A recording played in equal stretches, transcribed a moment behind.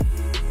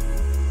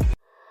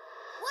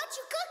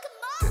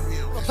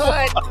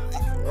cut.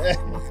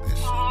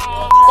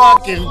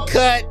 Fucking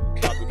cut.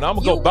 Now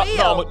I'm gonna go.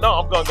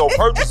 I'm gonna go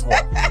purchase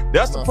one.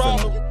 That's the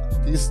problem.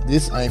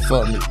 This ain't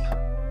for me.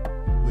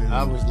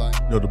 I was like,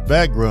 the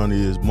background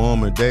is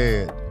mom and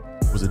dad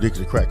was addicted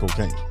to crack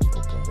cocaine.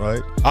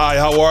 Right? Hi,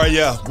 how are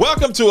ya?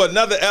 Welcome to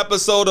another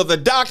episode of the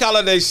Doc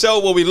Holliday Show,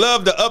 where we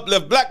love to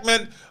uplift black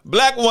men,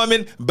 black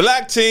women,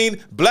 black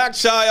teen, black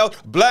child,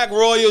 black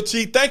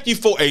royalty. Thank you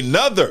for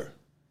another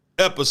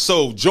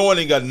episode,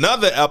 joining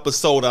another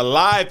episode, a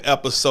live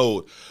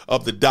episode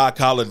of the Doc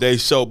Holliday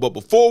Show. But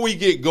before we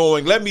get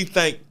going, let me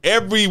thank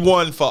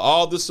everyone for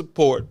all the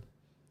support,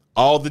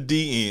 all the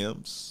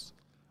DMs,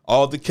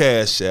 all the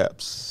Cash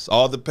Apps,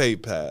 all the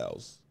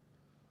PayPals,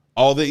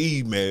 all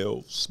the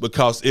emails,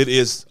 because it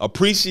is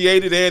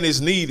appreciated and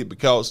is needed,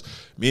 because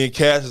me and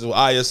Cash with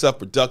ISF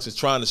Productions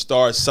trying to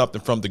start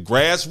something from the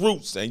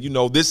grassroots.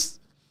 And this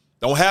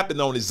don't happen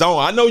on its own.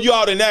 I know you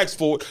all didn't ask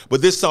for it,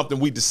 but this is something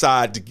we're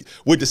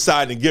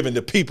deciding giving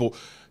the people,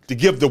 to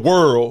give the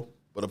world.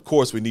 But of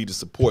course we need the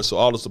support. So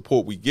all the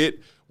support we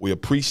get, we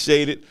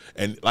appreciate it.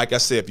 And like I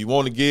said, if you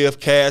want to give,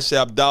 Cash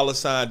App,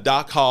 $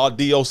 Doc Hall,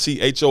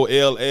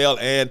 DOCHOLL,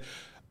 and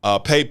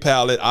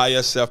PayPal at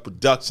ISF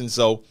Productions.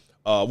 So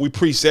we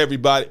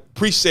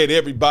appreciate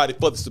everybody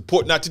for the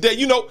support. Now today,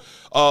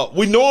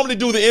 we normally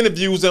do the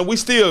interviews, and we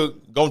still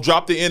gonna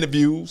drop the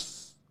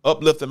interviews,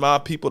 uplifting my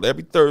people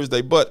every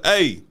Thursday. But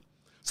hey,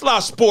 it's a lot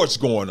of sports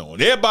going on.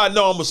 Everybody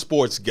know I'm a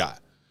sports guy.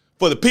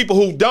 For the people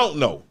who don't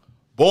know,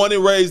 born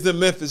and raised in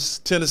Memphis,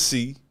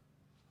 Tennessee,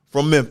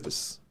 from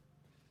Memphis.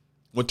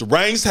 Went to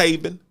Rains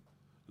Haven,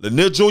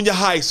 Lanier Junior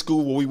High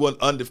School, where we went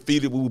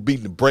undefeated. We were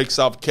beating the brakes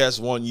off of Cats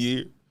one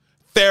year.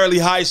 Fairleigh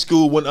High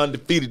School went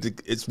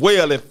undefeated as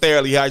well in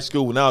Fairleigh High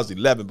School when I was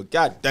 11. But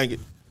God dang it,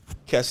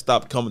 Cats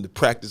stopped coming to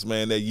practice,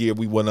 man. That year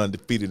we went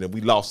undefeated, and we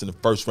lost in the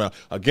first round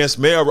against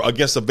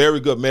a very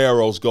good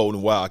Melrose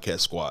Golden Wildcat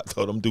squad.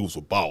 So them dudes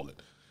were balling.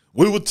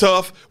 We were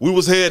tough. We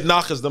was head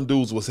knockers. Them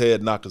dudes was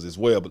head knockers as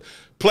well. But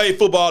played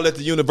football at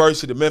the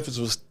University of Memphis.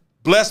 Was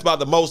blessed by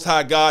the Most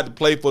High God to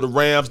play for the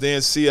Rams, then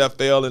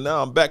CFL, and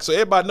now I'm back. So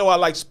everybody know I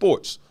like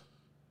sports.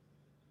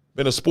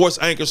 Been a sports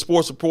anchor,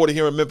 sports reporter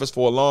here in Memphis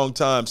for a long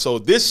time. So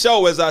this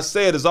show, as I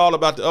said, is all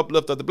about the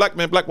uplift of the black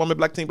man, black woman,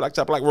 black teen, black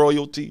child, black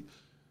royalty.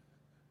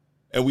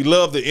 And we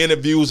love the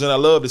interviews, and I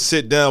love to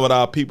sit down with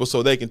our people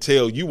so they can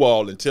tell you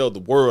all and tell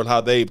the world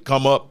how they've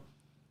come up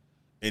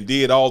and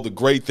did all the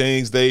great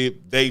things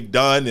they've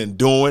done and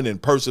doing and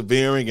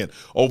persevering and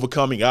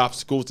overcoming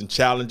obstacles and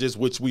challenges,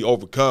 which we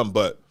overcome.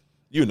 But,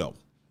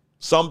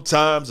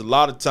 sometimes, a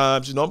lot of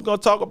times, I'm going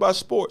to talk about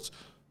sports.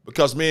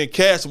 Because me and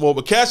Cash was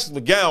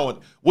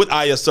McGowan with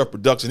ISF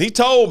Production. He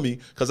told me,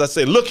 because I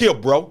said, look here,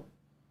 bro.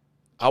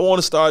 I want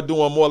to start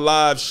doing more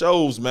live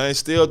shows, man.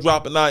 Still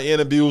dropping out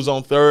interviews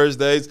on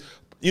Thursdays,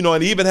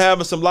 and even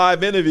having some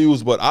live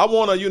interviews. But I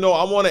want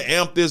to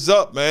amp this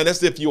up, man.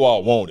 That's if you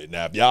all want it.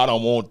 Now, if y'all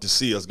don't want to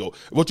see us go,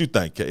 what you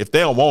think? If they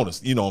don't want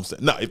us, you know what I'm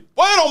saying? No, it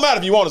don't matter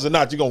if you want us or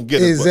not. You're going to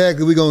get us.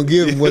 Exactly. We're going to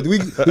give them what we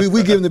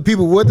giving the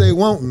people what they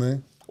want,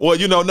 man. Well,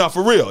 no,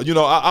 for real.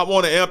 I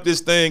want to amp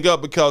this thing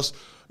up because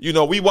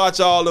we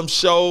watch all them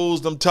shows,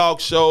 them talk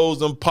shows,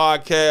 them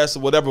podcasts or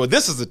whatever. But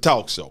this is a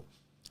talk show.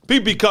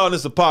 People be calling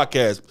this a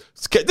podcast.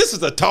 This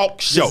is a talk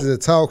show. This is a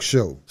talk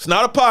show. It's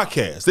not a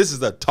podcast. This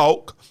is a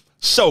talk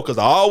show, because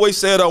I always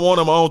said I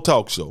wanted my own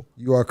talk show.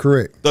 You are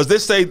correct. Does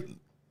this say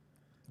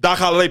Doc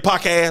Holliday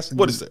Podcast?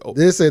 What is it? Oh.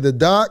 This say the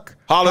Doc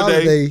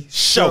Holliday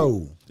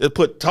Show. It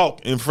put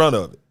talk in front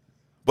of it.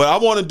 But I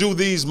want to do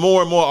these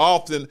more and more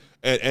often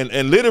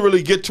and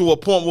literally get to a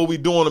point where we're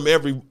doing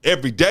them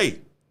every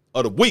day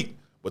of the week.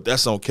 But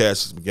that's on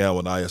Cassius McGowan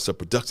with ISF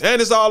Productions.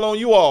 And it's all on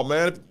you all,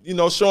 man.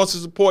 Showing some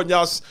support and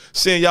y'all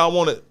saying y'all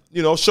want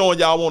to, showing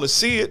y'all want to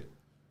see it.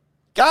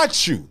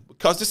 Got you.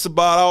 Because it's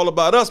all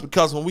about us.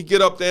 Because when we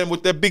get up there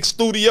with that big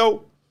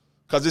studio,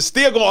 because it's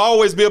still going to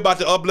always be about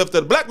the uplift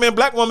of the black man,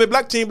 black woman,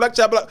 black teen, black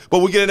child, but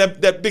we get in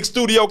that big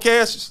studio,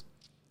 Cassius.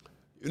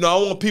 I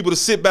want people to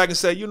sit back and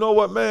say, you know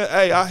what, man?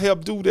 Hey, I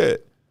helped do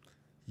that.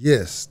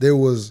 Yes, there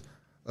was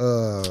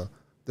the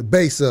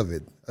base of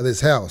it. This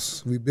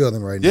house we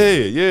building right now.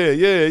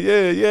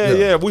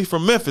 Yeah. We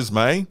from Memphis,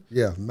 man.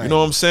 Yeah, man. You know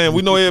what I'm saying?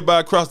 We know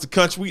everybody across the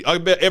country. I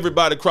bet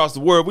everybody across the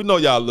world. We know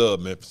y'all love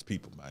Memphis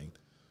people, man.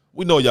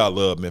 We know y'all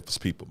love Memphis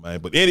people, man.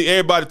 But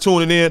everybody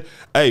tuning in,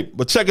 hey,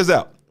 but check us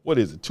out. What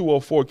is it?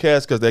 204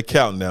 Cast, because they're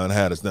counting down and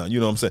had us down. You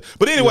know what I'm saying?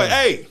 But anyway,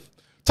 Hey,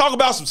 talk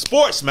about some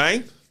sports,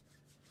 man.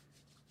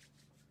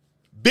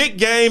 Big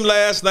game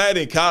last night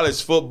in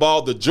college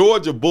football. The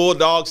Georgia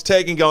Bulldogs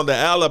taking on the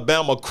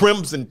Alabama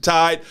Crimson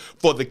Tide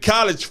for the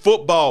college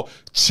football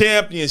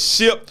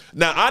championship.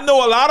 Now, I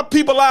know a lot of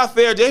people out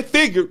there, they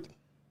figured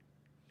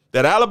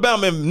that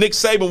Alabama and Nick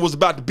Saban was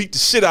about to beat the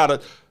shit out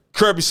of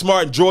Kirby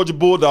Smart and Georgia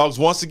Bulldogs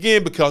once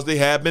again, because they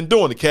have been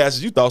doing it.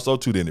 Cassius, you thought so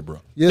too, didn't you,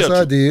 bro? Yes,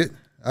 I did.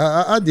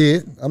 I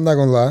did. I'm not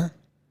going to lie.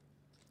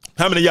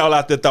 How many of y'all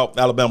out there thought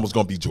Alabama was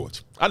going to beat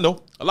Georgia? I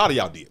know. A lot of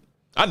y'all did.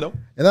 I know.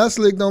 And I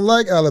slick don't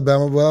like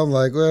Alabama, but I'm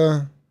like,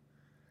 well,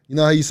 you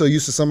know how you so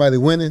used to somebody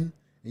winning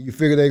and you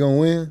figure they're going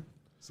to win?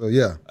 So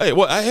yeah. Hey,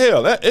 well,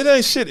 hell, it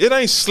ain't shit. It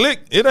ain't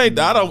slick. It ain't.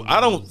 I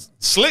don't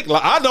slick.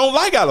 I don't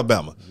like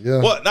Alabama.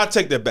 Yeah. Well, I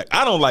take that back.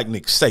 I don't like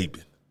Nick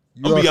Saban.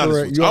 I'm gonna be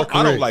honest with you.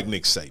 I don't like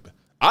Nick Saban.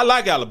 I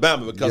like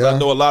Alabama because I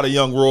know a lot of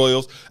young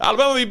Royals.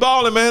 Alabama be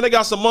balling, man. They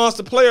got some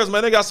monster players,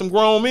 man. They got some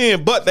grown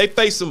men, but they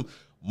faced some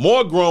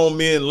more grown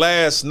men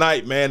last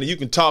night, man. And you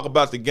can talk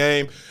about the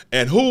game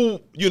and who,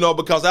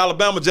 because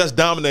Alabama just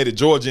dominated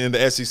Georgia in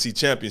the SEC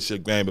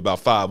championship game about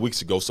 5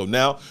 weeks ago. So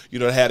now,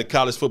 they had a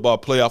college football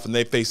playoff and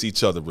they face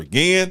each other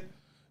again.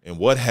 And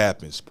what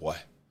happens, boy?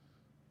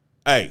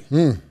 Hey,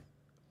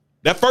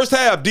 that first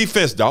half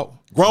defense, dog.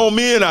 Grown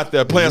men out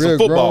there playing some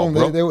football,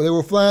 bro. They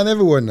were flying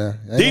everywhere now.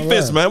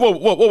 Defense, man.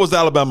 What was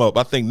Alabama up?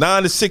 I think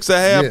 9-6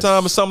 at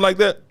halftime or something like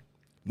that.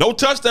 No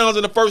touchdowns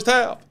in the first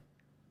half.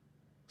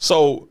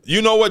 So,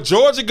 you know what?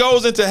 Georgia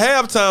goes into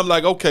halftime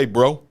like, okay,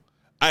 bro,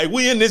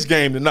 we in this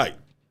game tonight.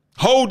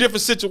 Whole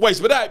different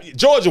situation. But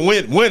Georgia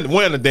win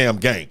the damn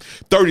game,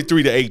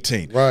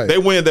 33-18. Right. They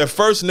win their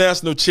first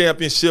national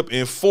championship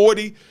in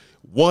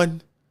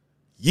 41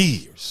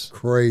 years.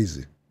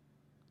 Crazy.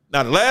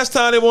 Now, the last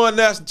time they won a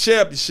national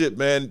championship,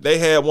 man, they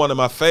had one of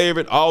my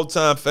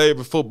all-time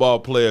favorite football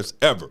players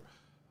ever.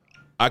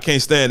 I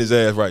can't stand his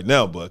ass right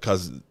now, but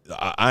because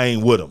I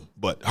ain't with him.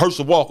 But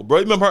Herschel Walker, bro,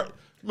 you remember her?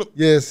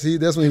 Yes,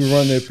 that's when he was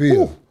running that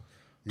field.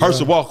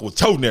 Herschel Walker was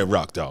toting that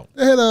rock, dog.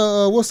 They had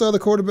what's the other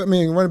quarterback?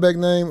 Running back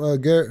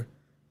name? Garrett.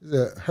 Is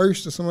that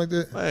Hurst or something like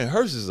that? Man,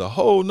 Hurst is a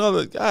whole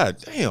nother. God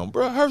damn,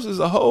 bro, Hurst is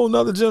a whole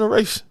nother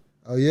generation.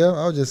 Oh yeah,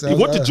 I was just. He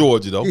went to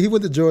Georgia though. He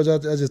went to Georgia.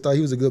 I just thought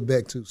he was a good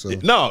back too. So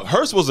no,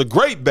 Hurst was a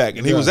great back,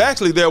 and he was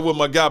actually there with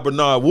my guy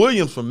Bernard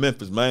Williams from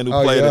Memphis, man, who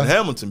played in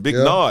Hamilton. Big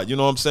Nard, you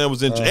know what I'm saying?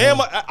 Was in. And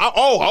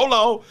hold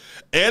on,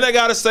 and I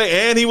gotta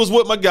say, and he was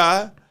with my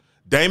guy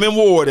Damon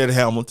Ward at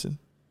Hamilton.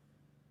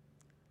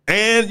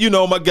 And,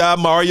 my guy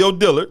Mario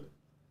Dillard,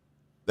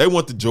 they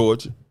went to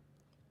Georgia.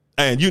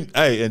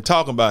 And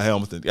talking about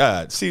Hamilton,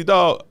 God, see,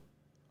 dog,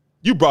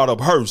 you brought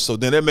up Hurst, so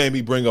then that made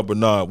me bring up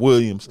Bernard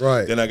Williams.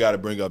 Right. Then I got to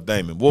bring up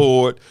Damon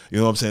Ward. You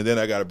know what I'm saying? Then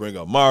I got to bring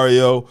up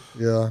Mario.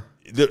 Yeah.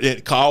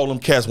 All them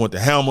cats went to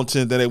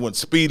Hamilton. Then they went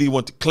Speedy,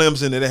 went to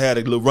Clemson. Then they had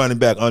a little running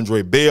back,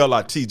 Andre Bell,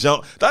 like T.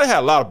 Jones. They had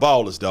a lot of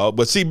ballers, dog.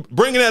 But see,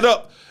 bringing that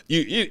up,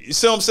 you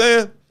see what I'm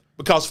saying?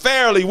 Because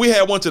fairly, we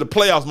had one to the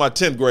playoffs my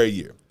 10th grade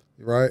year.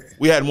 Right.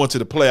 We hadn't went to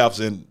the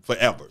playoffs in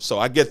forever. So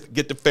I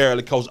get the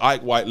fairly coach,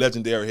 Ike White,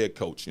 legendary head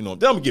coach. Then I'm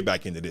gonna get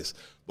back into this.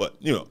 But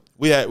we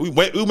made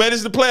it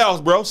to the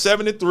playoffs, bro.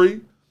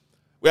 7-3.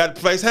 We had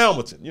to face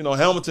Hamilton.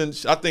 Hamilton,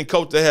 I think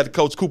they had to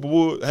coach Cooper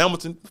Wood.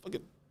 Hamilton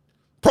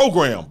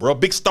program, bro.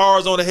 Big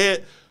stars on the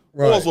head.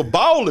 Right. Boys were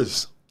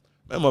ballers.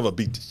 Man, mother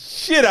beat the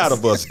shit out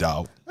of us,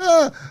 dog.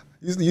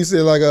 You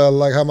said like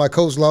how my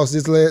coach lost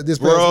this past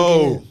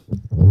weekend.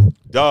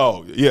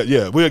 Dog,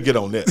 yeah, we'll get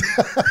on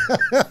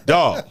that.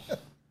 Dog,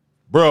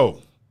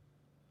 bro,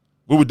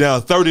 we were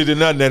down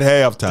 30-0 at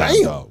halftime,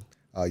 Damn. dog.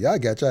 Oh, y'all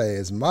got your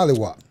ass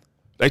mollywop.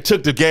 They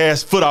took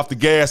the foot off the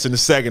gas in the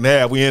second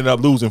half. We ended up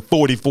losing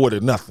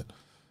 44-0.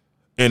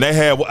 And they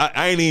had,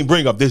 I ain't even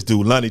bring up this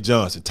dude, Lonnie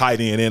Johnson,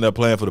 tight end, ended up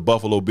playing for the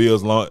Buffalo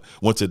Bills,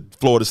 went to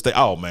Florida State.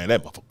 Oh, man,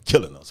 that motherfucker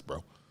killing us,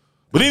 bro.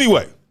 But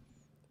anyway,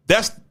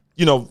 that's,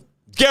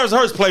 Garrett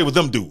Hurst played with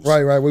them dudes.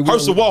 Right.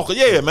 Herschel Walker,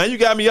 man, you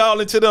got me all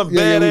into them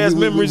badass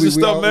memories and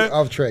stuff, man.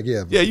 Off track,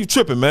 yeah. Yeah, you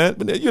tripping, man.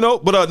 But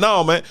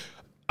no, man.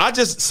 I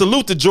just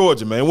salute to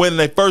Georgia, man. Winning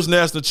their first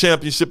national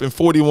championship in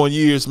 41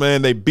 years,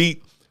 man. They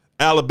beat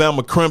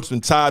Alabama Crimson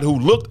Tide, who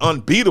looked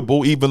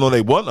unbeatable, even though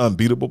they weren't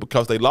unbeatable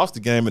because they lost the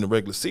game in the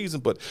regular season.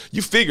 But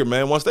you figure,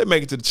 man, once they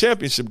make it to the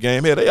championship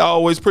game, they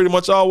pretty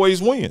much always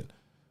win.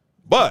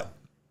 But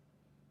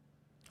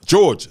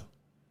Georgia,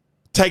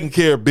 taking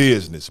care of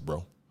business,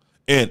 bro.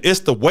 And it's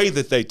the way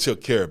that they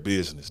took care of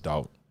business,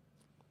 dog.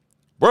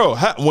 Bro,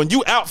 when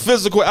you out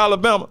physical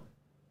Alabama,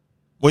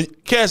 when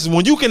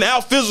you can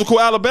out physical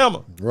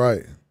Alabama,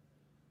 right,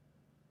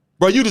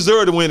 bro, you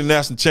deserve to win the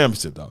national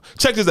championship, dog.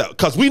 Check this out,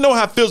 because we know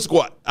how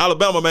physical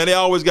Alabama, man, they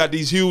always got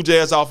these huge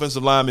ass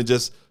offensive linemen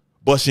just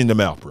busting them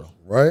out, bro.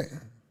 Right.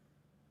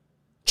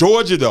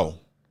 Georgia, though,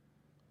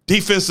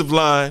 defensive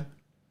line,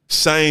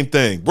 same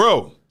thing,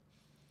 bro.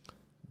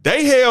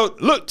 They held.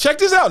 Look, check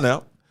this out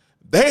now.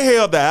 They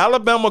held the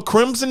Alabama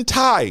Crimson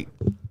Tide.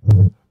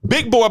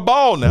 Big boy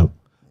ball now.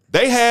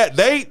 They held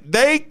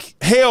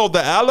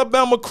the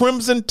Alabama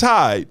Crimson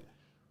Tide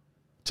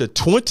to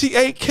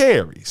 28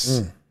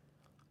 carries.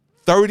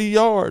 30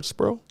 yards,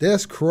 bro.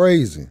 That's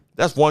crazy.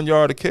 That's 1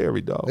 yard a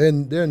carry, dog.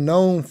 And they're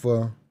known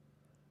for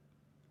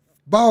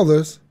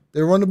ballers.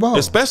 They run the ball.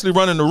 Especially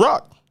running the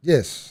rock.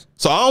 Yes.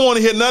 So I don't want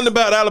to hear nothing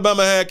about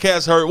Alabama had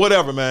cats hurt,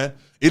 whatever, man.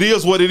 It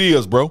is what it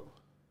is, bro.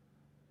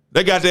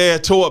 They got their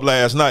ass tore up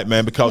last night,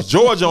 man, because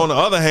Georgia, on the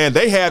other hand,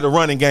 they had the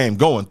running game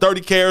going.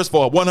 30 carries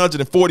for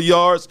 140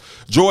 yards.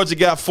 Georgia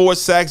got 4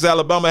 sacks.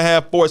 Alabama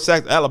had 4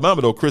 sacks.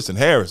 Alabama, though, Christian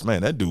Harris,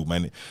 man, that dude,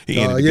 man, he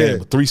ended the game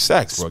with 3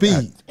 sacks, bro.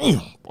 Speed.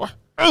 Damn, boy.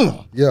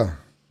 Yeah.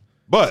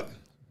 But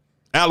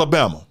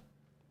Alabama,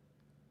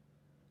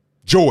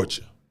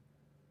 Georgia,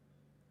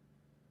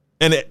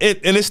 and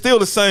it's still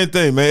the same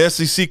thing, man.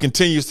 SEC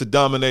continues to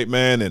dominate,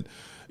 man, and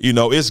You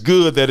know, it's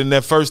good that in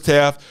that first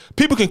half,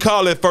 people can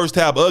call that first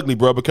half ugly,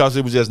 bro, because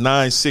it was just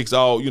 9-6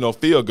 all,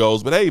 field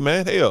goals. But, hey,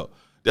 man, hell,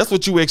 that's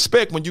what you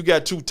expect when you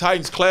got two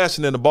Titans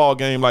clashing in a ball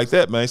game like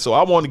that, man. So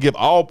I want to give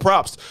all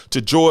props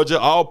to Georgia,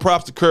 all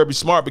props to Kirby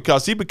Smart,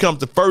 because he becomes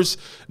the first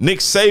Nick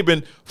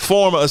Saban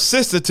former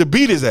assistant to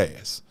beat his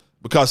ass,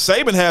 because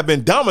Saban had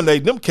been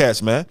dominating them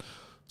cats, man.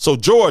 So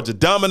Georgia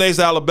dominates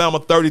Alabama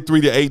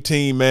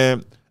 33-18,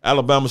 man.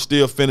 Alabama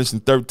still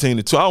finishing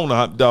 13-2. I don't know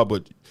how, dog,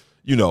 but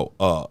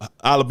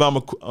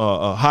Alabama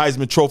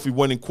Heisman Trophy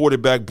winning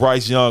quarterback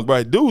Bryce Young,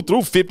 right? Dude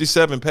threw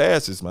 57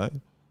 passes,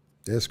 man.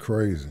 That's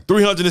crazy.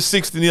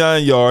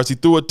 369 yards. He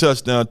threw a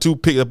touchdown.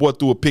 That boy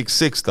threw a pick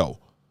six, though.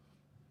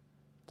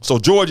 So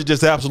Georgia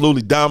just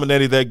absolutely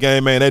dominated that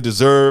game, man. They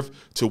deserve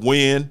to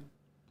win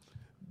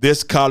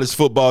this college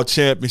football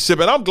championship.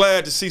 And I'm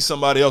glad to see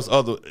somebody else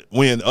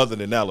win other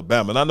than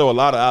Alabama. And I know a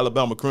lot of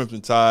Alabama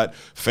Crimson Tide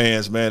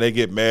fans, man, they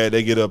get mad,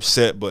 they get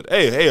upset. But,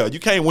 hey, hell, you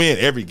can't win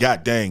every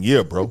goddamn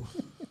year, bro.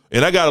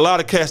 And I got a lot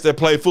of cats that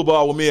play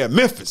football with me at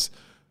Memphis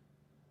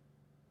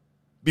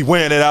be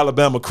wearing that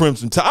Alabama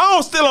Crimson Tide. I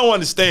still don't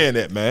understand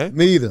that, man.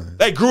 Me either.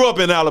 They grew up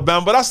in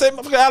Alabama, but I say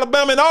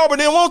Alabama and Auburn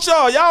didn't want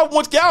y'all.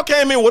 Y'all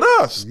came in with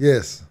us.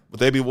 Yes. But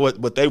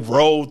they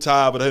rolled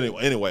Tide. But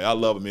anyway, I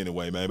love them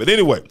anyway, man. But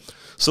anyway,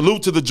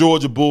 salute to the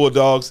Georgia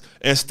Bulldogs,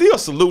 and still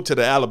salute to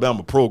the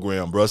Alabama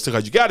program, bro.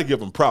 Because you got to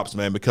give them props,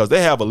 man, because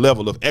they have a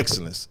level of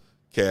excellence,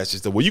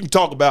 Cash, where you can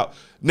talk about.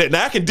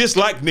 Now I can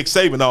dislike Nick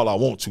Saban all I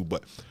want to,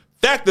 but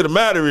fact of the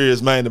matter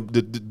is, man,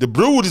 the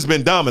Brood has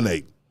been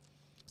dominating.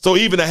 So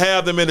even to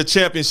have them in the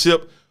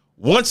championship,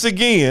 once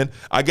again,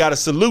 I got to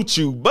salute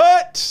you.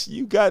 But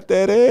you got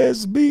that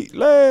ass beat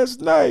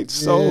last night.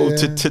 So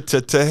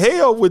to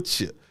hell with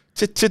you.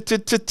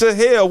 To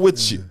hell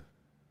with you.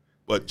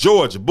 But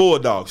Georgia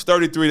Bulldogs,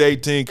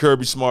 33-18,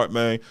 Kirby Smart,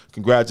 man.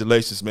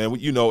 Congratulations, man.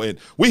 And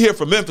we here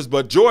from Memphis,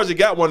 but Georgia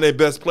got one of their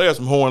best players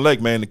from Horn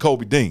Lake, man,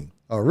 Kobe Dean.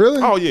 Oh, really?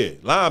 Oh, yeah.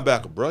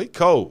 Linebacker, bro. He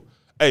cold.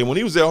 Hey, when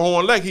he was at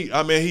Horn Lake, he's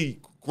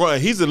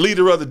the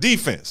leader of the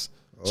defense.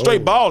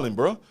 Straight balling,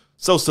 bro.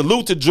 So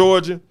salute to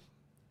Georgia.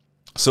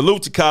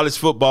 Salute to college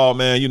football,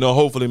 man.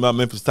 Hopefully my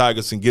Memphis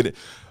Tigers can get it.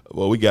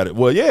 Well, we got it.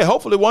 Well, yeah,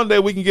 hopefully one day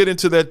we can get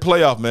into that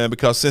playoff, man,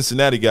 because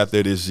Cincinnati got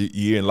there this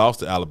year and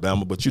lost to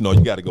Alabama. But, you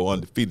got to go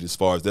undefeated as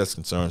far as that's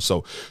concerned.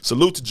 So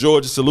salute to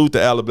Georgia, salute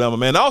to Alabama,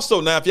 man. Also,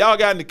 now, if y'all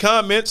got any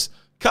comments,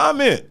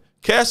 comment.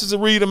 Cassius will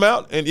read them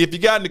out. And if you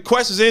got any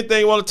questions,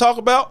 anything you want to talk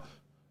about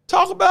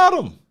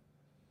them.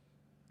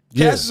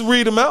 Cassius will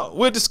read them out.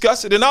 We'll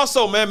discuss it. And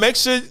also, man, make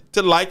sure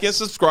to like and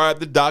subscribe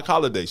to Doc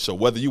Holliday Show.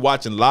 Whether you're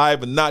watching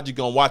live or not, you're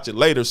going to watch it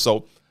later.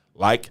 So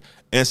like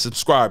and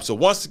subscribe. So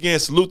once again,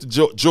 salute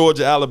to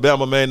Georgia,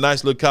 Alabama, man.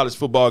 Nice little college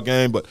football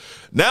game. But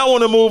now I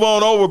want to move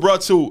on over, bro,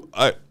 to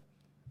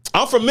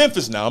I'm from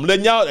Memphis now. I'm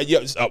letting y'all,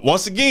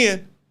 once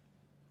again.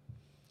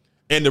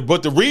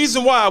 But the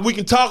reason why we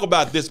can talk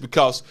about this,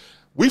 because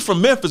we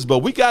from Memphis, but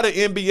we got an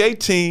NBA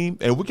team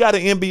and we got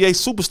an NBA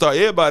superstar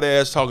everybody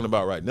ass talking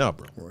about right now,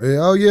 bro.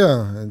 Oh,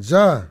 yeah. And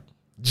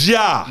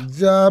Ja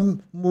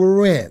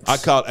Morant. I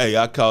call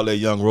that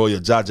young royal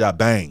Ja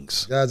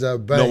Bangs. Ja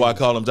Bangs. You know why I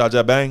call him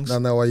Ja Bangs? I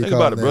know why you Think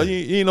call him about it, bro.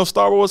 You ain't no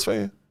Star Wars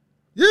fan?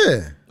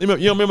 Yeah. You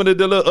don't remember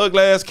the little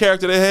ugly ass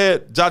character they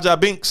had, Ja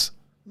Binks?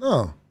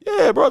 No.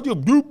 Yeah, bro.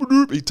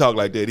 He talked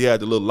like that. He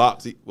had the little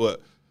locks.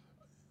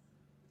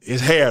 His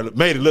hair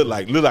made it look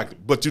like,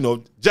 but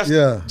just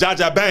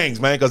Ja Bangs,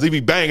 man, because he be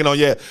banging on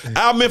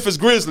our Memphis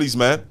Grizzlies,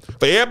 man.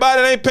 For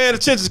everybody that ain't paying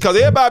attention, because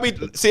everybody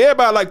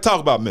like to talk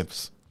about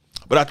Memphis.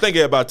 But I think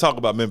everybody talk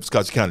about Memphis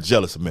because you're kind of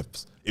jealous of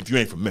Memphis. If you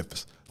ain't from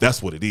Memphis,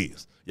 that's what it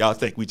is. Y'all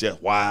think we just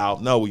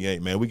wild. No, we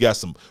ain't, man. We got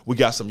some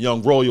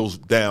young royals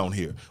down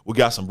here. We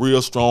got some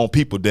real strong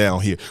people down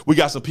here. We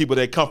got some people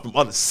that come from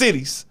other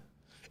cities,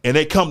 and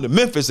they come to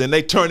Memphis, and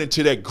they turn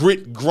into that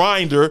grit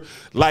grinder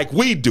like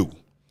we do.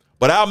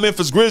 But our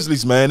Memphis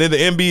Grizzlies, man, in the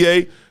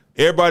NBA,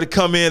 everybody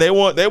come in. They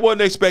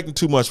wasn't expecting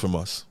too much from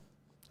us.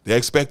 They're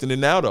expecting it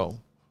now, though.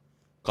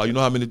 Cause you know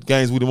how many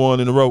games we done won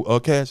in a row,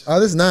 Cash? Oh,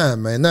 this is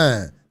 9, man.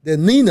 9. That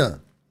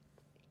Nina.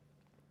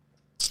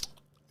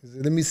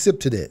 Let me sip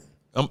to that.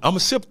 I'm going to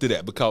sip to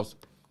that because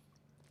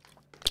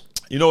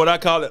you know what I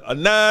call it? A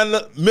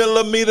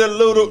 9-millimeter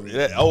little,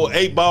 that old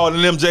 8-ball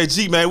in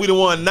MJG, man. We done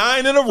won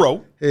 9 in a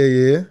row. Hell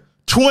yeah.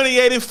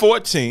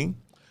 28-14.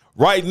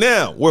 Right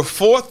now, we're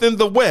 4th in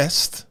the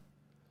West.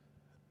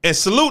 And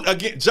salute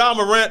again, Ja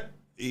Morant.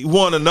 He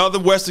won another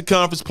Western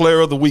Conference Player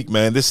of the Week,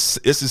 man. This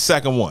is his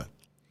second one.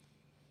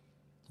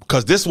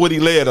 Because this is what he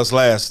led us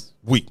last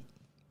week.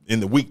 In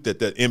the week that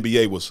the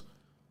NBA was,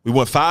 we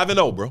went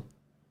 5-0, bro.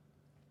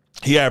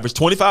 He averaged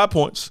 25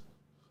 points,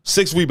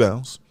 6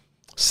 rebounds,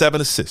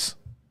 7 assists.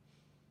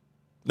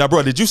 Now,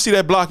 bro, did you see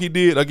that block he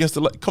did against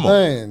the? Come on,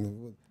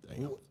 man.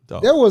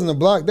 That wasn't a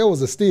block. That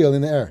was a steal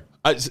in the air.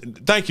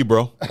 Thank you,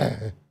 bro.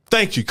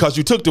 Thank you, because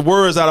you took the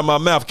words out of my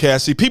mouth,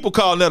 Cassie. People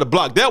calling that a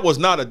block. That was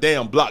not a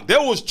damn block. That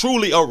was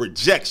truly a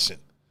rejection.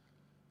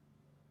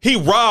 He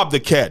robbed the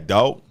cat,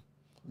 dog.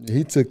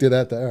 He took it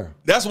out the air.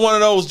 That's one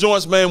of those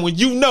joints, man, when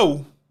you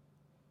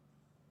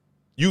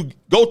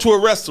go to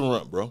a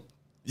restaurant, bro,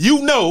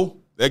 You know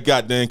that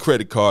goddamn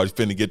credit card is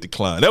finna get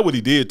declined. That's what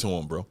he did to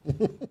him, bro.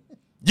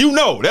 You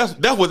know,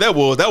 that's what that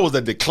was. That was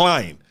a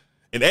decline.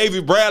 And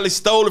Avery Bradley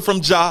stole it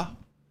from Ja.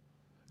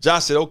 Ja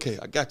said, okay,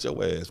 I got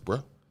your ass,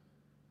 bro.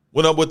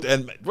 Went up with,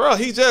 and bro,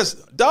 he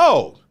just,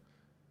 dog.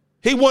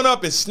 He went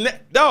up and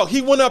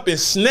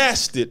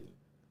snatched it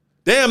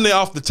damn near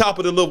off the top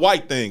of the little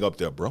white thing up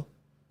there, bro.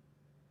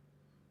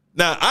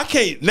 Now, I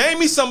can't, name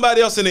me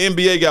somebody else in the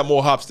NBA got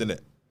more hops than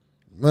that.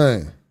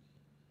 Man.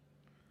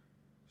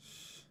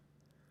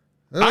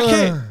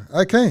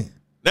 I can't.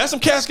 Now, some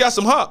cats got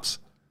some hops.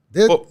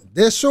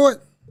 They're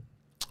short.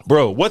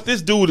 Bro, what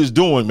this dude is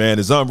doing, man,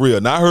 is unreal.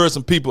 And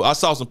I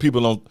saw some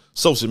people on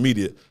social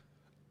media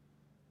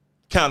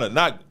kind of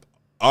not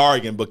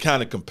arguing, but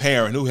kind of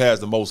comparing who has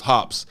the most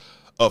hops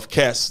of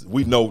cats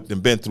we know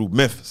and been through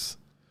Memphis.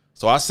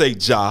 So I say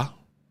Ja.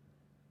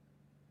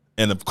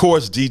 And of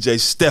course, DJ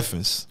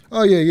Stephens.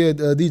 Oh yeah,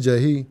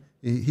 DJ.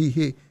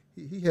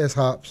 He has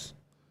hops,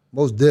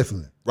 most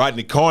definitely.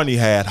 Rodney Carney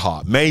had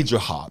major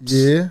hops.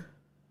 Yeah.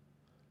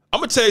 I'm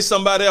gonna tell you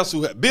somebody else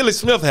Billy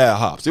Smith had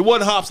hops. It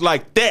wasn't hops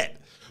like that,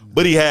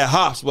 but he had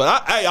hops.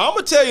 But I'm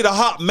gonna tell you the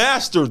hop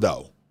master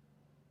though.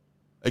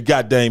 A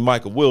goddamn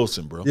Michael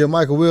Wilson, bro. Yeah,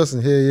 Michael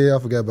Wilson. Yeah, I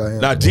forgot about him.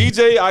 Now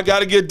DJ, I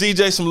gotta give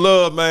DJ some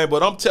love, man.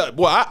 But I'm telling,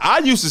 boy,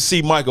 I used to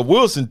see Michael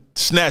Wilson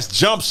snatch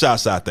jump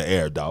shots out the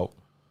air, dog.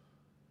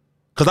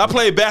 Cause I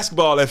played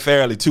basketball at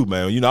Fairleigh too,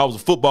 man. You know, I was a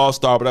football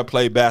star, but I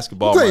played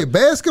basketball. You played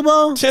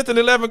basketball? 10th and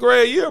 11th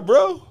grade year,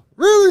 bro.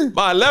 Really?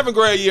 My 11th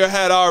grade year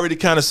had already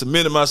kind of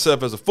cemented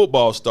myself as a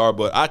football star,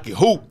 but I could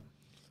hoop.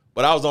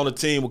 But I was on the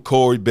team with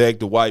Corey Beck,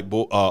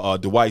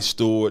 Dwight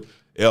Stewart,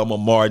 Elmer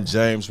Martin,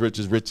 James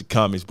Richards, Richard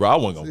Cummings, bro. I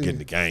wasn't gonna get in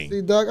the game.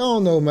 See, Doc, I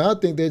don't know, man. I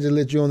think they just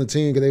let you on the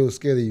team because they were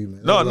scared of you,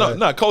 man.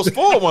 No. Coach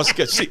Ford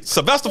wasn't scared.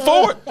 Sylvester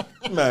Ford?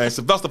 Man,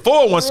 Sylvester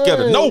Ford wasn't scared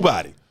of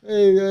nobody.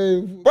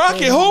 Hey, bro, I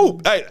can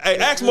hoop. Hey,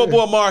 ask my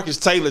boy Marcus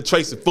Taylor,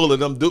 Tracy Fuller,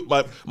 them dude,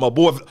 my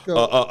boy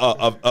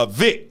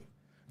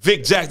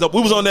Vic Jackson.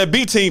 We was on that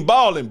B team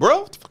balling,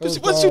 bro.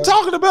 What you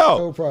talking about?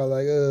 So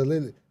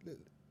probably like,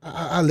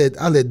 I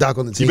let Doc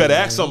on the team. You better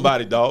ask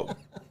somebody, dog.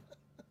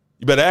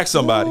 You better ask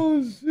somebody.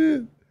 Oh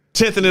shit.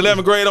 10th and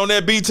 11th grade on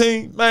that B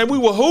team, man, we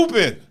were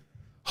hooping.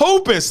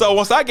 So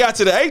once I got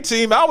to the A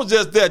team, I was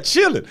just there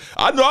chilling.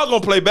 I knew I was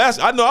gonna play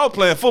basketball. I knew I was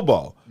playing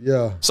football.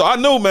 Yeah. So I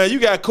knew, man, you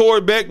got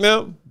Corey Beck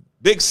now,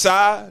 Big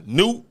Cy,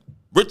 Newt,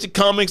 Richard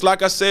Cummings,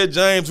 like I said,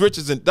 James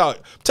Richards, and dog.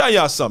 Tell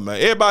y'all something, man.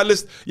 Everybody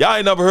listen, y'all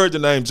ain't never heard the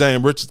name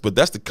James Richards, but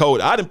that's the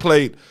code. I done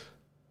played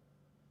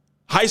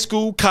high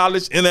school,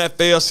 college,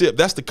 NFL shit.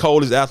 That's the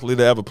coldest athlete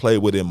I ever played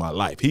with in my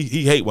life.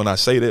 He hate when I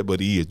say that,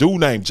 but he is. Dude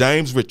named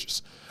James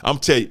Richards. I'm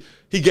telling you,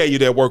 he gave you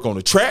that work on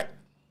the track.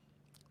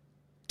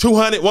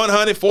 200,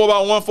 100,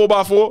 4x1,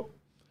 4x4.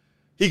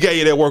 He gave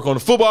you that work on the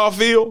football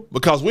field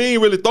because we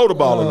ain't really throw the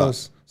ball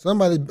enough.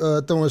 Somebody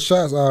throwing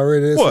shots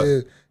already. What?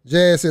 Said,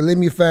 Jazz said, let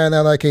me find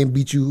out I can't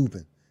beat you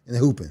hooping.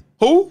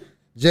 Who?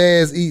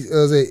 Jazz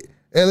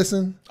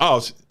Ellison.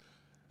 Oh,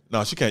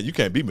 no, she can't. You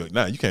can't beat me.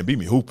 Nah, you can't beat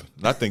me hooping.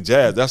 And I think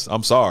Jazz.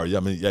 I'm sorry. I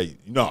mean, yeah,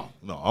 no.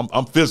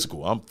 I'm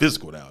physical. I'm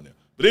physical down there.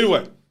 But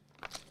anyway,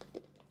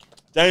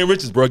 James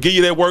Richards, bro, give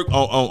you that work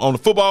on the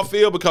football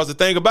field because the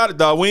thing about it,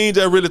 dog, we ain't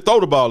just really throw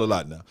the ball a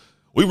lot now.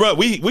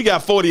 We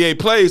got 48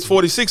 plays.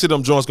 46 of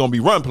them joints gonna be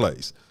run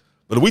plays.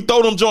 But if we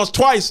throw them joints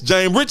twice,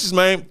 James Richards,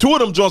 man, 2 of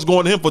them joints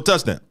going to him for a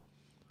touchdown.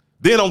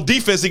 Then on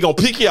defense, he gonna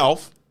pick you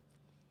off.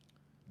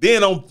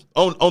 Then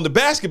on the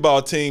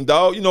basketball team,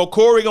 dog, you know,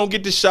 Corey gonna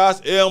get the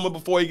shots, Elmer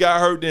before he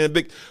got hurt, then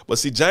big. But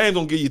see, James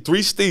gonna give you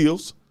 3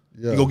 steals.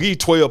 Yeah. He gonna give you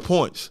 12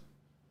 points.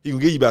 He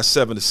gonna give you about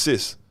 7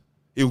 assists.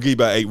 He gonna give you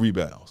about 8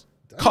 rebounds.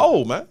 Damn.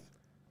 Cold, man.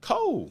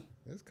 Cold.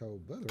 That's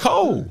cold, brother.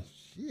 Cold. Oh,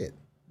 shit.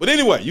 But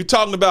anyway, we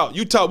talking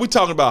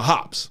about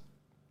hops.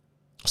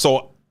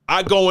 So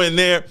I go in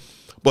there,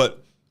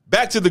 but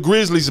back to the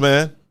Grizzlies,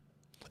 man.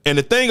 And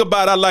the thing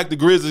about I like the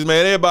Grizzlies,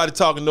 man, everybody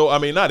talking,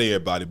 not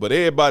everybody, but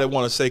everybody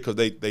want to say because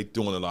they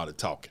doing a lot of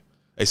talking.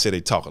 They say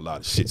they talk a lot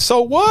of shit.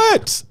 So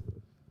what?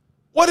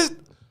 What is,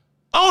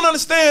 I don't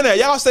understand that.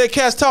 Y'all say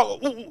cats talk.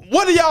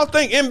 What do y'all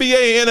think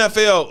NBA and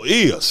NFL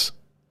is?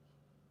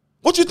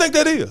 What you think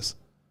that is?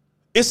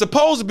 It's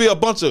supposed to be a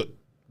bunch of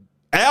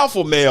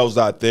alpha males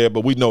out there,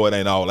 but we know it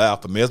ain't all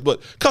alpha males.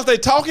 But because they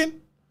talking,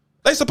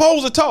 they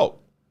supposed to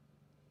talk.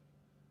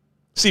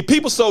 See,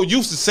 people so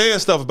used to saying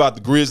stuff about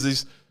the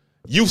Grizzlies,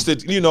 used to,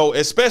 you know,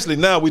 especially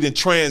now we didn't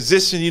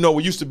transition. You know,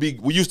 we used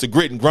to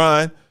grit and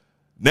grind.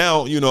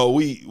 Now, you know,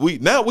 we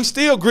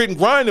still grit and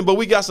grinding, but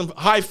we got some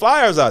high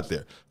flyers out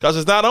there. Because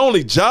it's not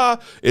only Ja,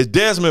 it's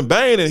Desmond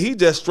Bain, and he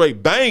just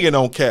straight banging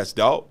on cats,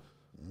 dog.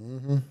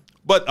 Mm-hmm.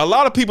 But a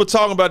lot of people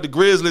talking about the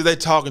Grizzlies, they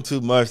talking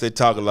too much. They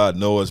talk a lot of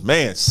noise.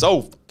 Man,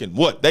 so fucking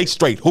what? They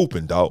straight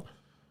hooping, dog.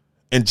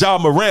 And Ja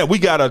Morant, we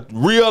got a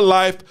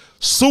real-life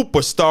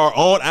superstar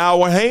on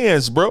our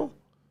hands, bro.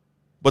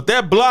 But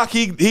that block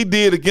he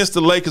did against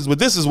the Lakers, but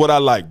this is what I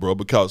like, bro,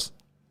 because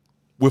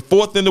we're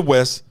 4th in the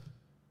West.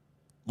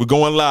 We're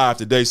going live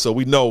today, so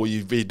we know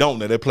if you don't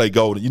know, they play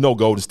Golden. You know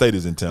Golden State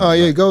is in town. Oh,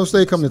 yeah, Golden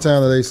State coming to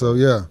town today, so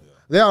yeah.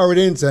 They're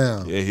already in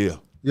town. Yeah, here.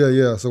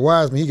 Yeah. So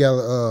Wiseman, he got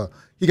an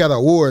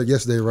award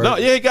yesterday, right? No,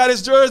 yeah, he got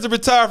his jersey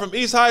retired from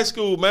East High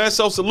School, man.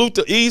 So salute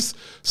to East,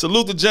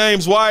 salute to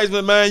James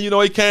Wiseman, man. You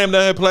know, he came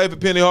down here, played for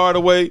Penny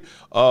Hardaway,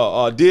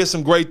 did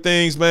some great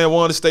things, man.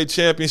 Won the state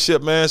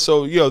championship, man.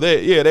 So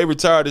they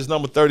retired his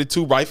number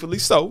 32, rightfully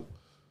so.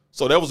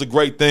 So that was a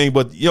great thing.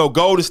 But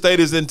Golden State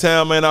is in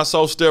town, man. I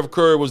saw Steph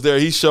Curry was there.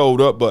 He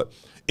showed up. But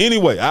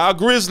anyway, our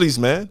Grizzlies,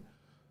 man.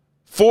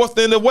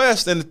 4th in the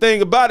West, and the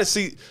thing about it,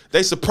 see,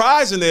 they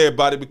surprising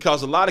everybody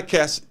because a lot of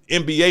cats,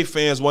 NBA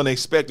fans, weren't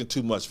expecting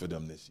too much for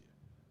them this year.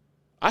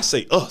 I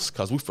say us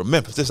because we from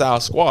Memphis. This is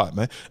our squad,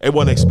 man. They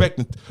wasn't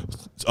expecting.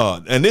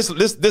 And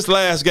this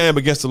last game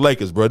against the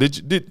Lakers, bro.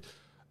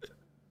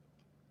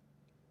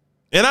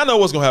 And I know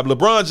what's gonna happen.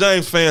 LeBron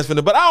James fans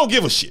finna, but I don't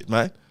give a shit,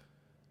 man.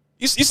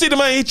 You see the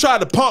man, he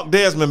tried to punk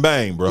Desmond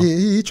Bain, bro.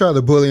 He tried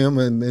to bully him,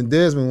 and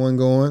Desmond wasn't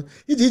going.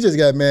 He just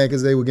got mad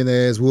because they were getting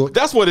their ass whooped.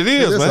 That's what it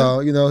is, that's man.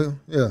 All,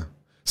 yeah.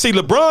 See,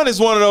 LeBron is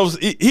one of those,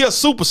 he a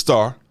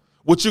superstar,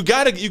 which you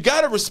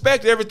gotta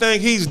respect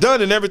everything he's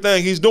done and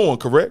everything he's doing,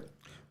 correct?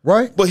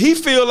 Right. But he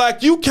feel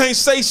like you can't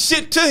say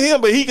shit to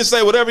him, but he can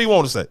say whatever he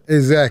want to say.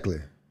 Exactly.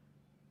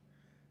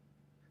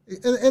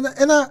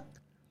 And I,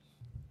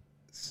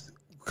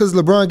 because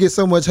LeBron gets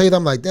so much hate,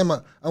 I'm like, damn,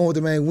 I want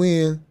the man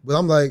win, but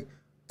I'm like,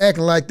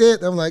 acting like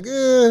that, I'm like,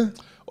 Well,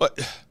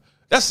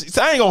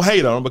 I ain't gonna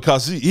hate on him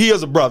because he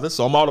is a brother,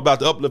 so I'm all about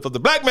the uplift of the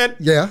black man,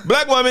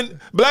 black woman,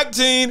 black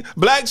teen,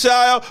 black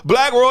child,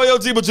 black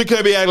royalty, but you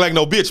can't be acting like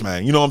no bitch,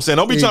 man. You know what I'm saying?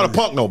 Don't be trying to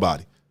punk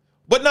nobody.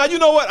 But now, you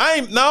know what?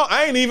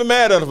 I ain't even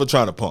mad at him for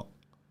trying to punk.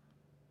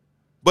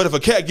 But if a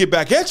cat get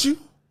back at you,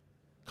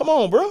 come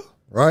on, bro.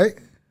 Right?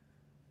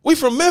 We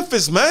from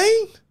Memphis,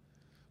 man.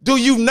 Do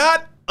you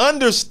not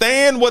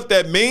understand what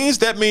that means?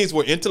 That means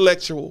we're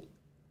intellectual.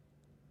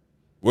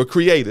 We're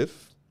creative.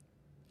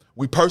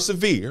 We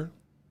persevere.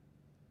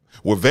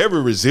 We're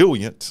very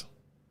resilient.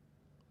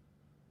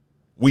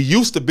 We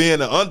used to being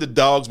the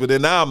underdogs, but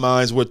in our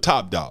minds, we're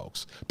top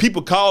dogs.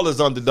 People call us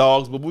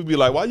underdogs, but we be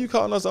like, why you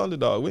calling us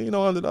underdogs? We ain't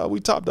no underdog.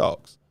 We top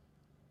dogs.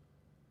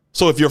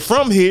 So if you're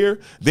from here,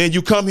 then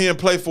you come here and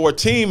play for a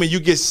team and you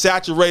get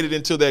saturated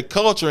into that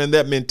culture and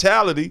that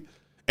mentality,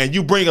 and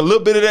you bring a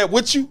little bit of that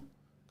with you.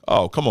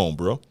 Oh, come on,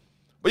 bro.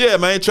 But yeah,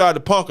 man, tried to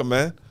punk him,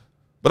 man.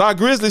 But our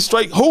Grizzlies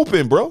straight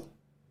hooping, bro.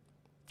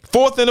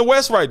 4th in the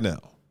West right now.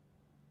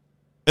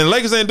 And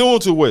Lakers ain't doing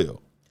too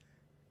well.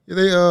 Yeah,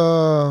 they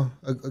a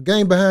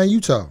game behind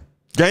Utah.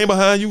 Game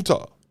behind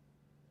Utah.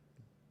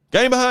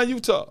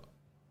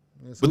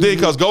 Yeah, so but then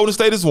because Golden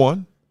State is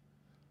 1,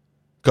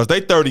 because they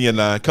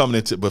 30-9 coming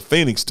into, but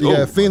Phoenix too. You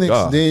got Phoenix,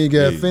 then you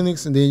got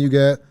Phoenix, and then you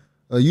got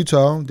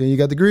Utah, then you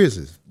got the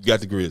Grizzlies. You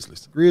got the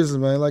Grizzlies. Grizzlies,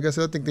 man. Like I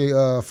said, I think they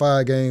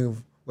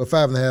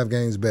 5.5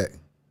 games back.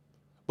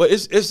 But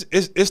it's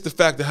the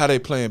fact of how they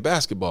playing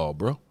basketball,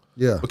 bro.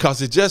 Yeah.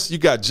 Because it's just, you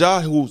got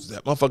Ja, who's,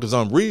 that motherfucker's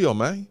unreal,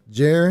 man.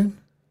 Jaren.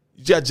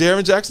 You got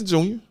Jaren Jackson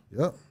Jr.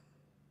 Yep.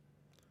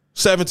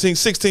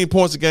 16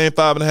 points a game,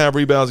 5.5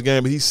 rebounds a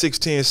game, but he's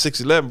 6'10",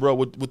 6'11", bro,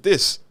 with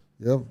this.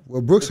 Yep.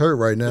 Well, Brooks hurt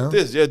right now. With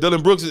this, yeah,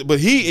 Dylan Brooks, but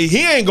he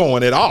ain't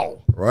going at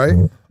all. Right.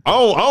 I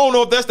don't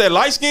know if that's that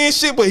light skin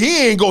shit, but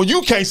he ain't going.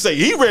 You can't say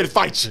he ready to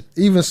fight you.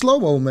 Even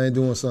slow-mo, man,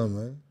 doing something,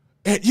 man.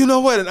 And you know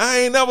what? And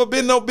I ain't never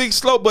been no big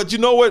slow, but you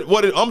know what?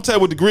 I'm telling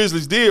you what the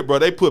Grizzlies did, bro.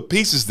 They put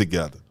pieces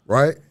together.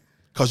 Right.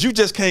 Because you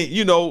just can't,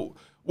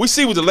 we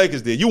see what the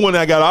Lakers did. You went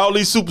and got all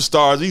these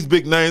superstars, these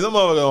big names. You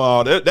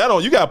got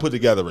to put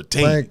together a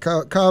team. Man,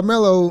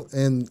 Carmelo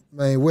and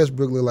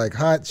Westbrook look like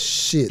hot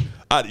shit.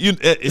 And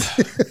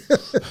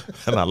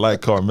I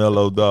like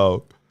Carmelo,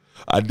 dog.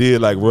 I did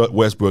like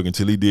Westbrook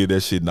until he did that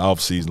shit in the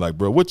offseason. Like,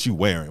 bro, what you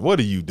wearing? What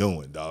are you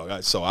doing,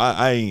 dog? So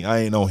I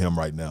ain't on him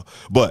right now.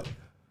 But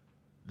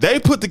they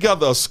put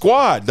together a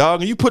squad, dog.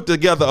 And you put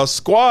together a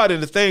squad,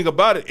 and the thing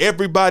about it,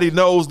 everybody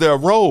knows their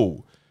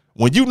role.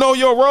 When you know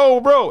your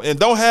role, bro, and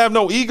don't have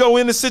no ego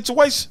in the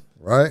situation.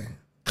 Right.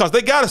 Because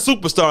they got a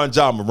superstar in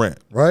Ja Morant.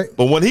 Right.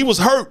 But when he was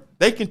hurt,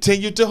 they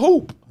continued to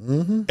hoop.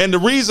 Mm-hmm. And the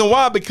reason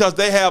why, because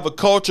they have a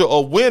culture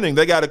of winning.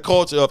 They got a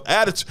culture of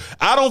attitude.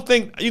 I don't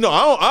think,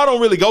 I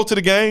don't really go to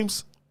the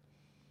games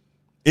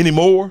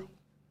anymore.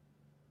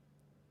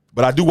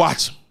 But I do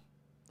watch them.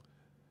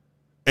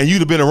 And you'd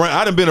have been around.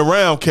 I done been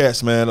around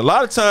cats, man. A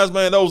lot of times,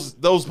 man,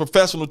 those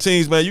professional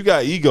teams, man, you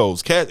got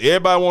egos. Cats,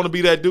 everybody want to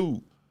be that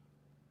dude.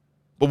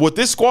 But with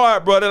this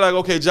squad, bro, they're like,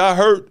 okay, Ja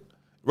hurt.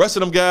 Rest of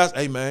them guys,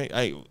 hey, man,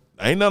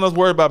 ain't none of us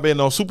worried about being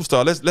no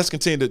superstar. Let's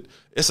continue to.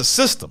 It's a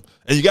system,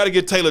 and you got to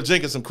give Taylor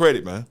Jenkins some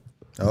credit, man.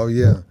 Oh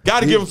yeah, got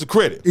to give him some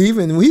credit.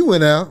 Even when he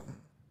went out,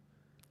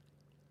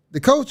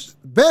 the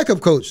backup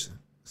coach,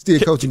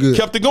 still coaching good.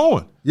 Kept it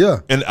going.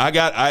 Yeah, and I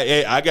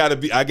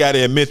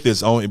gotta admit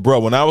this, bro.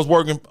 When I was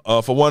working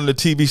for one of the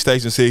TV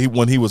stations here,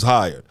 when he was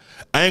hired,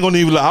 I ain't gonna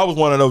even. I was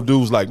one of those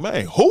dudes like,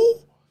 man, who?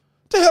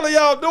 What the hell are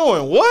y'all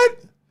doing? What?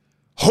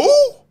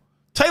 Who?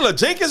 Taylor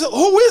Jenkins?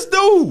 Who is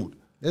dude?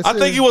 I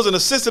think he was an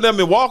assistant at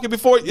Milwaukee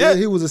before. Yeah,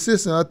 he was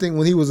assistant. I think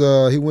when he was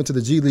he went to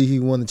the G League, he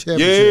won the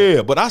championship.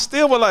 Yeah, but I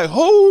still was like,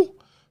 who?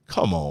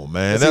 Come on,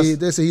 man.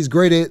 They say he's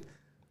great at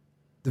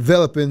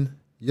developing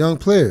Young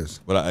players.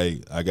 But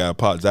I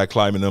got Zach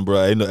Kleiman them,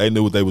 bro. They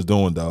knew what they was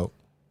doing, dog.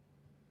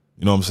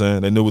 You know what I'm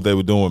saying? They knew what they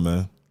were doing,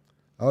 man.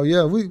 Oh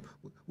yeah,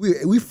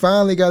 we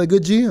finally got a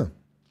good GM.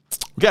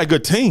 We got a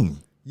good team.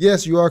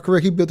 Yes, you are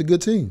correct. He built a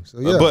good team. So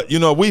yeah. But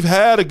we've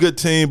had a good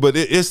team, but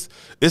it's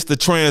the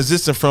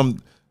transition from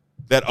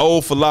that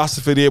old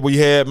philosophy that we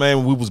had, man.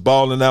 When we was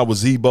balling out with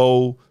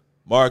Z-Bo,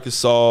 Marcus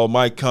Saul,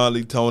 Mike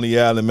Conley, Tony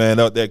Allen, man,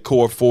 out that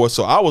core four.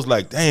 So I was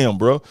like, damn,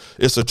 bro,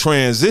 it's a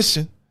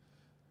transition.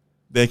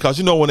 Then,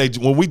 because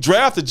when we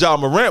drafted Ja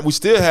Morant, we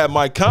still had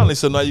Mike Conley,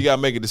 so now you got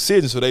to make a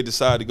decision. So they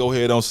decided to go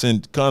ahead and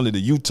send Conley to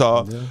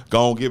Utah,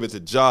 go and give it to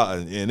Ja,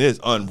 and it's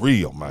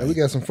unreal, man. And we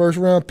got some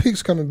first-round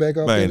picks coming back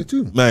out there,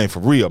 too. Man, for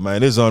real,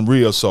 man. It's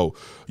unreal. So,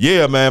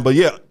 yeah, man. But,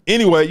 yeah,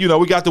 anyway,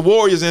 we got the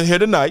Warriors in here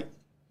tonight.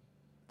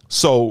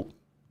 So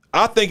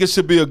I think it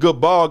should be a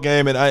good ball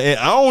game. And I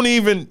don't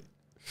even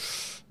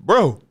 –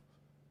 bro,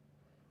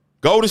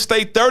 Golden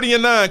State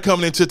 30-9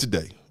 coming into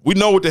today. We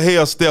know what the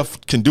hell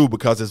Steph can do,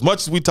 because as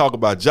much as we talk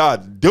about Ja,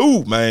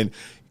 dude, man,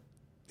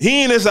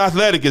 he ain't as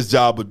athletic as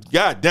Ja, but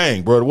god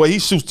dang, bro, the way he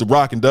shoots the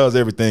rock and does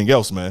everything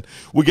else, man.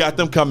 We got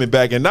them coming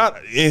back, and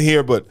not in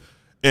here,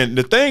 and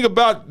the thing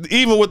about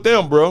even with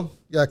them, bro,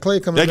 yeah, Clay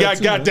coming back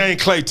too, god dang,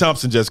 Klay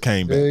Thompson just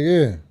came back.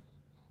 Yeah.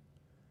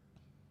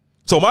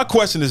 So my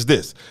question is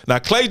this. Now,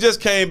 Klay just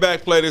came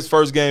back, played his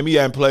first game. He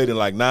hadn't played in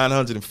like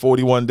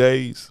 941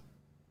 days.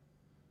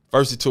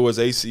 First he tore his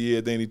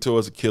ACL, then he tore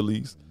his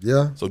Achilles.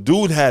 Yeah. So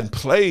dude hadn't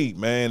played,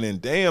 man, in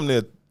damn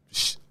near,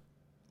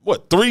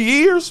 3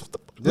 years?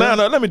 Yeah.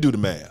 No, let me do the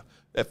math.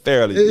 That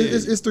fairly.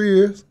 It's 3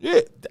 years.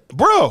 Yeah,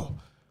 bro.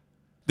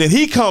 Then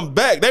he come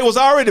back. They was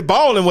already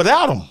balling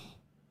without him.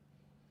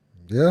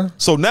 Yeah.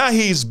 So now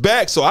he's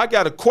back. So I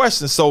got a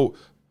question. So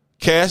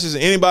Cassius,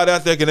 anybody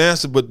out there can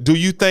answer, but do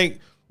you think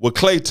with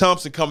Klay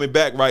Thompson coming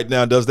back right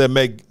now, does that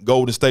make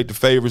Golden State the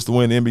favorites to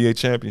win the NBA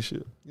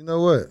championship? You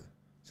know what?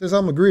 Since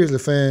I'm a Grizzly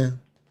fan,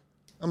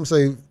 I'm going to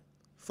say,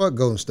 fuck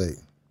Golden State.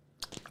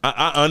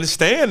 I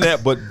understand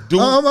that, but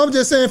I'm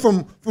just saying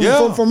from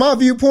my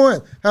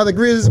viewpoint, how the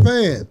Grizzlies are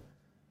playing,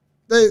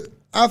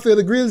 I feel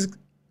the Grizzlies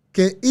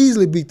can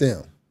easily beat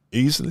them.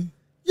 Easily?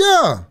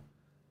 Yeah.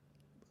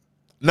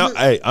 No,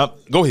 hey,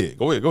 go ahead.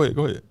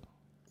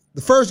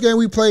 The first game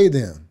we played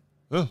them,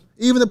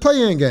 even the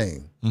play-in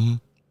game,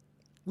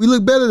 we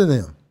look better than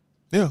them.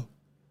 Yeah.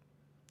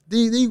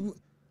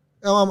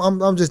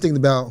 I'm just thinking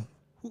about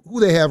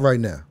who they have right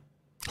now.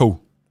 Who?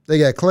 They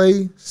got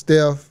Clay,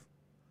 Steph,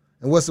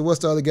 and what's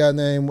the other guy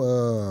name?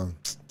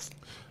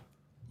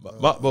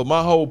 But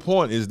my whole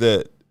point is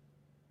that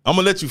I'm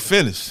gonna let you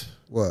finish.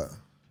 What?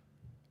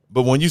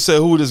 But when you say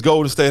who does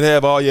Golden State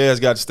have, all your ass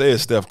got to stay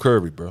is Steph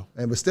Curry, bro.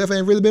 But Steph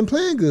ain't really been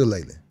playing good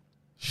lately.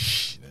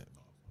 Shit,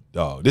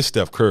 dog. This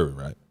Steph Curry,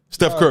 right?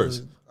 Steph Curry.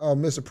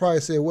 Mr.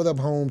 Price said, "What up,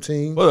 home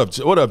team? What up,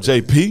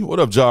 JP? What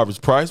up, Jarvis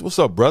Price? What's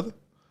up, brother?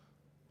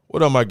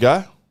 What up, my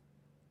guy?"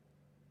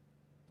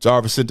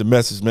 Jarvis sent the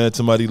message, man.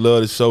 Somebody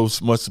love to show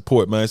much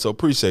support, man. So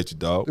appreciate you,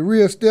 dog. The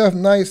real Steph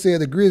Knight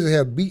said the Grizzlies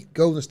have beat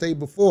Golden State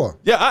before.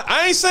 Yeah,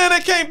 I ain't saying they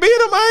can't beat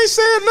them. I ain't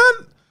saying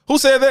nothing. Who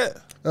said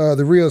that?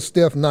 The real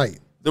Steph Knight.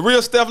 The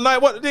real Steph Knight.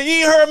 What? You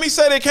ain't heard me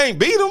say they can't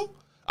beat them.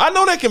 I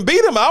know they can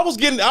beat them. I was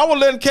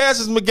letting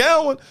Cassius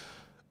McGowan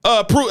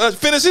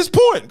finish his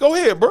point. Go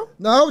ahead, bro.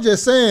 No, I was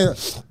just saying,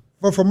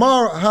 from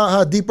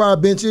how deep our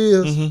bench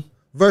is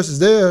versus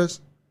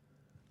theirs,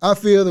 I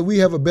feel that we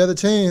have a better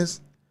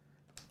chance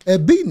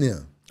at beating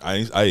them.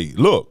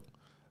 Look,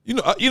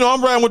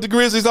 I'm riding with the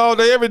Grizzlies all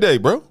day, every day,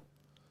 bro.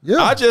 Yeah.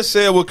 I just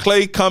said with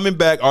Klay coming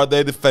back, are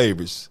they the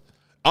favorites?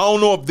 I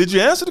don't know did you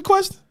answer the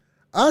question?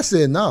 I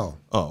said no.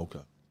 Oh, okay.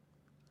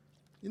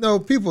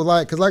 People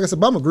because like I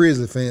said, I'm a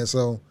Grizzly fan,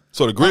 so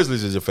the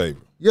Grizzlies is your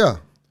favorite. Yeah.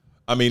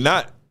 I mean,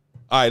 not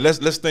all right.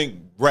 Let's think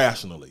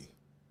rationally.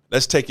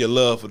 Let's take your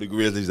love for the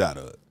Grizzlies out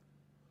of it.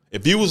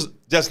 If you was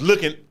just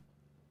looking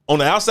on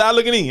the outside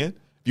looking in, if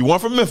you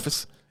weren't from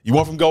Memphis, you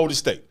weren't from Golden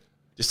State.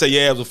 Just say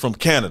your ass was from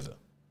Canada.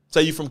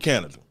 Say you from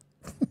Canada.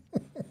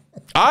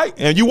 All right,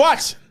 and you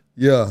watching.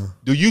 Yeah.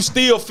 Do you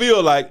still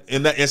feel like,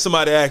 and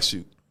somebody asks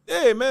you,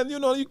 hey, man, you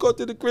go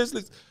to the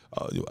Grizzlies.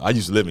 I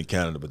used to live in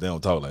Canada, but they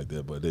don't talk like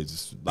that, but they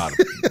just a lot of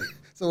people.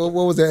 So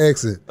what was that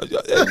accent?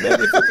 Hey, man,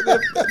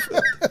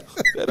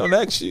 they don't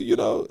ask you,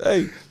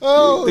 hey,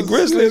 the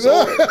Grizzlies,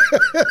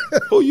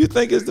 who you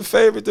think is the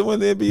favorite to win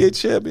the NBA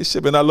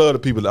championship? And I love the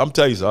people. I'm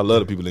telling you, I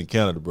love the people in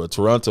Canada, bro.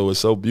 Toronto is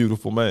so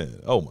beautiful, man.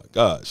 Oh, my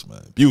gosh,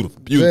 man.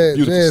 Beautiful.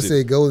 Jazz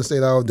said Golden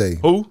State all day.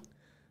 Who?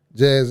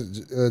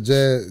 Jazz.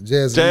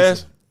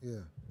 Yeah.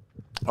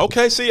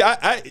 Okay, see,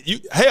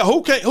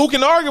 who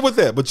can argue with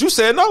that? But you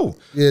said no.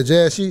 Yeah,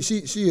 Jazz,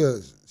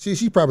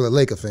 she probably a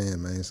Laker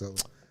fan, man. So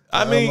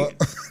I mean,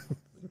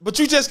 but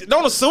you just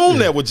don't assume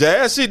that with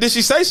Jazz. Did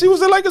she say she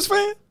was a Lakers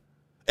fan?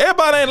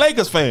 Everybody ain't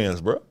Lakers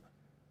fans, bro.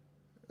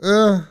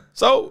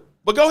 So,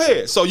 but go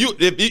ahead. So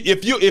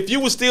if you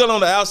were still on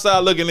the outside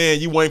looking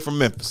in, you ain't from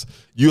Memphis,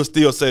 you'll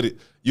still say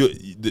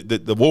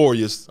that the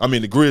Warriors,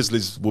 the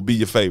Grizzlies, will be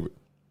your favorite.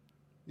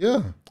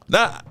 Yeah.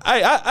 Now,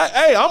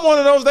 I'm one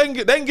of those. They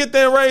can get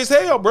there and raise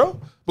hell,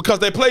 bro, because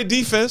they play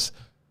defense.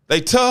 They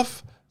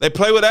tough. They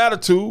play with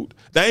attitude.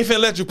 They ain't finna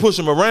let you push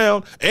them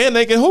around, and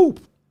they can hoop.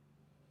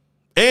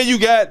 And you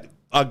got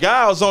a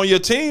guy who's on your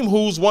team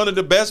who's one of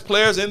the best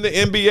players in the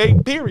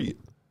NBA, period.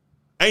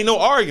 Ain't no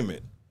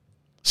argument.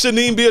 Shouldn't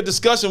even be a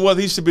discussion whether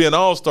he should be an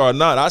all-star or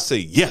not. I say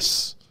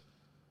yes.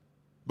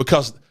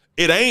 Because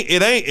you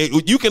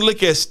can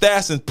look at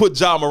stats and put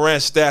Ja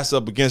Morant's stats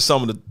up against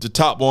some of the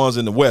top ones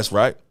in the West,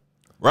 right?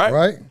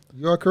 Right.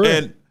 You are correct.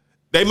 And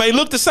they may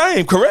look the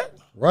same, correct?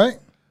 Right.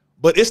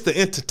 But it's the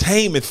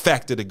entertainment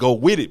factor to go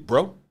with it,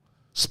 bro.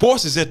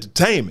 Sports is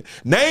entertainment.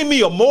 Name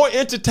me a more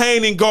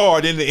entertaining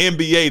guard in the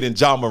NBA than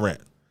Ja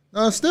Morant.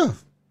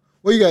 Steph.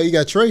 Well, you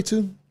got Trey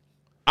too.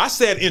 I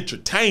said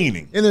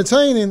entertaining.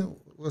 Entertaining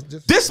was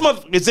just This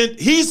month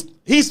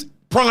he's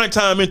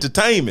primetime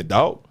entertainment,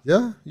 dog.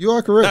 Yeah, you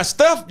are correct. Now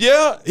Steph,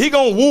 he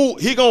gonna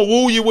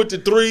woo you with the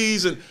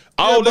threes and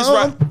all this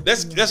right.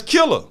 That's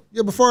killer.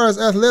 Yeah, but far as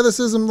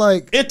athleticism,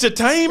 like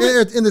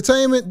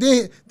entertainment,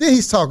 then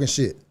he's talking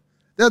shit.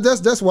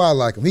 That's why I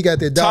like him. He got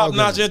that dog.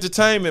 Top-notch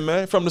entertainment,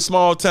 man. From the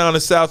small town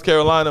in South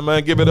Carolina,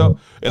 man. Give it up.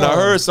 And I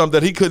heard something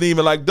that he couldn't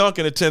even like dunk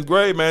in the 10th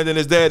grade, man. Then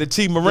his daddy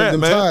T. Morant,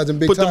 man. Them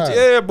big ties.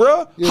 Yeah,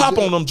 bro. Hop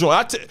on them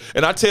joints.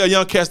 I tell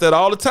young cats that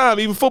all the time,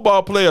 even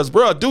football players,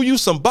 bro. Do you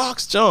some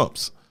box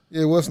jumps?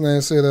 Yeah, what's her name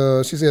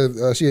said? She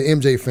said she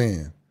an MJ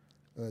fan,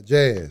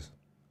 Jazz.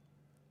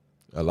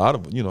 A lot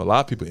of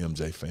people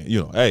MJ fan.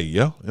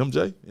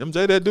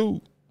 MJ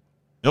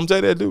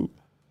that dude.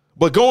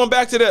 But going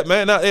back to that,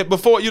 man, now,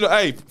 before,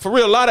 for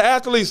real, a lot of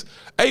athletes,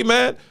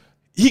 man,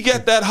 he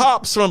got that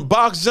hops from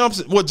box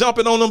jumps,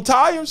 jumping on them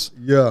tires.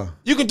 Yeah.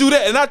 You can do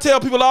that. And I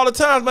tell people all the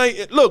time, man,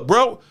 look,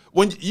 bro,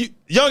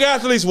 young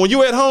athletes, when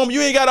you at home,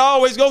 you ain't got to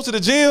always go to the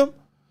gym.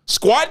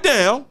 Squat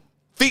down,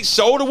 feet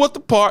shoulder width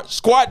apart,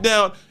 squat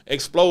down,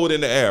 explode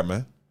in the air,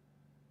 man.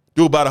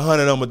 Do about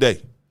 100 of them a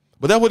day.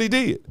 But that's what he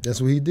did.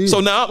 That's what he did. So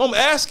now I'm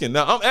asking.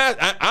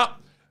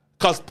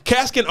 Because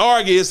Cass can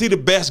argue, is he the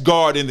best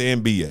guard in the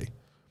NBA?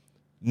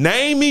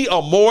 Name me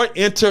a more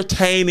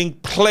entertaining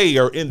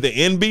player in the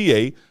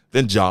NBA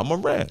than Ja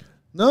Morant.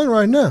 None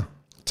right now.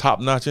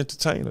 Top-notch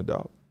entertainer,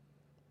 dog.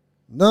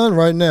 None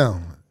right now.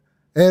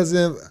 As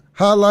in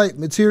highlight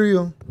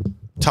material.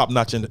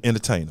 Top-notch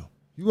entertainer.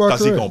 You are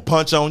correct. Because he gonna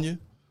punch on you.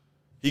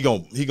 He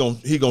gonna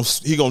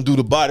do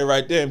the body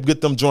right there and get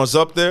them joints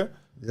up there.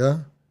 Yeah.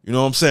 You know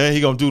what I'm saying? He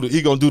gonna do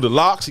the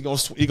locks. He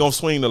gonna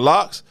swing the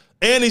locks,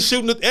 and he's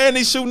shooting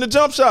the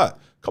jump shot.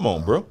 Come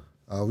on, bro.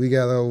 We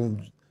got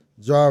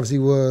Jarvis. He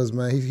was,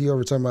 man. He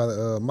over talking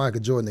about Michael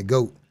Jordan, the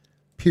GOAT.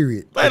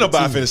 Period. Ain't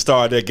nobody finna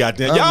start that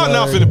goddamn. Y'all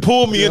not finna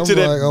pull me into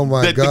that. Oh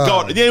my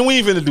God. Yeah, we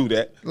ain't finna do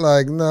that.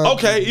 Like, no.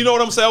 Okay, you know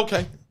what I'm saying?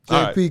 Okay.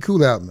 JP, right.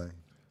 Cool out, man.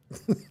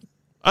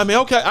 I mean,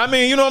 okay. I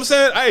mean, you know what I'm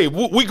saying? Hey,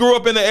 we grew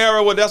up in the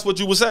era where that's what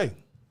you would say.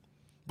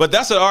 But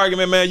that's an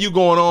argument, man. You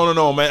going on and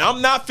on, man.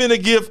 I'm not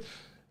finna give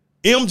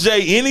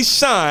MJ any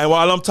shine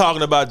while I'm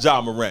talking about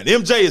Ja Morant.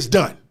 MJ is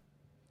done.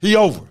 He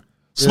over.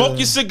 Smoke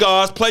your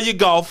cigars, play your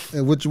golf.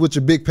 And with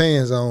your big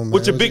pants on, man.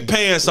 With your big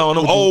pants on,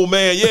 them old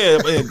man,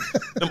 man.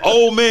 Them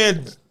old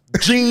man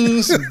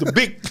jeans, and the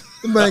big.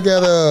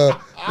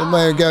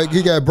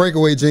 He got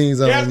breakaway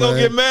jeans on. Guys gonna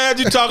get mad.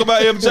 You talk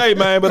about MJ,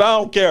 man, but I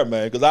don't care,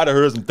 man, because I done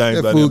heard some things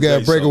about MJ. That fool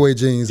got breakaway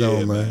jeans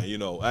on, man. You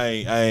know, I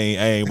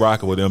ain't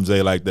rocking with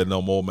MJ like that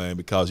no more, man,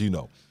 because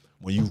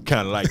when you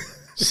kind of like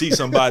see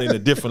somebody in a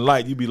different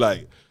light, you be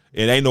like,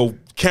 and ain't no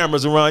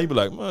cameras around, you be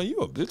like, man, you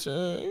a bitch,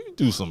 you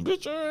do some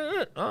bitch, you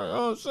know what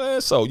I'm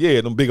saying? So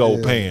yeah, them big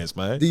old pants,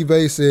 man.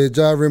 D-Bay said,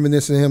 Ja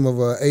reminiscing him of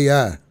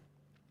AI.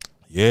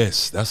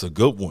 Yes, that's a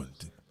good one.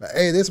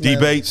 Hey, this man.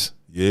 D-Bates,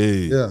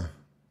 yeah.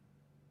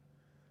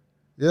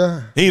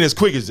 He ain't as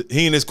quick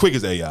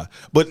as AI.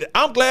 But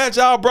I'm glad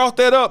y'all brought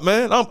that up,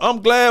 man.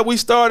 I'm glad we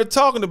started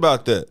talking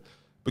about that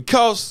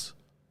because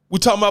we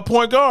talking about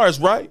point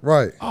guards, right?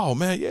 Right. Oh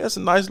man, yeah, it's a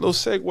nice little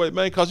segue,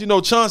 man. Because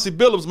Chauncey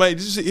Billups, man.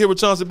 Did you hear what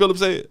Chauncey Billups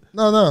said?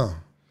 No.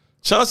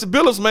 Chauncey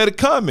Billups made a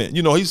comment.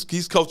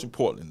 He's coaching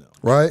Portland now.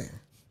 Right.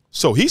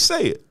 So he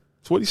said,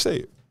 that's what he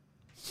said.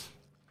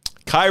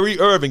 Kyrie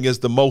Irving is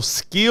the most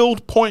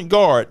skilled point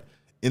guard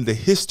in the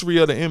history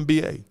of the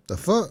NBA. The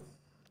fuck?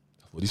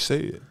 That's what he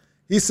said.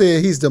 He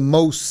said he's the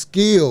most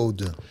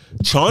skilled.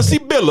 Chauncey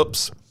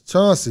Billups.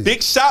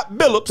 Big shot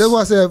Billups. That's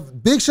why I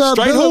said big shot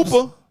Straight Billups.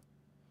 hooper.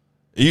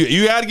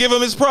 You got to give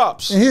him his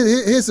props. And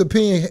his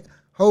opinion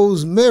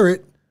holds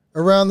merit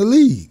around the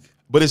league.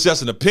 But it's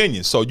just an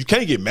opinion, so you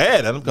can't get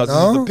mad at him because it's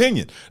an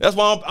opinion. That's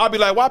why I'll be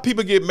like, why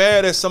people get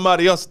mad at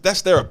somebody else?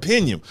 That's their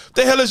opinion. What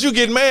the hell is you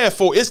getting mad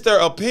for? It's their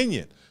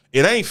opinion.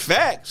 It ain't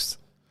facts.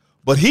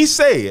 But he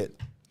said,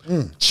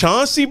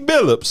 Chauncey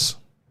Billups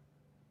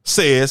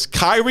says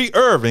Kyrie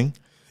Irving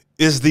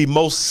is the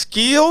most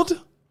skilled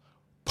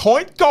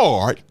point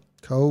guard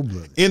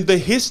in the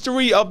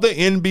history of the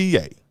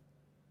NBA.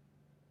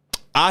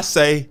 I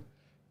say,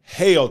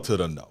 hell to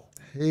the no.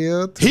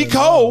 He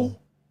cold.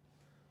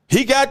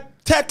 He got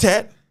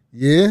tat.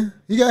 Yeah,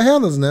 he got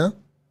handles now.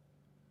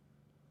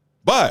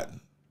 But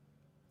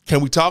can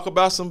we talk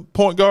about some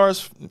point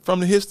guards from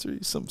the history?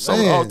 Some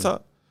all time.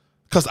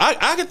 Because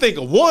I can think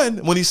of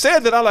one, when he said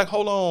that, I like,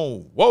 hold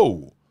on,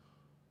 whoa.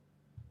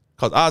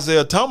 Because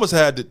Isaiah Thomas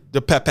had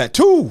the pat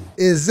too.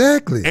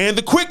 Exactly. And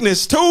the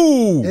quickness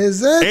too.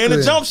 Exactly. And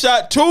the jump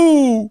shot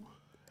too.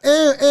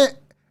 And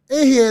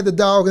he had the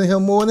dog in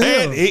him more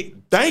than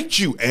him. Thank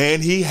you.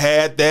 And he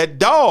had that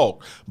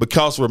dog.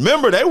 Because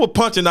remember, they were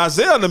punching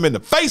Isaiah them in the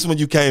face when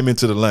you came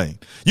into the lane.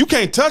 You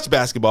can't touch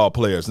basketball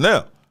players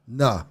now.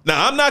 No.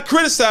 Now, I'm not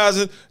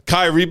criticizing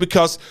Kyrie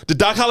because the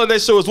Doc Holliday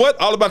show is what?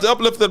 All about the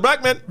uplift of the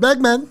black man. Black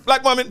man.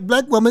 Black woman.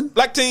 Black woman.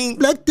 Black teen.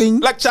 Black teen.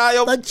 Black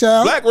child. Black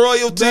child. Black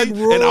royalty.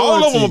 Black And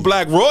all of them are royalty.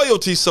 black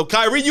royalty. So,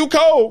 Kyrie, you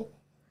cold.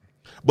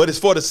 But it's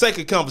for the sake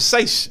of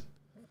conversation.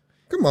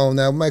 Come on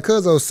now. My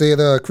cousin said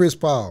Chris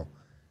Paul.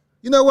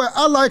 You know what?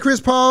 I like Chris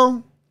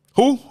Paul.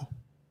 Who?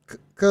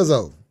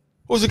 Cuzzo.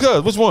 Who's your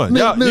cousin? Which one?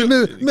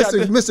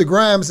 Mr.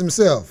 Grimes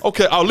himself.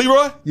 Okay. Oh,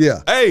 Leroy? Yeah.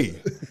 Hey.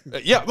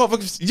 Yeah,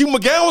 motherfuckers. You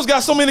McGowan's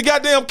got so many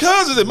goddamn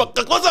cousins.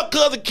 What's up,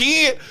 cousin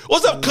Kid?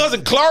 What's up,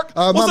 cousin Clark?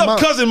 What's up,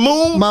 cousin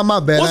Moon? My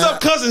bad. What's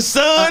up, cousin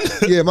Son?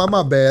 Yeah,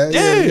 my bad.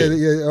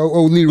 Yeah.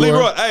 Oh, Leroy.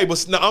 Leroy, hey,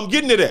 but no, I'm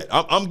getting to that.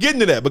 I'm getting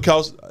to that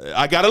because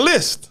I got a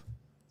list.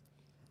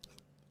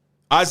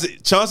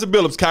 Chauncey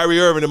Billups, Kyrie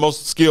Irving, the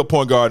most skilled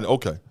point guard.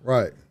 Okay.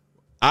 Right.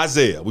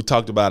 Isaiah. We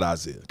talked about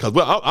Isaiah. Because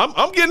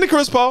I'm getting to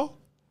Chris Paul.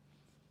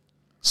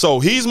 So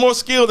he's more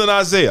skilled than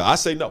Isaiah. I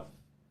say no.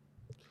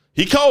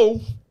 He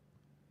cold.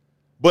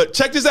 But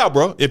check this out,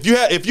 bro. If you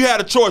had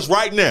a choice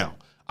right now,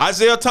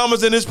 Isaiah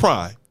Thomas in his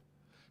prime,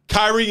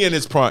 Kyrie in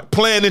his prime,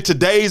 playing in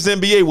today's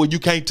NBA where you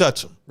can't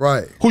touch him.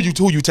 Right. Who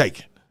you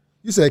taking?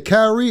 You said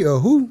Kyrie or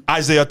who?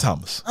 Isaiah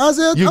Thomas.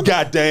 Isaiah. You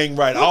got dang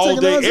right. I'm All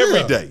day, Isaiah.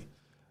 every day.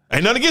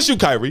 Ain't nothing against you,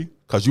 Kyrie,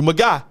 because you my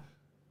guy.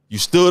 You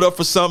stood up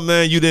for something,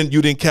 man. You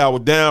didn't cower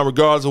down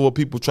regardless of what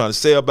people trying to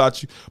say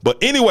about you.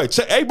 But anyway,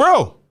 hey,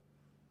 bro.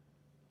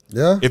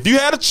 Yeah. If you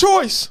had a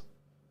choice,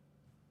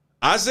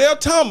 Isaiah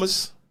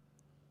Thomas,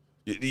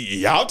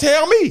 y'all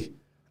tell me.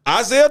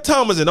 Isaiah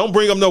Thomas, and don't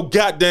bring up no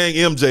goddamn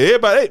MJ.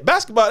 Everybody,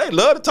 basketball, they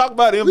love to talk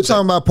about MJ. We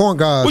talking about point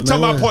guards. We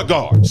talking about point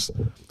guards.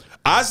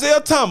 Isaiah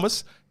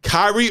Thomas,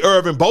 Kyrie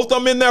Irving, both of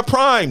them in their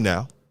prime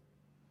now.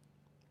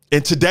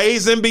 In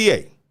today's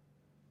NBA,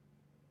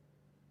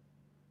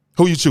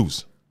 who you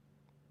choose?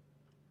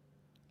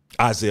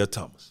 Isaiah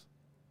Thomas.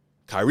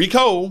 Kyrie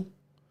Cole,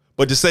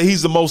 but to say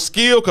he's the most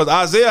skilled, because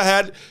Isaiah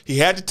had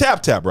the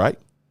tap, right?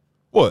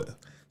 What?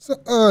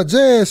 So,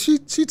 Jazz, she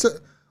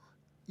took.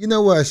 You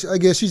know what? I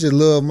guess she just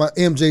love my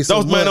MJ so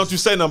much. Man, don't you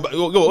say nothing.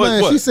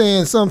 Man, what? she's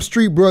saying some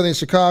street brother in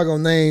Chicago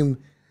named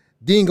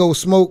Dingo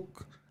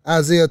Smoke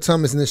Isaiah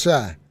Thomas in the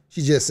Shy.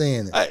 She just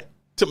saying it. Hey,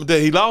 that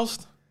he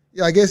lost?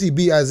 Yeah, I guess he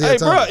beat Isaiah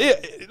Thomas.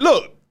 Hey, bro,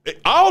 look,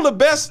 all the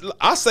best,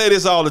 I say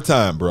this all the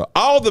time, bro.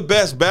 All the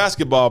best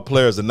basketball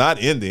players are not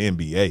in the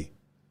NBA.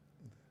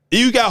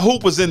 You got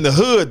hoopers in the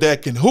hood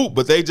that can hoop,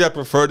 but they just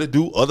prefer to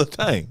do other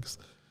things.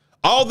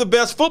 All the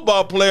best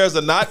football players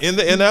are not in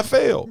the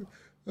NFL.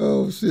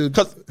 Oh, shit.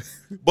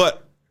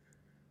 But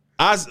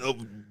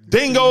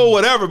Dingo or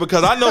whatever,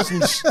 because I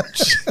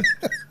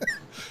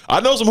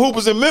know some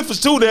hoopers in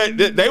Memphis too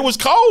that they was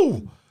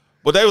cold.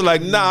 But they was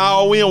like,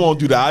 nah, we don't want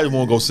to do that. I just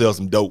want to go sell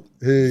some dope.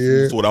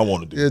 Yeah. That's what I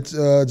want to do.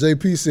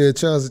 JP said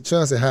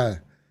Chauncey high.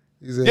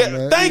 He said,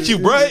 yeah, thank you,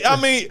 bro.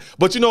 I mean,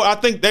 but I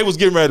think they was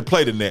getting ready to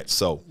play the Nets,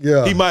 so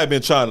yeah. He might have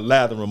been trying to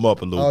lather him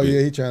up a little bit. Oh,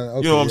 yeah, he trying to.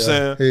 Okay, you know what I'm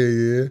saying?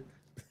 Yeah.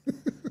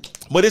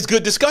 But it's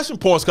good discussion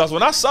points because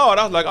when I saw it,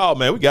 I was like, oh,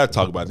 man, we got to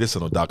talk about this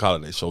on the Doc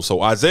Holliday show.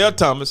 So Isaiah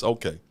Thomas,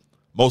 okay.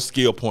 Most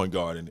skilled point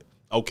guard in it.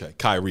 Okay,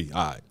 Kyrie,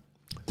 all right.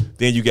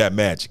 Then you got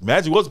Magic.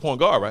 Magic was a point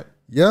guard, right?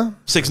 Yeah.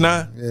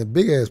 6'9"? Yeah,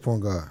 big-ass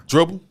point guard.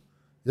 Dribble?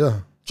 Yeah.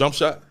 Jump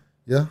shot?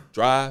 Yeah.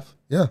 Drive?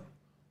 Yeah.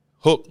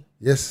 Hook?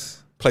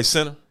 Yes. Play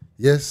center?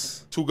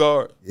 Yes. 2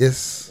 guard?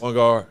 Yes. 1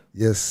 guard?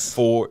 Yes.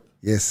 Forward?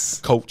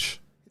 Yes. Coach?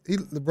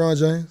 LeBron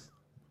James?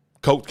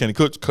 Coach? Can he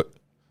coach?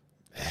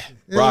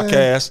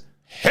 Broadcast?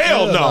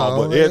 Hell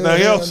no. But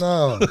everything else?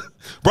 No.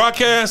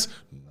 Broadcast?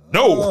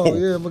 No. Oh,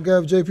 yeah, my guy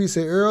JP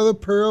said Earl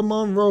of Pearl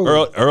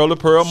Monroe. Earl of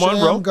Pearl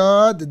Monroe. Sham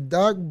God, the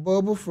Doc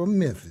Bubble from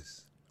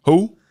Memphis.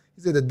 Who?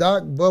 He said the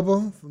Doc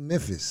Bubble from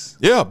Memphis.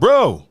 Yeah,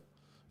 bro.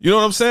 You know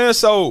what I'm saying?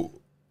 So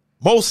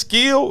most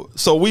skilled.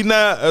 So we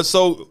not.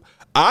 So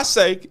I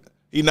say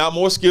he not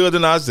more skilled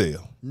than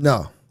Isaiah.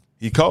 No.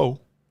 He cold.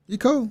 He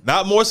cold.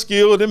 Not more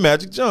skilled than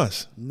Magic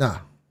Johnson. Nah.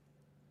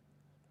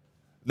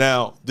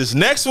 Now this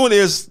next one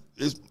is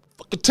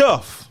fucking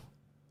tough.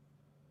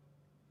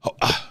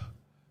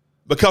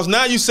 Because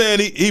now you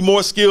saying he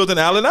more skilled than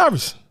Allen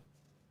Iverson.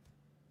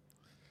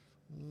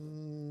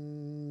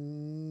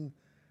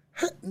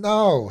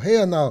 No,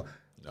 hell no.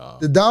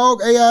 The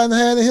dog AI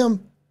had in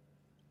him.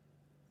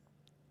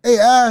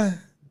 AI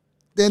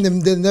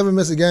didn't never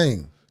miss a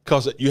game.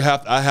 Because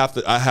I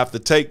have to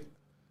take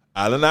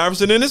Allen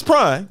Iverson in his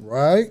prime.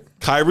 Right.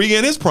 Kyrie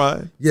in his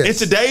prime. Yes.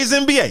 In today's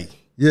NBA.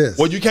 Yes.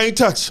 Well, you can't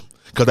touch him.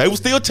 Because they were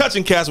still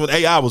touching cats when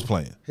AI was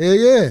playing. Hell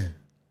yeah.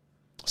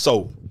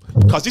 So,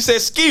 because he said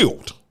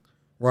skilled.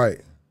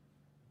 Right.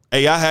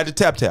 AI had the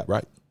tap,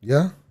 right?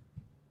 Yeah.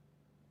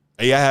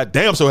 AI had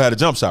a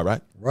jump shot,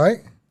 right? Right.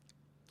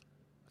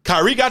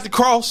 Kyrie got the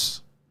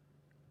cross.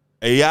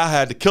 AI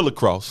had the killer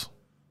cross.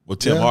 Well,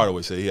 Tim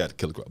Hardaway said he had the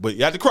killer cross. But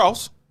he had the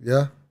cross.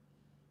 Yeah.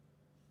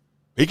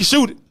 He can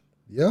shoot it.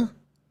 Yeah.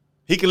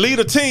 He can lead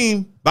a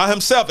team by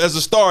himself as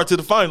a star to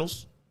the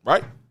finals,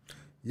 right?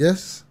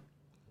 Yes.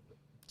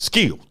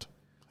 Skilled.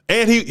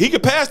 And he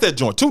could pass that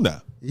joint too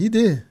now. He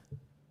did.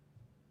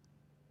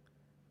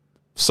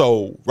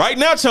 So right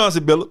now, Chauncey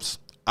Billups,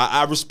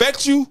 I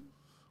respect you,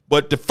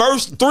 but the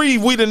first three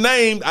we done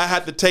named, I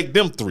had to take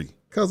them three.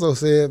 Cuzzo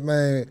said,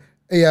 man,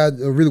 AI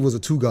really was a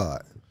two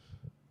guard.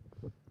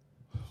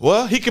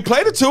 Well, he could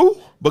play the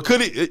two, but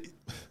could he?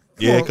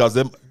 Yeah, because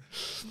them.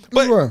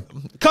 But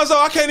Cuzzo,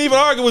 I can't even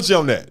argue with you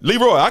on that.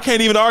 Leroy, I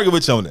can't even argue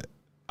with you on that.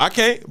 I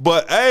can't.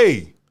 But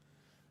hey,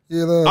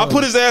 I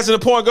put his ass in the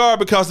point guard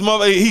because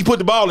he put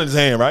the ball in his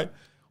hand, right?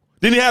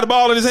 Didn't he have the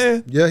ball in his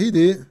hand? Yeah, he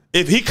did.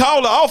 If he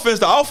called the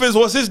offense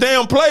was his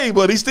damn play,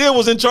 but he still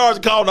was in charge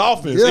of calling the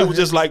offense. Yeah, it was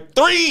just like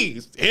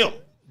threes, him.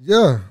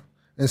 Yeah.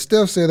 And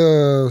Steph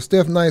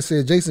Knight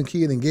said Jason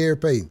Kidd and Gary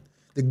Payton.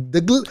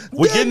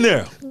 We're getting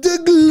there. The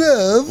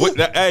glove.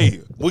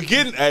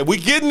 We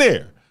getting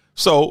there.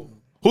 So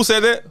who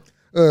said that?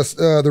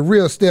 The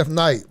real Steph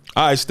Knight.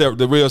 All right, Steph,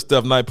 the real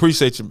Steph Knight.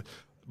 Appreciate you.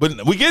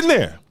 But we getting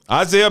there.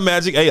 Isaiah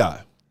Magic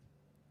AI.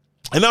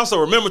 And also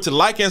remember to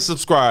like and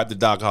subscribe to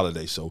Doc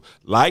Holliday Show.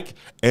 Like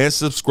and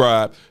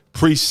subscribe.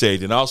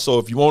 Appreciate it. And also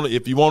if you want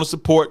to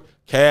support,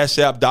 Cash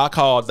App, Doc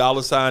Hall, $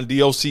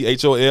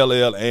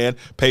 DOCHOLL, and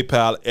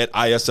PayPal at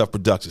ISF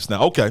Productions.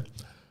 Now, okay.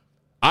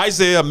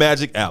 Isaiah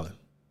Magic Allen.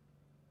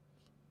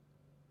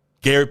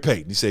 Gary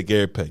Payton. He said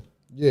Gary Payton.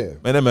 Yeah.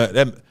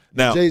 Man,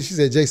 now she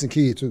said Jason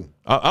Kidd too.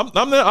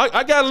 I'm there.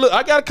 I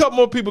got a couple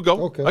more people to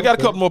go. Okay. I got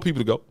a couple more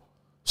people to go.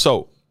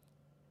 So,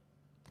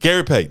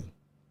 Gary Payton.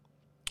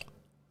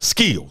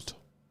 Skilled.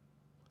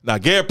 Now,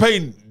 Gary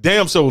Payton,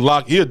 damn sure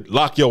he'd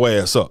lock your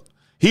ass up.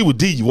 He would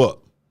D you up.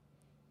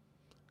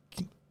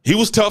 He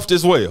was tough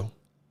as well.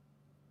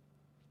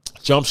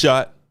 Jump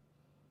shot.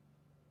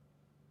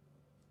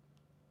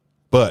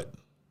 But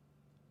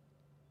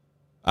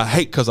I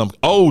hate because I'm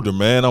older,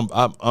 man.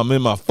 I'm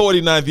in my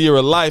 49th year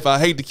of life. I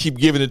hate to keep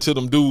giving it to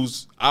them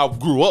dudes I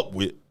grew up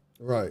with.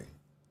 Right.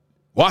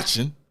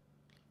 Watching.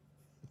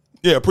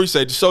 Yeah,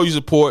 appreciate the show you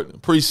support.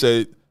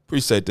 Appreciate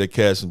that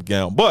cash and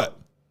gown. But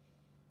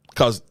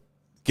because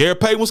Gary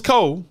Payton was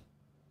cold,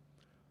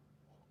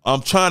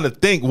 I'm trying to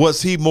think,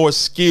 was he more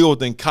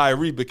skilled than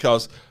Kyrie?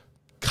 Because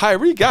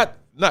Kyrie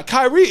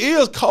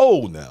is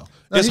cold now.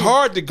 It's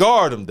hard to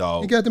guard him,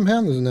 dog. He got them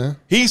handlers now.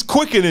 He's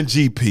quicker than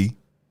GP.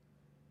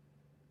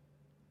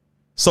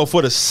 So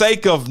for the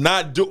sake of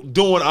not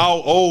doing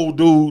all old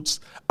dudes,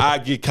 I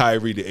give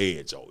Kyrie the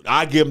edge.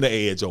 I give him the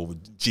edge over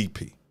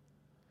GP.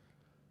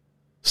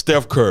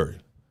 Steph Curry.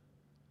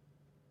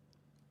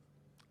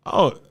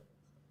 Oh,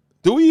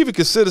 do we even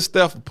consider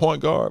Steph a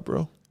point guard,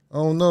 bro? I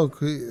don't know.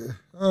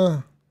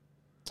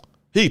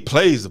 He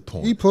plays the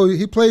point. He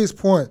plays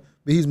point,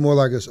 but he's more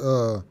like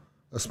a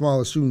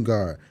smaller shooting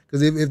guard.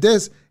 Because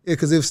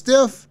if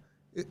Steph,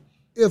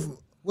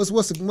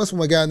 what's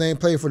my guy name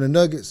played for the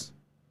Nuggets?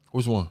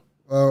 Which one?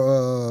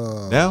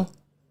 Now?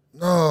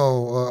 No,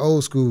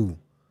 old school.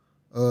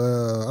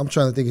 I'm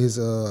trying to think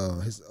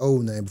of his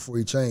old name before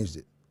he changed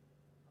it.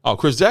 Oh,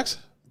 Chris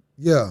Jackson?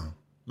 Yeah.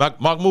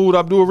 Mahmoud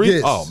Abdul-Raif?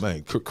 Yes. Oh,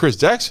 man. Chris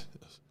Jackson?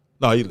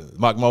 No,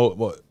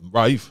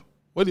 Raif.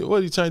 What did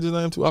he change his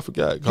name to? I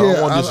forgot. I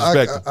don't want to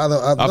disrespect him.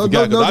 I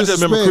forgot. No I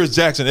just remember Chris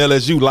Jackson,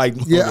 LSU.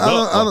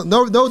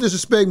 No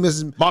disrespect,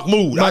 Mrs.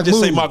 Mahmoud. I just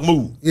say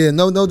Mahmoud. Yeah,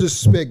 no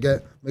disrespect,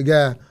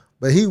 guy.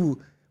 But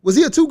was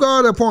he a two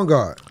guard or a point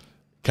guard?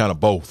 Kind of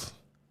both.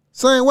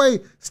 Same way.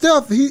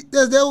 Steph,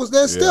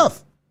 that's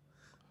Steph.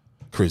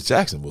 Chris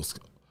Jackson was.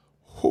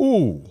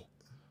 Who?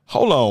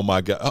 Hold on,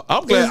 my God.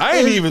 I'm glad.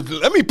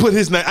 Let me put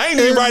his name. I ain't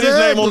even write his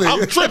name on.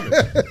 I'm tripping.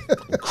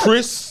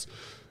 Chris.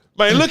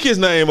 Man, look his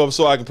name up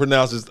so I can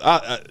pronounce this.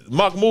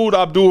 Mahmoud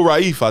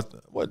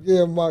Abdul-Raif.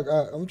 Yeah, Mark.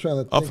 I'm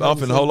trying to think. I'm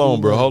finna, hold on,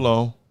 bro. Hold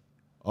on.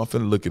 I'm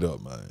finna look it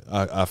up, man.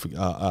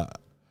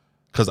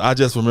 Because I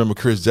just remember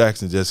Chris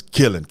Jackson just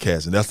killing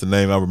cats, and that's the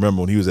name I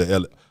remember when he was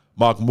at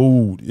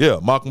Mahmoud. Yeah,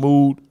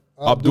 Mahmoud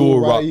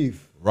Abdul-Raif.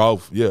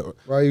 Rauf, yeah.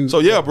 Raif. So,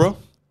 yeah, bro.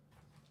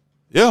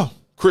 Yeah,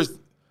 Chris.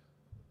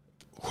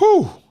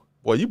 Whew.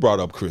 Boy, you brought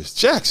up Chris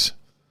Jackson.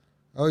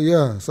 Oh,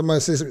 yeah.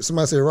 Somebody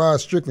said Rod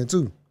Strickland,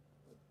 too.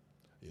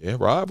 Yeah,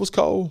 Rod was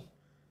cold.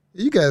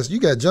 You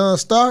got John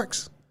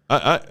Starks.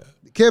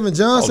 Kevin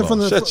Johnson from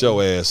the. Shut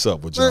your ass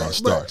up with John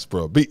Starks,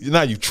 bro.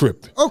 Now you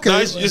tripping. Okay, now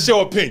it's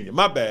your opinion.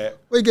 My bad.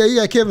 Wait, you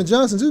got Kevin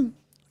Johnson too.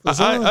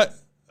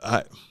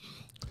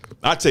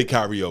 I take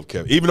Kyrie over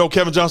Kevin, even though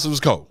Kevin Johnson was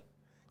cold.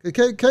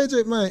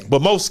 KJ, man.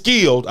 But most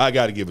skilled, I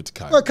got to give it to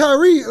Kyrie. But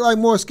Kyrie like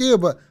more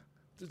skilled, but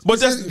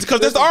that's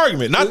because that's the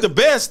argument. Not the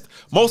best,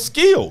 most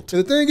skilled.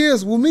 The thing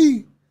is, with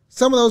me,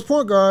 some of those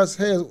point guards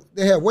have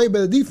way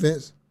better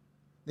defense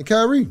than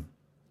Kyrie.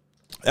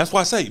 That's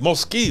why I say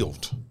most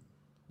skilled.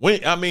 We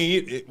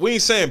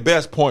ain't saying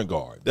best point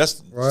guard.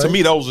 That's right. To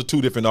me, those are two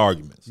different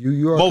arguments.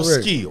 You are most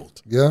correct.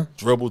 Skilled. Yeah.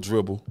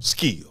 Dribble,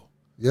 skill.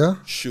 Yeah.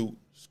 Shoot,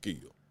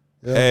 skill.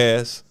 Yeah.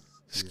 Pass,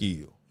 skill.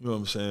 You know what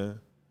I'm saying?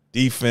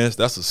 Defense,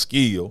 that's a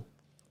skill.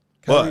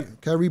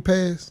 Kyrie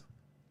pass?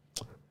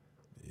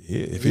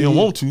 Yeah, if he don't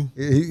want to.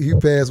 He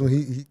pass when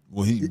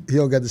he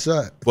don't got the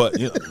shot. But,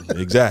 you know,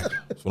 exactly.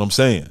 That's what I'm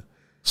saying.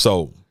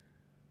 So,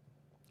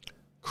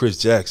 Chris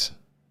Jackson,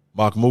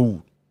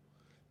 Mahmoud,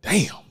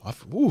 damn,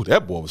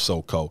 that boy was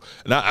so cold.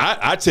 And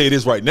I tell you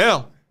this right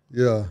now.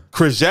 Yeah.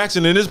 Chris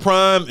Jackson in his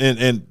prime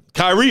and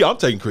Kyrie, I'm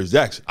taking Chris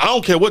Jackson. I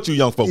don't care what you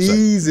young folks say.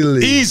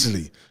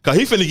 Easily. Because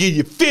he finna give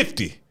you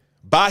 50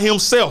 by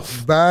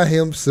himself.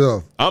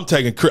 I'm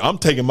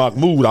taking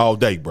Mahmoud all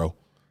day, bro.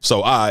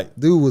 So,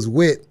 dude was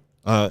wet.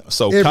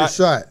 So every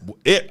shot.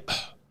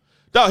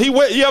 No, he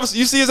wet. You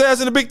see his ass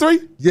in the big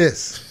three?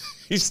 Yes.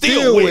 He's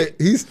still wet.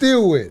 He's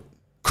still wet.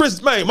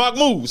 Chris, man,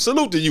 Mahmoud,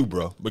 salute to you,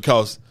 bro.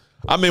 Because,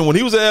 I mean, when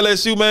he was at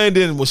LSU, man,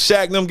 then when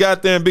Shaq and them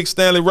got there and Big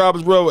Stanley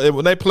Roberts, bro, and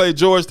when they played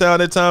Georgetown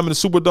that time in the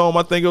Superdome,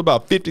 I think it was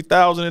about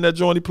 50,000 in that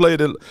joint. He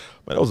played it. Man,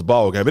 that was a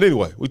ball game. But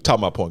anyway, we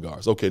talking about point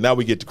guards. Okay, now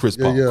we get to Chris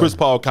Paul. Yeah. Chris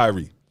Paul,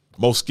 Kyrie,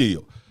 most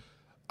skilled.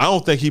 I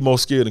don't think he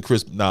most skilled than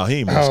Chris. Nah, he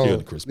ain't more skilled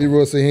than Chris Paul.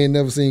 Leroy said he ain't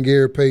never seen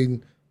Gary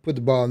Payton put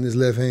the ball in his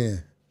left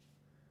hand.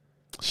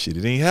 Shit,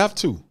 he didn't have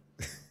to.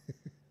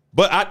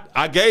 But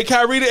I gave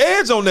Kyrie the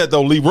edge on that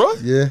though, Leroy.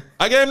 Yeah.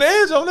 I gave him the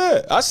edge on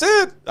that.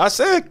 I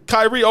said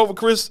Kyrie over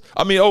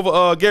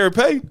Gary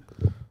Payton.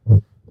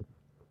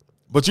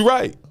 But you're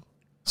right.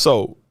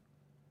 So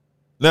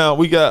now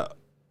we got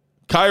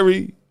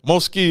Kyrie,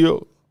 most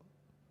skilled,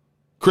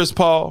 Chris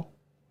Paul.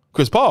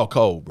 Chris Paul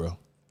cold, bro.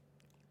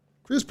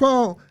 Chris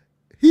Paul,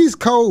 he's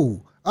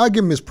cold. I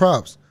give him his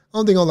props.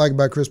 Only thing I don't like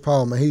about Chris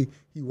Paul, man, he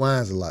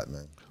whines a lot,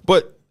 man.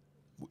 But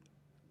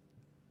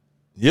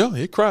yeah,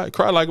 he cried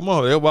like a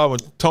mother. That's why when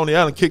Tony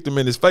Allen kicked him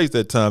in his face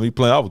that time, he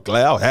playing. I was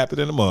glad, I was happy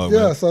than the mug.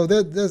 Yeah, man. so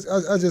that's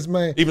I just,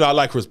 man. Even though I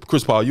like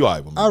Chris Paul, you all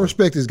right with me. I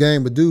respect his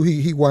game, but dude,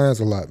 he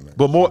whines a lot, man.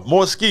 But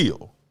more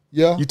skill.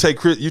 Yeah. You take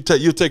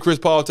Chris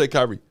Paul, take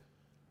Kyrie.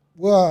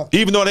 Well,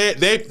 even though they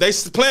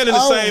playing in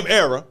the same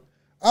era.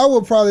 I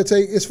would probably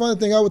take. It's a funny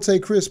thing. I would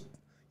take Chris.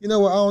 You know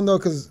what? I don't know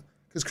because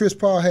Chris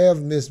Paul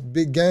have missed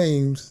big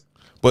games.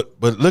 But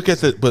look at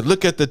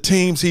the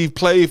teams he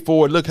played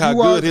for. Look how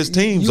good his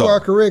teams are. You are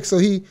correct. So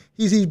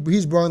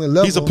he's brought a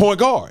level. He's a point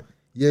guard.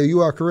 Yeah,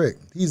 you are correct.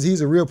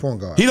 He's a real point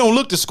guard. He don't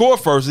look to score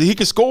first. He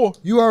can score.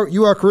 You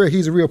are correct.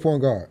 He's a real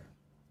point guard.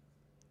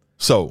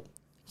 So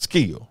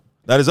skill.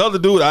 Now this other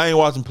dude, I ain't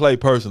watching play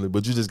personally,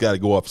 but you just got to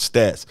go off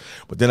stats.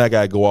 But then I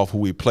got to go off who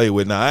we play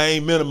with. Now I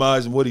ain't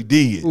minimizing what he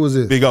did. Who was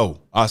it? Big O,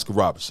 Oscar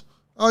Robertson.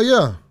 Oh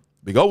yeah.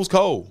 Big O was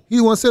cold. He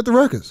the one set the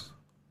records.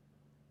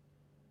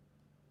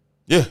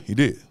 Yeah, he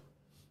did.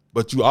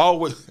 But you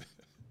always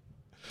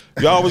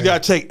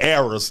got to take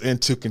errors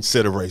into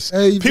consideration.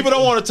 Hey, people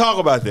don't want to talk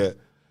about that.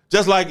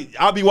 Just like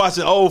I'll be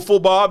watching old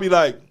football, I'll be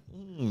like,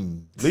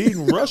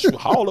 leading rush,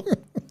 Hall of.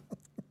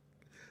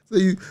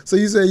 So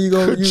you say you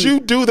gonna? Could you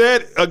do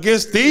that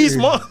against these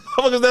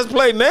motherfuckers that's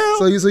playing now?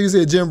 So you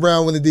said Jim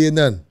Brown wouldn't have did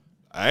nothing.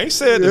 I ain't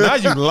said that. Now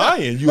you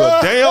lying. You a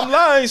damn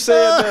lie. I ain't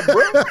said that,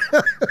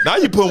 bro. Now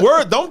you put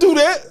words. Don't do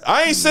that.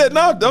 I ain't said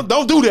no.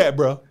 Don't do that,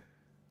 bro.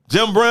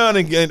 Jim Brown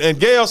and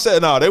Gail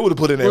said no. They would have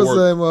put in that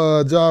work.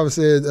 What's name? Jarvis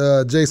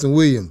said Jason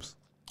Williams.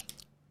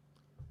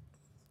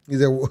 He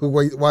said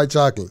white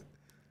chocolate.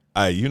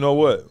 Hey, you know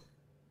what?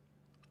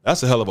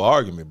 That's a hell of an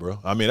argument, bro.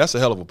 I mean, that's a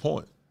hell of a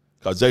point.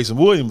 Because Jason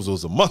Williams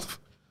was a mother.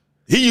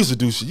 He used to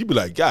do shit. You be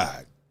like,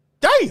 God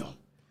damn.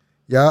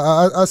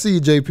 Yeah, I see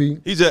you,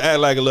 JP. He just act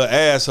like a little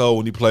asshole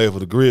when he played for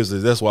the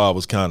Grizzlies. That's why I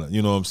was kind of,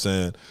 you know what I'm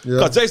saying?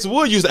 Because Jason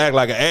Williams used to act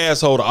like an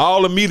asshole to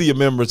all the media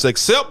members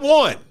except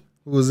one.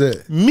 Who was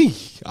that? Me.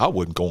 I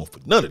wasn't going for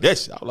none of that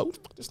shit. I was like, what the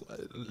fuck this?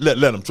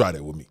 Let him try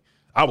that with me.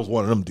 I was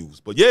one of them dudes.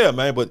 But yeah,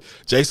 man, but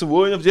Jason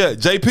Williams, yeah.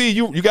 JP,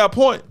 you got a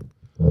point.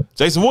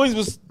 Jason Williams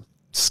was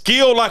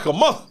skilled like a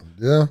mother.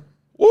 Yeah.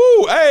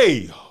 Woo,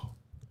 hey.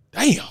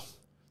 Damn.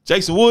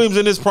 Jason Williams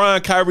in his prime,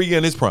 Kyrie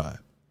in his prime.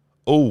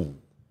 Oh.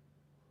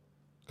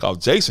 Cause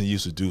Jason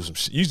used to do some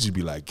shit. Used to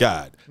be like,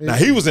 God. Now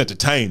he was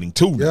entertaining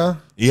too. Yeah.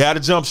 He had a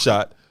jump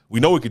shot. We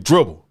know he could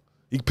dribble.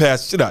 He could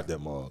pass shit out that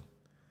mug.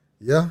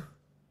 Yeah.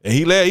 And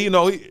he let,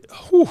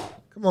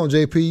 Come on,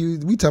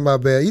 JP. We talking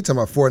about bad. You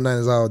talking about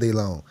 49ers all day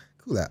long.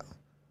 Cool out.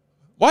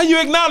 Why you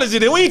acknowledge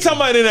it? We ain't talking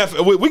about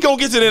NFL. We gonna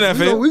get to the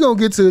NFL. We gonna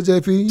get to it,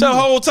 JP. Tell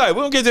hold tight.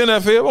 We gonna get to the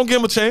NFL. We gonna give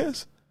him a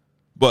chance.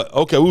 But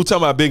okay, we were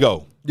talking about Big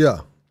O. Yeah.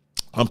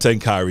 I'm taking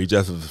Kyrie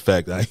just for the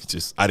fact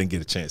that I didn't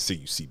get a chance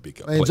to see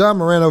Big O. Man, John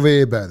Moran over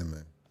everybody,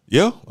 man.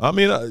 Yeah, I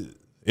mean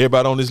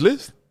everybody on this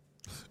list.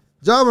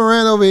 John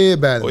Moran over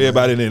everybody.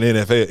 Everybody in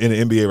the NFL,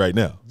 in the NBA right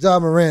now.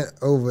 John Moran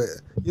over.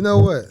 You know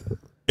what?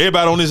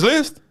 Everybody on this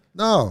list?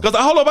 No. Because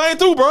hold up, I ain't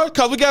through, bro.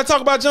 Because we got to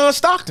talk about John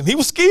Stockton. He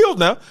was skilled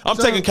now. I'm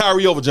taking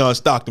Kyrie over John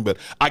Stockton, but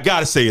I got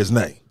to say his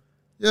name.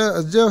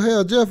 Yeah,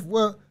 Jeff.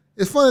 Well,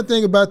 it's funny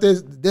thing about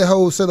that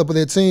whole setup of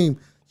their team.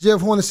 Jeff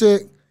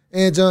Hornacek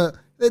and John,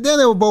 they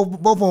were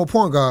both on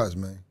point guards,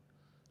 man.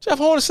 Jeff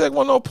Hornacek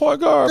wasn't no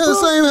point guard, They're bro.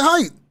 the same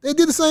height. They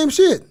did the same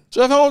shit.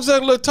 Jeff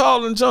Hornacek looked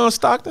taller than John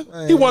Stockton.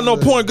 He wasn't no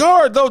point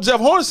guard, though.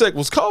 Jeff Hornacek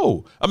was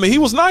cold. I mean, he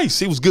was nice.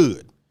 He was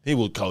good. He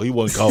was cold. He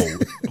wasn't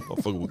cold.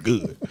 Motherfucker was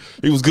good.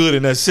 He was good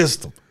in that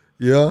system.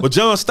 Yeah. But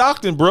John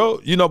Stockton, bro,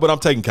 but I'm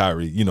taking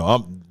Kyrie.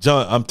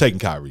 I'm taking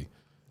Kyrie.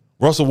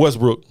 Russell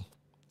Westbrook.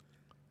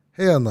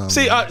 Hell no.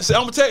 See, I'm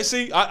gonna tell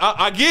you.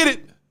 I get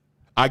it.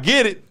 I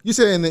get it. You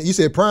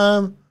said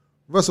prime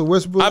Russell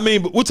Westbrook. I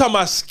mean, but we're talking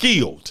about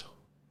skilled.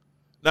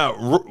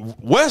 Now,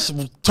 West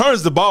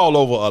turns the ball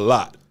over a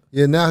lot.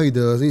 Yeah, now he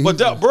does. I'm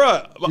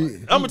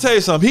gonna tell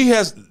you something. He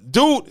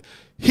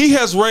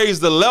has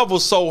raised the level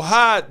so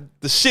high.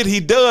 The shit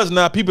he does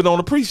now, people don't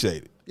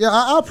appreciate it. Yeah,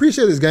 I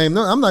appreciate his game.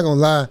 No, I'm not gonna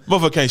lie.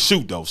 Motherfucker can't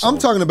shoot though. So I'm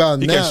talking about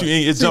he now. Can't shoot.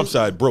 His jump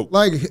shot broke.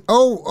 Like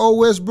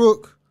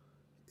Westbrook.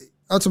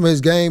 I'm talking about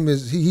his game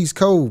is he's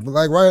cold. But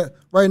like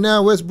right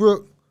now,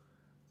 Westbrook.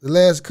 The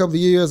last couple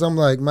of years, I'm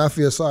like, man, I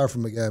feel sorry for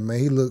the guy, man.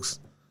 He looks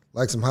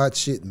like some hot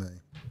shit,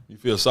 man. You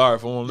feel sorry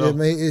for him though? Yeah,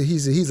 man.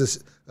 He's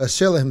a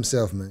shell of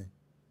himself, man.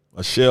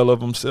 A shell of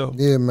himself.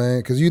 Yeah, man.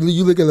 Because you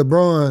look at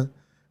LeBron,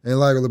 and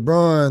like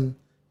LeBron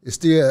is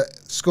still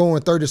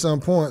scoring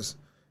 30-something points,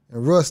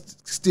 and Russ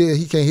still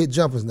he can't hit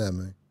jumpers now,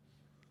 man.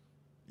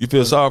 You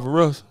feel sorry for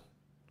Russ?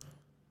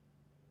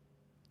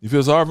 You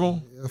feel sorry for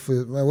him? I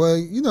feel, man, well,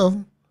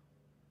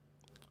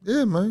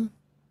 yeah, man.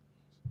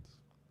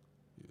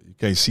 You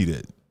can't see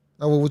that.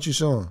 Now, what you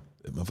showing?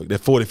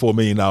 That $44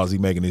 million he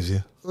making this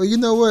year. Well, you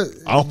know what?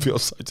 I don't feel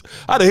sorry.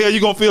 How the hell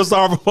you gonna feel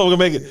sorry for him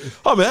making?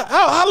 Oh man,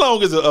 how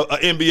long is a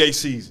NBA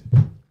season?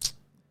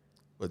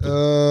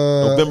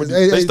 November.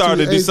 They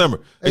started in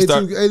December.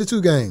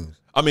 82 games.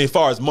 I mean, as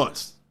far as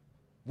months,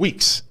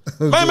 weeks.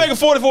 Man making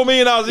 $44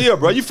 million a year,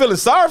 bro. You feeling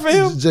sorry for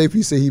him?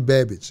 JP said he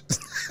Babbage.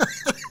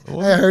 I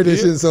ain't heard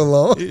this shit in so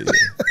long. Yeah.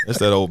 That's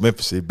that old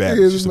Memphis shit,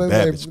 Babbage.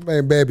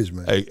 Man, Babbage,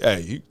 man.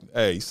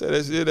 Hey, he said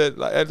that shit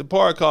at the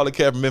party, called the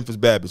cat from Memphis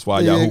Baptist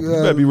while y'all hooping. You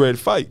better be ready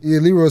to fight. Yeah,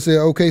 Leroy said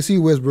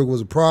OKC Westbrook was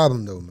a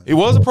problem, though, man. He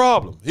was a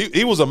problem.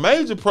 He was a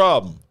major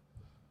problem.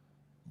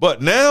 But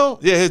now,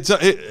 yeah,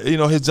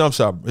 his jump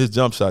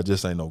shot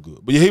just ain't no good.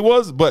 But yeah, he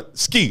was, but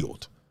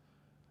skilled.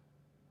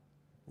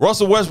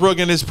 Russell Westbrook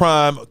in his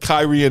prime,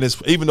 Kyrie in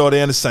his, even though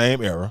they're in the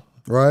same era.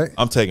 Right.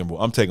 I'm taking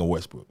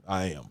Westbrook.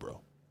 I am,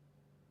 bro.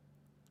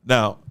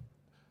 Now,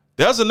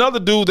 there's another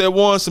dude that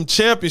won some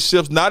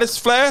championships, not as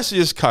flashy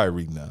as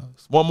Kyrie now.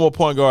 It's one more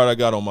point guard I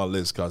got on my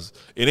list, because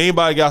if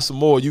anybody got some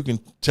more, you can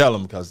tell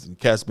him, because the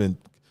cat's been,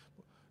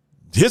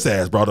 his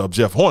ass brought up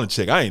Jeff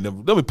Hornacek.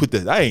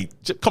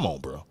 Come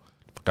on, bro.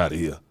 Out of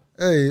here.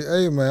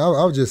 Hey, man,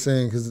 I was just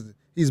saying, because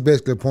he's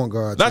basically a point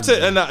guard. That's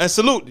it, and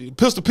salute,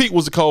 Pistol Pete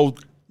was a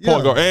cold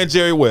point guard, and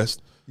Jerry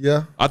West.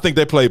 Yeah. I think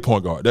they played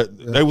point guard.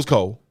 They was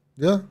cold.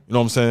 Yeah. You know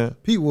what I'm saying?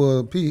 Pete,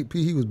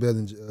 he was better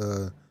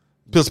than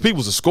Pistol Pete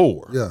was a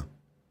scorer. Yeah.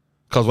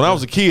 Because when I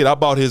was a kid, I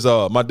bought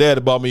my dad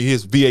had bought me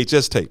his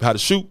VHS tape, how to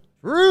shoot.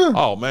 Really?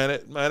 Oh, man,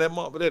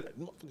 that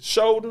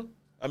shoulder,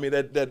 I mean,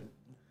 that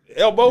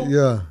elbow.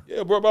 Yeah.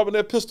 Yeah, bro, about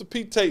that Pistol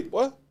Pete tape,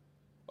 what?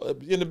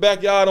 In the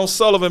backyard on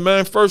Sullivan,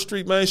 man, First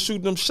Street, man,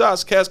 shooting them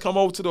shots. Cats come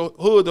over to the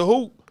hood to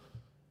hoop.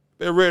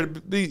 They're ready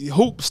to be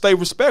hoop, stay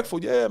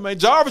respectful. Yeah, man.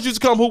 Jarvis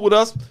used to come hoop with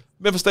us.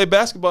 Memphis State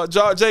basketball.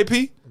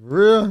 JP.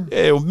 Real?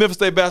 Yeah, Memphis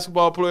State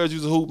basketball players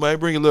used to hoop, man.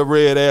 Bring a little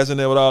red ass in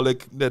there with all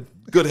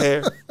that good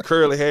hair,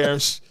 curly hair.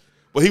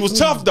 But he was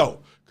tough, though.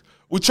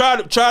 We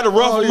tried to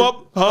rough him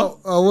up. Huh?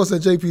 What's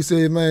that JP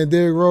said, man?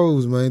 Derrick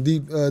Rose, man.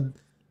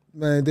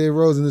 Derrick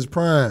Rose in his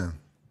prime.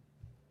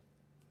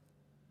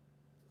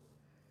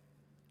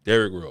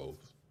 Derrick Rose.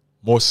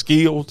 More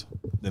skilled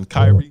than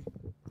Kyrie.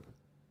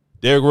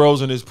 Derrick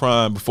Rose in his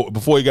prime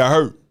before he got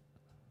hurt.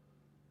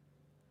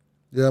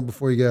 Yeah,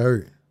 before he got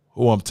hurt.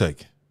 Who I'm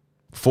taking?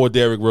 Before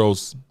Derrick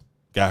Rose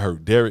got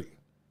hurt.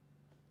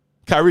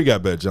 Kyrie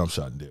got better jump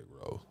shot than Derrick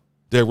Rose.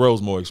 Derrick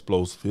Rose more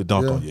explosive. He'll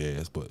dunk on your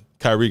ass, but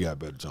Kyrie got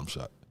better jump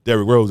shot.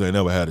 Derrick Rose ain't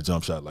never had a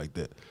jump shot like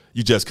that.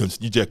 You just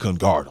couldn't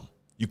guard him.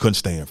 You couldn't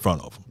stay in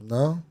front of him.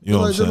 No. You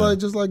know what I'm saying?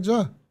 Just like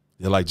Ja.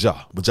 Yeah, like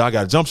Ja. But Ja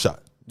got a jump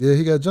shot. Yeah,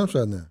 he got a jump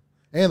shot now.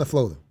 And a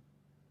floater.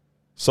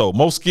 So,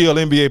 most skilled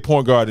NBA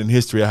point guard in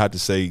history, I have to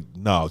say,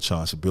 no,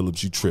 Chauncey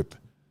Billups, you tripping.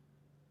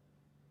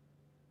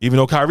 Even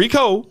though Kyrie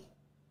cold,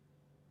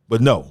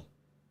 but no.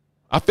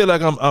 I feel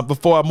like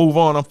before I move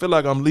on, I feel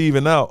like I'm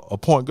leaving out a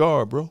point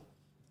guard, bro.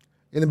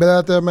 Anybody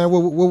out there, man?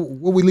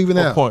 What we leaving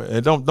out? Point,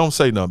 and don't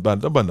say nothing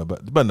about it.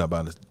 Better not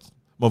about it.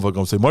 Motherfucker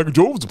gonna say Michael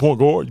Jordan's the point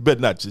guard. You better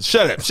not. Just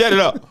shut it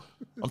up.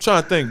 I'm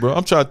trying to think, bro.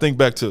 I'm trying to think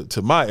back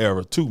to my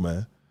era too,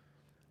 man.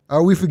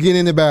 Are we forgetting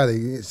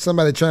anybody?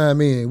 Somebody chime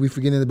in. We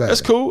forgetting anybody?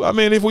 That's cool. I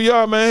mean, if we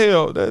are, man,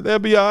 hell, that'll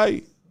be all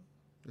right.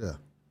 Yeah.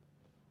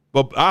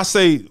 But I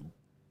say,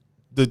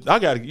 I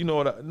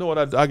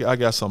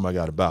got something I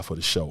got to buy for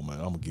the show, man.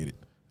 I'm gonna get it,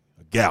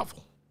 a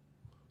gavel,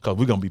 because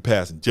we're gonna be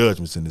passing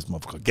judgments in this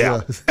motherfucker.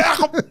 Gavel.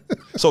 Yeah.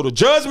 So the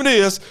judgment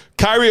is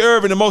Kyrie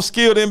Irving, the most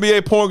skilled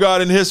NBA point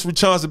guard in history.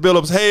 Chauncey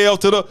Billups, hell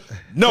to the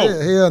no.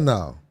 Hell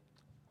no.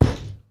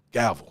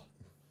 Gavel.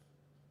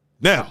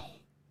 Now.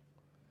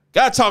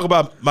 Gotta talk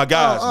about my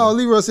guys. Oh,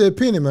 Leroy said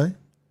Penny, man.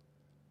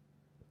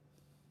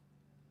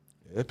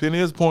 Yeah, Penny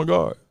is a point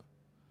guard.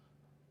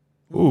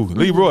 Ooh,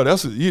 Leroy,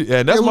 that's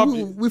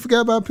we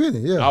forgot about Penny.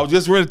 Yeah, I was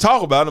just ready to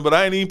talk about him, but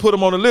I ain't even put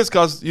him on the list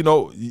because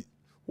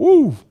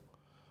woo.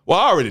 Well,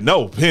 I already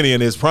know Penny in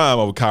his prime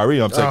over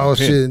Kyrie. I'm taking Penny.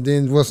 Shit!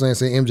 Then what's name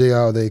say MJ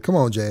all day? Come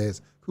on,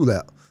 Jazz, cool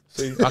out.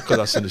 See, because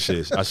I shouldn't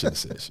have said. I shouldn't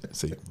have said shit.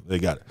 See, they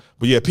got it.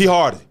 But yeah, P.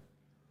 Hardy,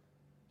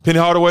 Penny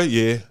Hardaway.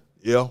 Yeah.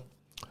 Yeah,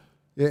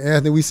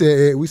 Anthony. We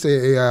said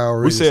AI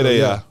already. We said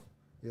AI.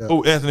 Yeah.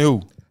 Who? Anthony?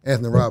 Who?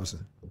 Anthony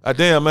Robinson.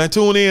 Damn, man.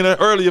 Tune in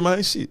earlier,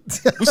 man. Shit.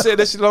 We said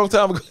that shit a long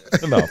time ago.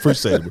 No,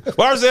 appreciate it.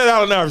 Well, I said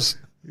Allen Iverson.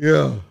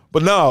 Yeah.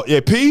 But no, yeah,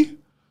 P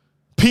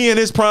in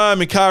his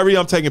prime and Kyrie,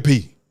 I'm taking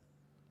P.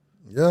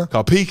 Yeah.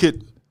 Because P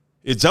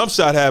his jump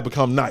shot had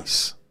become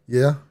nice.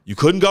 Yeah. You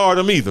couldn't guard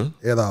him either.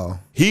 At all.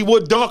 He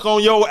would dunk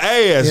on your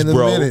ass, in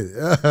bro. a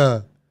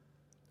minute.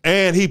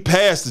 And he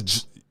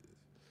passed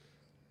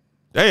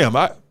damn,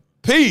 I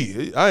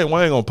ain't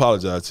gonna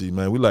apologize to you,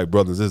 man. We like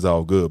brothers, it's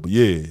all good. But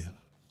yeah.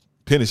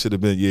 Penny should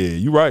have been,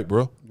 you right,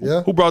 bro.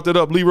 Yeah. Who brought that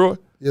up, Leroy?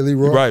 Yeah,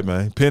 Leroy. You right,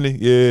 man. Penny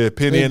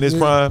in his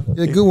prime.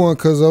 Yeah, good one,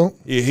 cuzzo.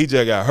 Yeah, he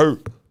just got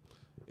hurt.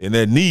 And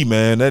that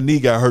knee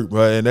got hurt,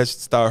 bro. And that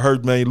started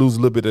hurt, man. You lose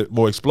a little bit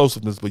more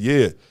explosiveness. But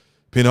yeah,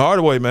 Penny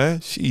Hardaway,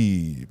 man.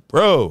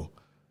 Bro.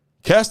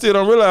 Cat still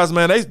don't realize,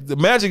 man, the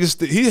Magic is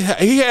he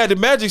had the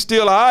Magic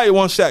still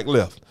one Shaq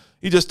left.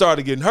 He just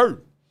started getting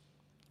hurt.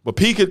 But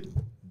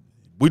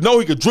we know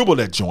he could dribble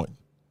that joint.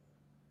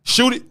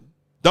 Shoot it,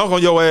 dunk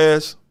on your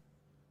ass,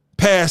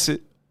 pass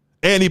it,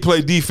 and he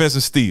played defense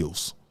and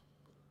steals.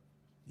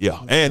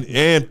 Yeah,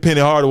 and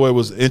Penny Hardaway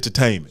was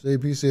entertainment.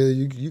 JP said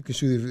you can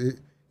shoot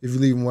if you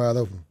leave him wide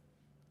open.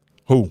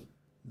 Who?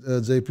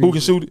 JP. Who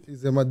can shoot it? He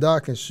said my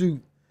doc can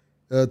shoot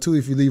too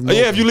if you leave him open.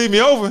 Yeah, if you leave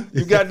me open,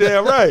 you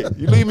goddamn right.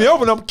 You leave me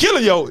open, I'm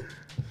killing you.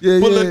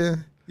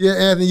 Yeah,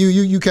 Anthony,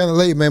 you kind of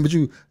late, man. But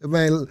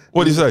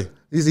what did he say?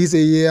 He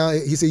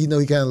said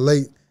he kind of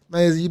late.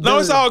 Man,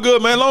 it's all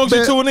good, man. As long as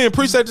you tune in,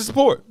 appreciate the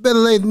support. Better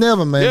late than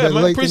never, man. Yeah, better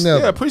man. Late than never.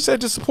 Yeah,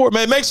 appreciate the support,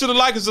 man. Make sure to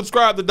like and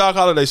subscribe to Doc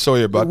Holliday Show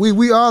here, buddy.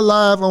 We are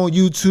live on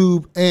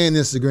YouTube and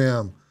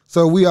Instagram.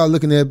 So we are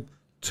looking at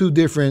 2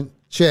 different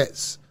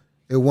chats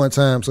at one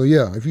time. So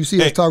yeah, if you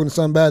see us talking to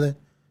somebody,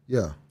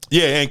 yeah.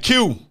 Yeah, and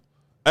Q,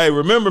 hey,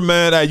 remember,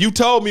 man, you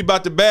told me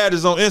about the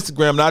badges on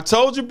Instagram, and I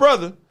told you,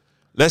 brother,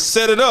 let's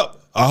set it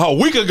up a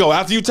week ago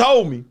after you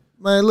told me.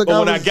 Man, look, but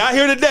when I got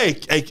here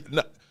today,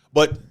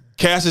 but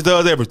Cassius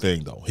does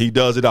everything, though. He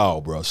does it all,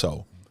 bro.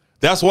 So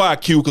that's why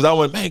Q, because I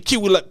went, man,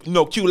 Q, man,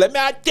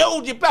 I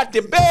told you about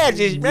the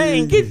badges,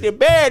 man. Get the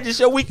badges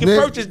so we can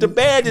purchase the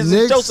badges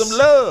and show some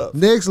love.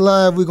 Next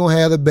live, we're going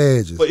to have the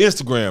badges. For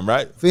Instagram,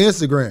 right? For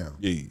Instagram.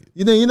 Yeah.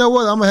 You know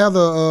what? I'm going to have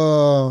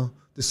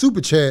the super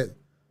chat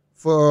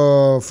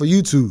for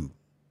YouTube.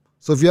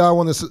 So if y'all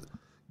want to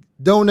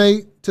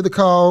donate to the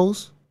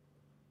cause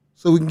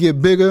so we can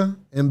get bigger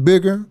and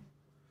bigger.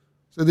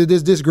 So that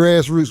this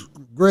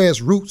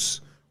grassroots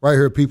right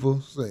here,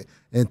 people.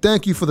 And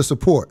thank you for the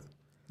support.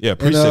 Yeah,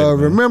 appreciate it.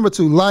 And remember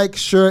to like,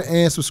 share,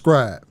 and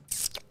subscribe.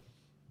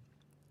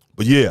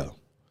 But yeah,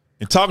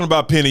 and talking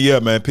about Penny,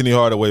 man, Penny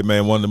Hardaway,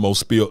 man, one of the most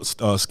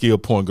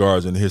skilled point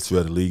guards in the history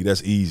of the league.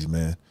 That's easy,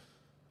 man.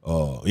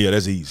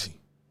 That's easy.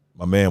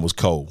 My man was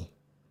cold.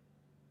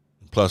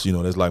 Plus,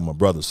 that's like my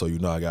brother, so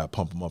I got to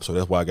pump him up. So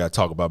that's why I got to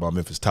talk about my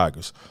Memphis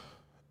Tigers.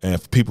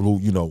 And for people who,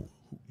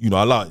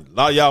 a lot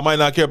of y'all might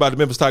not care about the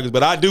Memphis Tigers,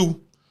 but I do,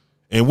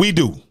 and we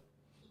do.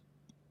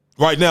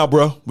 Right now,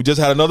 bro, we just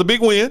had another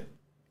big win.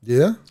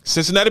 Yeah.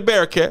 Cincinnati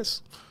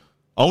Bearcats.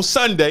 On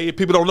Sunday, if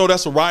people don't know,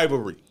 that's a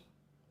rivalry.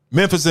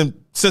 Memphis and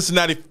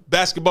Cincinnati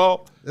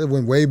basketball. It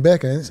went way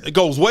back, ain't it? It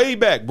goes way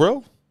back,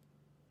 bro.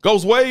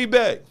 Goes way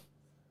back.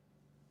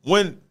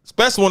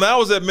 Especially when I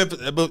was at Memphis,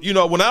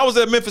 when I was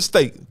at Memphis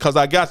State, because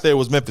I got there, it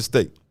was Memphis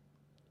State.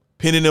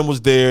 Penny and them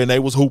was there, and they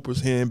was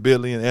hoopers, him,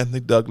 Billy, and Anthony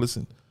Douglas,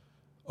 and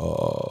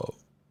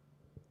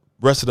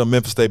rest of the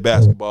Memphis State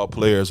basketball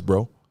players,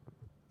 bro.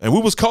 And we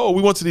was cold.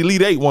 We went to the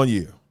Elite Eight one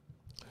year.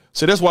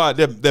 So that's why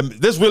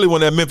that's really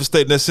when that Memphis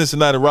State and that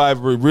Cincinnati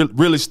rivalry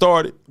really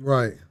started.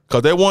 Right.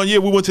 Because that one year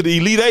we went to the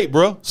Elite Eight,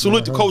 bro.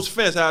 Salute to Coach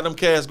Fence, how them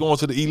cats going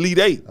to the Elite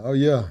Eight. Oh,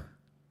 yeah.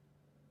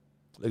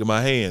 Look at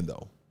my hand,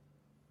 though.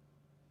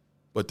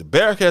 But the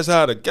Bearcats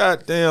had a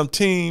goddamn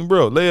team,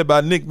 bro, led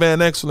by Nick Van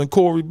Exel and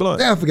Corey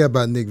Blunt. I forgot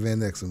about Nick Van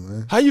Exel,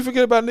 man. How you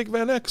forget about Nick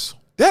Van Exel?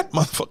 That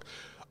motherfucker.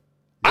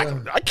 Yeah. I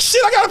got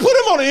to put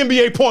him on the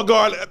NBA point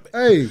guard.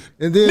 Hey,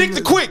 and then Nick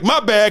the Quick,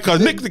 my bad,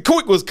 because Nick the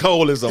Quick was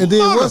cold as a And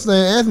then what's name?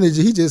 Anthony,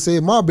 he just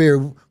said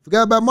Marbury.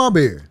 Forgot about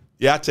Marbury.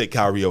 Yeah, I take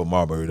Kyrie over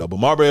Marbury, though. But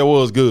Marbury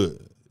was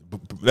good.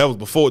 That was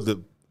before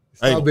the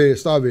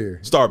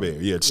Starberry,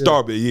 yeah.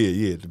 Starberry,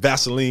 yeah. The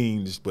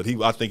Vaseline, but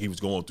I think he was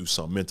going through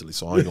something mentally,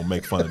 so I ain't gonna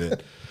make fun of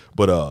that.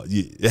 But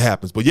yeah, it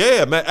happens. But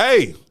yeah, man,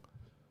 hey.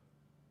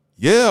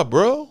 Yeah,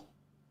 bro.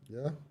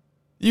 Yeah.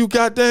 You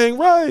got dang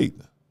right.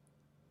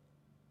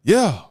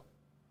 Yeah.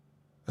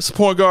 That's a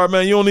point guard,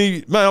 man. You don't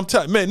need, man,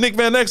 Nick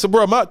Van Exel,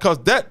 bro,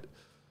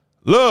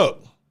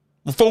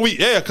 before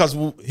because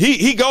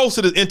he goes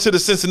into the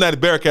Cincinnati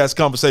Bearcats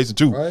conversation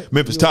too, right?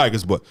 Memphis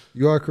Tigers, but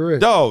you are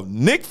correct. Dog,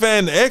 Nick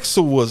Van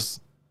Exel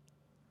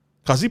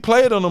Because he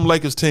played on them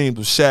Lakers teams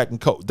with Shaq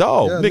and Kobe.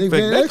 Dog, Yeah, Nick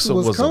Van Exel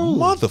was a cold.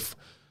 motherfucker.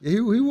 Yeah, he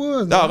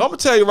was. Dog, I'm going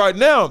to tell you right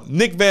now,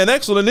 Nick Van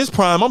Exel in his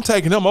prime, I'm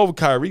taking him over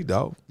Kyrie,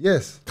 dog.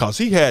 Yes. Because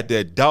he had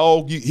that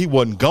dog, he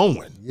wasn't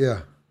going.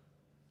 Yeah.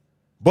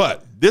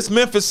 But this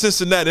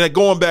Memphis-Cincinnati,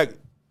 going back,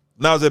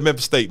 when I was at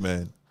Memphis State,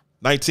 man,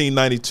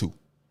 1992.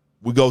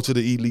 We go to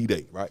the Elite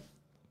Eight, right?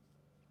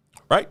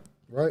 Right?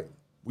 Right.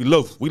 We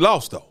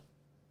lost, though.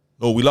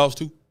 No, we lost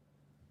to?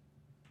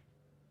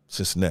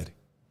 Cincinnati.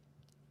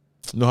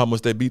 You know how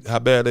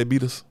bad they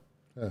beat us?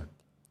 Yeah.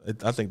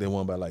 I think they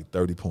won by like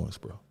 30 points,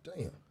 bro.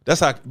 Damn.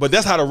 That's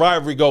how the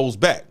rivalry goes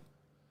back.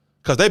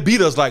 Because they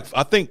beat us like,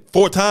 I think,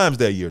 4 times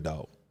that year,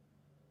 dog.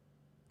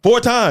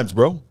 4 times,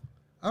 bro.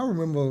 I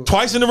remember.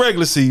 Twice in the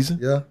regular season.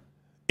 Yeah.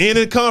 In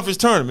the conference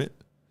tournament.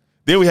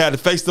 Then we had to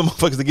face them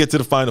motherfuckers to get to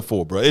the Final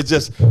Four, bro. They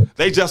just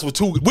were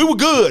too. We were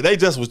good. They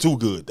just was too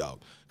good,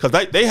 dog.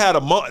 Because they had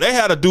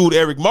a dude,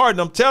 Eric Martin.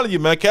 I'm telling you,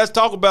 man. Cats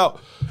talk about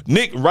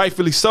Nick,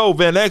 rightfully so,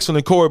 Van Exel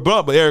and Corey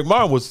Blunt, but Eric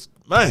Martin was,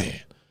 man,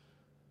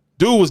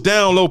 dude was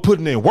down low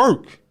putting in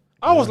work.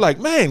 I was like,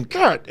 man,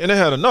 God. And they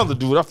had another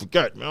dude, I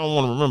forgot, man. I don't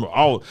want to remember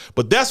all.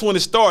 But that's when it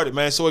started,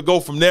 man. So it go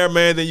from there,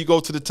 man. Then you go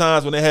to the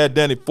times when they had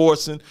Danny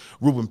Forson,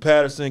 Ruben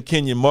Patterson,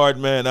 Kenyon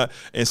Martin, man.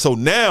 And so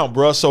now,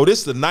 bro, so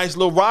this is a nice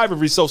little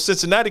rivalry. So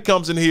Cincinnati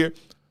comes in here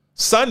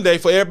Sunday,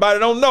 for everybody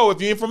that don't know,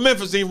 if you ain't from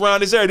Memphis, ain't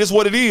around this area, this is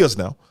what it is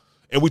now.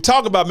 And we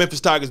talk about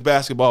Memphis Tigers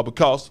basketball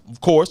because,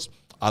 of course,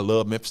 I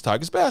love Memphis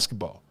Tigers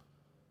basketball.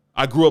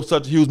 I grew up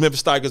such a huge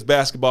Memphis Tigers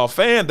basketball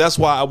fan. That's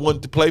why I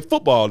wanted to play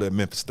football at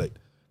Memphis State.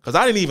 Because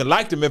I didn't even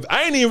like the Memphis.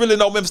 I didn't even really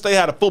know Memphis State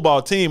had a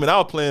football team, and I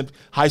was playing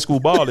high school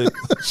ball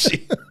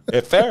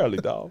at Fairleigh,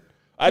 dog.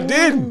 I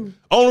didn't.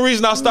 Only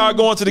reason I started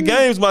going to the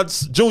games my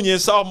junior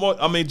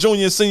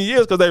and senior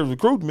years because they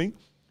recruited me,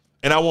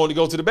 and I wanted to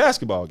go to the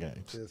basketball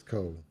games. That's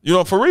cool. You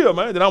know, for real,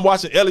 man. Then I'm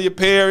watching Elliot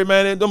Perry,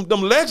 man, and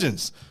them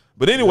legends.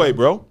 But anyway,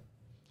 bro,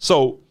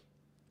 so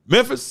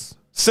Memphis,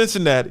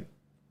 Cincinnati,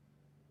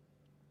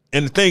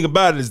 and the thing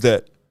about it is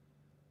that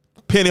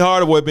Penny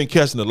Hardaway been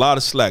catching a lot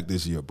of slack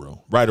this year,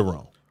 bro, right or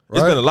wrong. Right.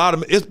 It's been a lot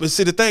of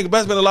the thing about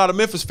it's been a lot of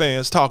Memphis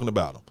fans talking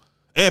about him.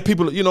 And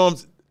people, you know,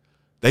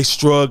 they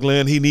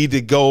struggling, he need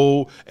to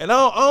go. And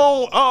I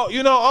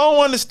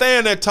don't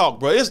understand that talk,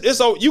 bro. It's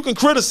you can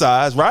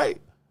criticize, right?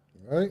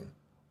 Right.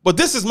 But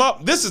this is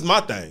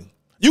my thing.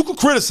 You can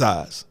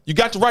criticize. You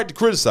got the right to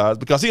criticize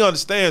because he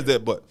understands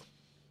that, but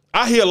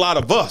I hear a lot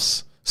of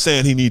us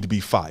saying he need to be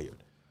fired.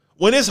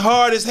 When it's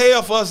hard as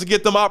hell for us to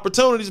get them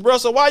opportunities, bro,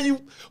 so why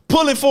you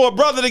pulling for a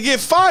brother to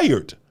get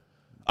fired?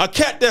 A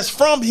cat that's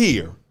from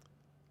here.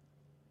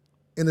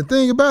 And the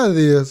thing about it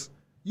is,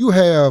 you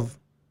have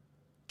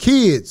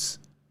kids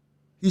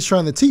he's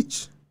trying to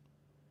teach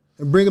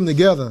and bring them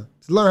together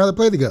to learn how to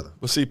play together.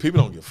 But see,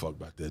 people don't give a fuck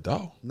about that,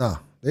 dog. Nah,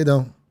 they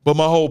don't. But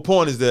my whole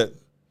point is that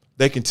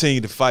they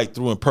continue to fight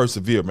through and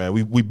persevere, man.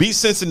 We beat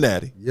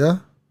Cincinnati. Yeah.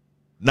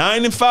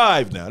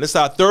 9-5 now. This is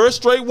our 3rd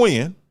straight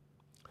win.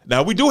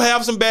 Now, we do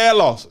have some bad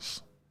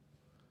losses.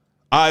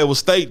 Iowa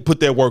State put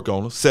their work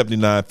on us,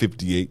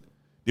 79-58.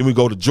 Then we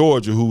go to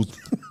Georgia, who's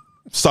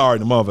sorry,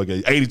 the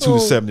motherfucker,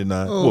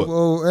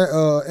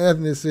 82-79.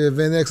 Anthony said,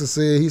 Van Exel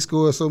said he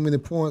scored so many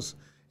points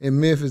in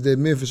Memphis that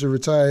Memphis should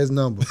retire his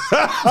number.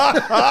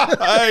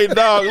 Hey,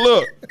 dog,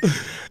 look.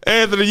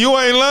 Anthony, you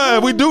ain't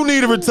lying. We do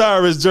need to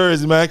retire his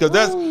jersey, man, because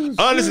that's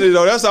honestly,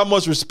 though, that's how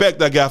much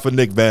respect I got for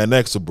Nick Van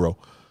Exel, bro.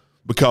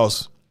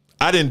 Because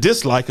I didn't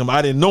dislike him.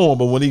 I didn't know him,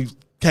 but when he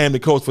came to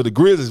coach for the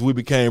Grizzlies, we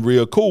became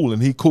real cool,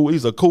 and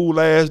he's a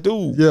cool-ass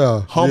dude.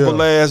 Yeah.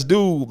 Humble-ass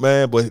dude,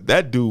 man, but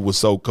that dude was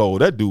so cold.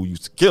 That dude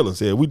used to kill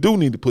us. Yeah, we do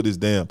need to put his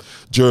damn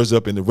jersey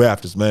up in the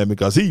rafters, man,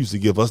 because he used to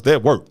give us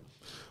that work.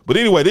 But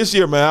anyway, this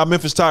year, man, our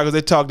Memphis Tigers,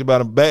 they talked about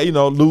him bad,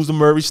 losing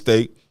Murray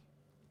State,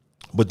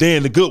 but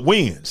then the good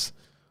wins.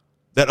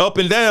 That up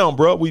and down,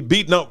 bro. We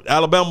beat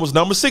Alabama was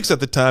number 6 at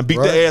the time, beat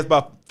their ass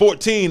by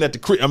 14 at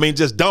the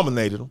just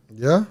dominated them.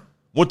 Yeah.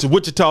 Went to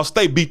Wichita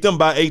State, beat them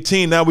by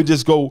 18. Now we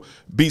just go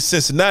beat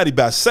Cincinnati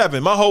by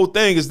 7. My whole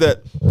thing is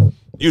that,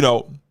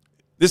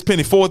 this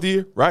Penny 4th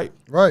year, right?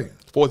 Right.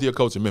 4th year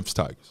coach of Memphis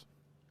Tigers.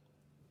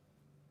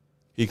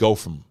 He go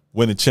from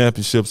winning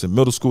championships in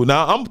middle school.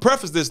 Now, I'm going to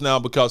preface this now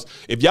because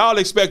if y'all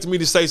expect me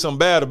to say something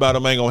bad about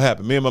him, ain't going to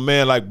happen. Me and my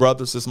man like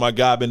brothers. This is my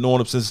guy. I've been knowing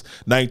him since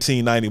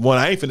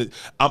 1991.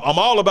 I'm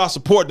all about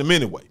supporting him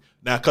anyway.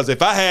 Now, because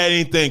if I had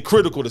anything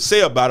critical to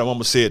say about him, I'm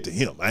going to say it to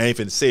him. I ain't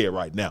finna say it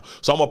right now.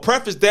 So I'm going to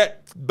preface that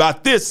by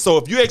this. So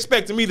if you're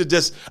expecting me to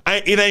it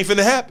ain't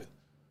finna happen.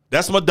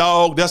 That's my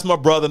dog. That's my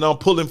brother, and I'm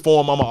pulling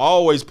for him. I'm going to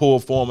always pull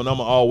for him, and I'm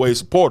going to always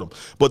support him.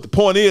 But the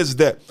point is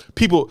that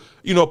people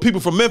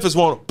from Memphis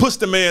want to push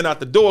the man out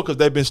the door because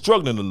they've been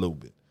struggling a little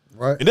bit.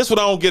 Right. And this is what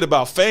I don't get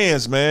about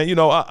fans, man.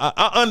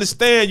 I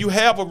understand you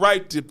have a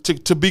right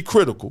to be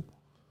critical.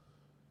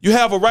 You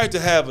have a right to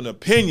have an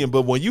opinion,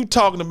 but when you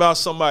talking about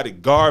somebody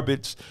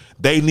garbage,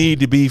 they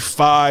need to be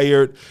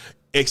fired,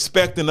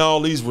 expecting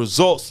all these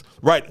results,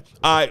 right?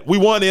 All right, we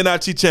won the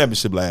NIT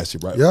championship last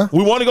year, right? Yeah.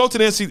 We want to go to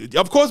the NCAA.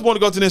 Of course, we want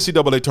to go to the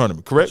NCAA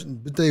tournament, correct?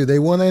 But they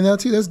won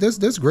NIT.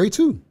 That's great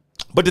too.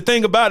 But the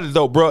thing about it,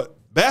 though, bro,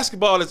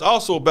 basketball is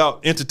also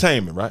about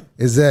entertainment, right?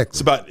 Exactly.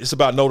 It's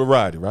about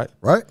notoriety, right?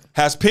 Right.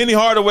 Has Penny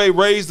Hardaway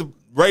raised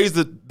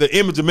the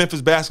image of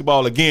Memphis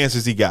basketball again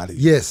since he got here?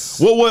 Yes.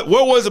 What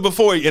was it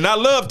before? And I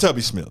love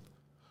Tubby Smith.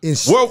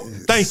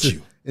 Thank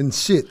you. And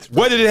shit.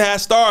 Where did it have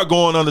start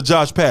going under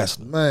Josh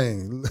Pastner?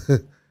 Man.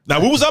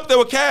 Now, we was up there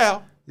with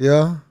Cal.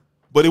 Yeah.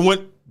 But it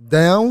went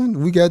down.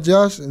 We got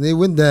Josh, and they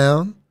went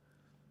down.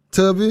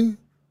 Tubby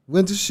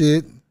went to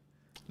shit.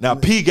 Now,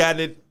 P got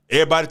it.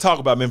 Everybody talk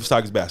about Memphis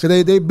Tigers basketball.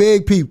 Cause they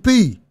beg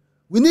P,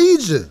 we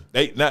need you.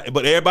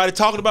 But everybody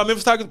talking about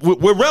Memphis Tigers,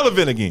 we're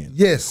relevant again.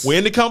 Yes. We're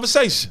in the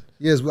conversation.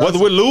 Yes. Whether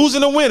we're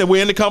losing or winning,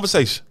 we're in the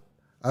conversation.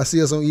 I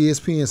see us on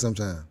ESPN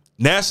sometime.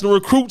 National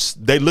recruits,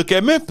 they look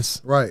at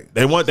Memphis. Right.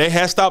 They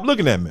had stopped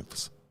looking at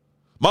Memphis.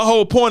 My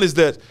whole point is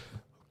that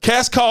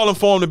Cass calling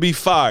for him to be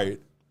fired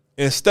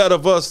instead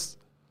of us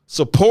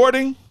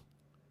supporting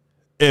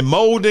and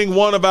molding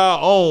one of our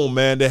own,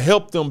 man, to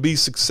help them be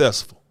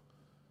successful.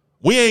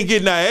 We ain't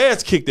getting our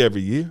ass kicked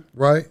every year.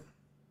 Right.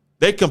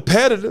 They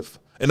competitive.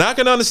 And I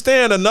can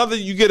understand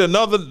you get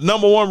another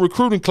number one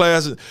recruiting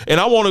class, and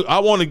I want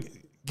to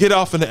get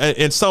off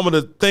in some of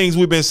the things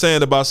we've been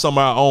saying about some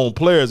of our own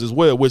players as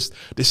well, which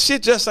the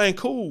shit just ain't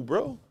cool,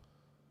 bro.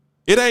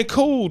 It ain't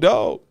cool,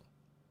 dog.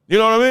 You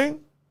know what I mean?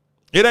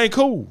 It ain't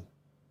cool.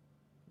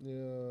 Yeah.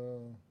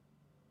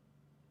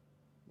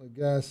 The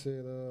guy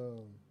said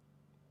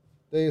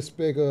they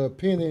expect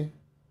Penny.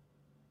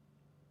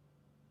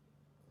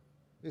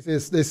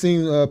 They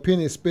seen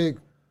Penny expect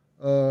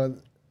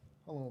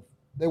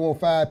they want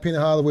 5 Penny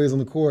Hollidays on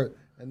the court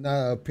and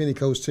not a Penny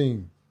coach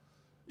team.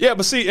 Yeah,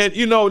 but see, and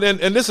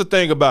and this is the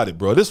thing about it,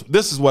 bro.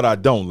 This is what I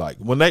don't like.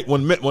 When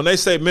they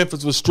say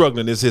Memphis was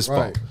struggling, it's his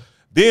fault.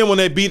 Then when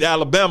they beat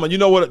Alabama, you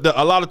know what?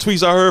 A lot of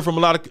tweets I heard from a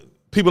lot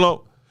of people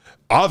on.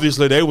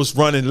 Obviously, they was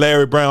running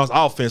Larry Brown's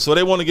offense, so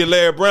they want to give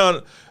Larry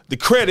Brown the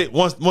credit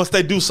once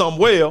they do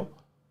something well.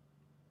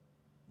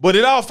 But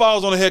it all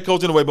falls on the head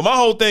coach anyway. But my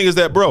whole thing is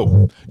that,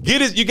 bro,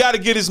 you got to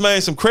get his man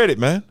some credit,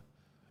 man.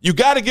 You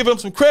got to give him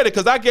some credit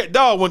because I get,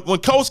 dog, when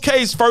Coach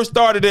Case first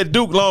started at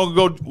Duke long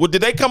ago,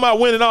 did they come out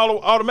winning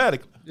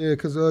automatically? Yeah,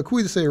 because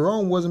Quita said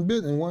Rome wasn't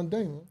built in one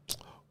day, man.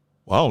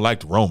 Well, I don't like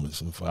the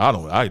Romans. I tell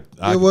that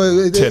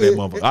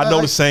motherfucker. I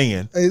know the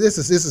saying. Hey, it's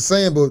a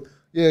saying, but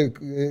yeah.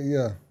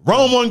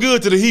 Rome wasn't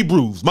good to the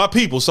Hebrews, my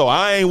people, so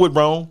I ain't with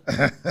Rome.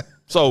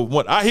 So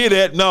when I hear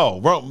that,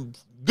 no, Rome,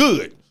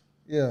 good.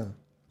 Yeah.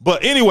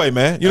 But anyway,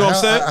 man, you know what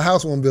I'm saying? A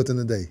house wasn't built in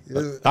a day.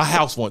 A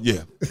house wasn't,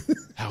 yeah.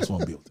 House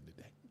wasn't built in a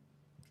day.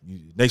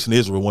 Nation of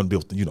Israel wasn't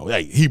built,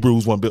 hey,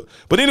 Hebrews wasn't built.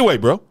 But anyway,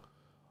 bro,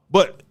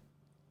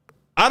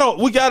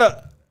 we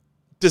gotta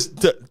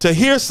just to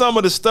hear some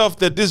of the stuff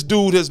that this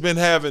dude has been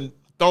having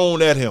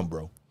thrown at him,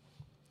 bro,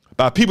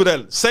 by people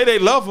that say they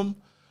love him.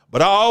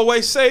 But I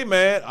always say,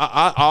 man,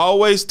 I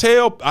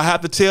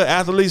have to tell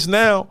athletes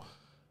now,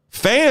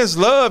 fans'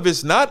 love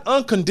is not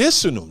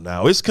unconditional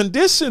now. It's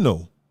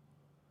conditional.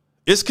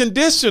 It's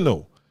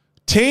conditional.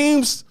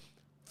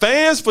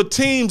 Fans for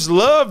teams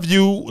love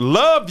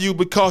you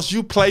because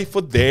you play for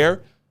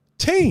their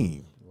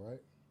team. Right.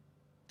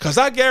 Because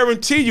I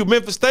guarantee you,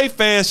 Memphis State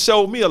fans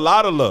showed me a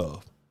lot of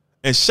love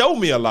and show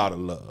me a lot of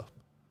love.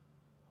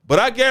 But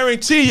I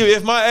guarantee you,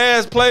 if my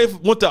ass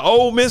went to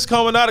Ole Miss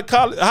coming out of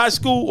high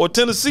school or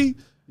Tennessee,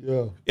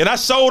 and I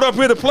showed up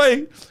here to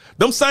play,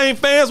 them same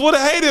fans would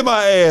have hated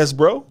my ass,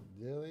 bro.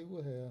 Yeah, they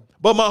would have.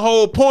 But my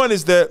whole point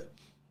is that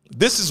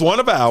this is one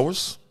of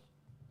ours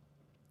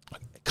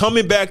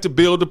coming back to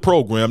build the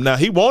program. Now,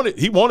 he wanted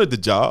the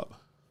job.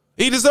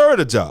 He deserved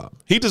a job.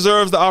 He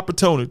deserves the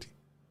opportunity.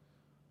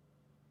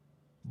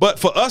 But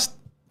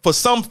for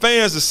some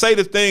fans to say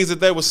the things that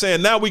they were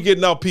saying, now we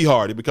getting out P.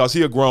 Hardy because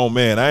he a grown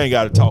man. I ain't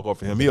got to talk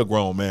over him. He a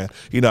grown man.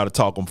 He know how to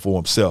talk him for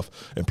himself.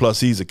 And plus,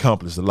 he's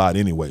accomplished a lot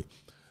anyway.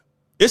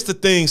 It's the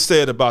thing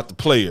said about the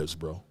players,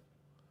 bro.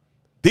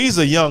 These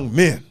are young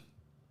men.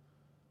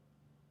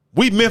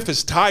 We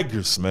Memphis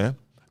Tigers, man.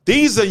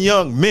 These are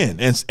young men.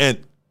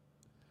 And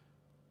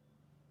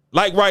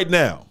like right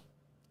now,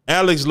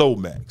 Alex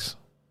Lomax,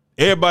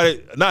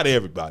 everybody, not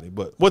everybody,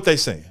 but what they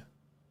saying?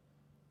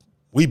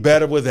 We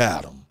better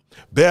without him.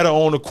 Better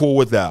on the court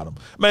without him.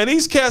 Man,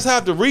 these cats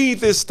have to read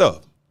this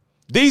stuff.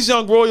 These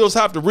young Royals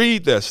have to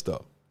read that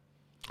stuff.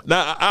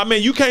 Now, I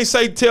mean, you can't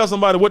tell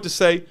somebody what to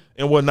say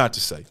and what not to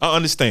say. I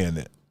understand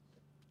that.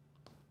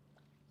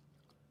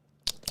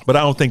 But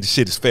I don't think the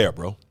shit is fair,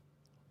 bro.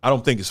 I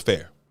don't think it's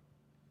fair.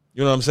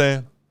 You know what I'm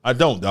saying? I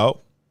don't, dog.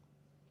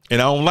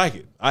 And I don't like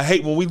it. I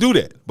hate when we do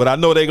that. But I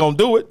know they're going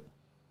to do it.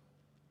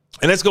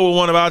 And let's go with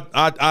one of our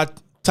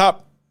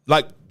top,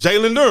 like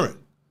Jalen Duren.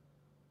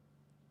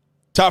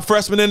 Top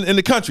freshman in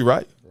the country,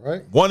 right?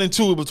 Right. 1 and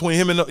 2 between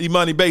him and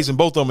Imani Bates, and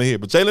both of them are here.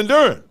 But Jalen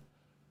Duren,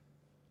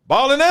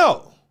 balling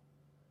out.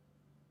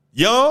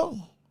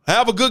 Young,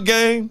 have a good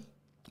game.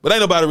 But ain't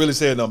nobody really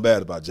saying nothing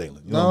bad about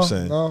Jalen. You know what I'm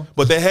saying? No.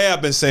 But they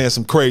have been saying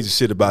some crazy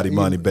shit about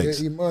Imani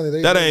Bates.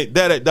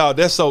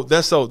 That's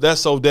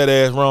so dead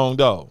ass wrong,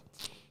 dog.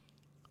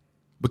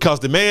 Because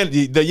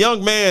the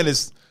young man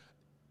is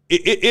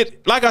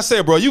it like I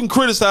said, bro, you can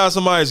criticize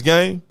somebody's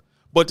game,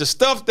 But the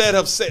stuff that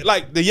have said,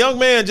 like the young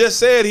man just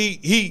said,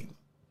 he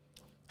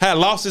had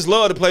lost his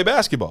love to play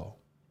basketball.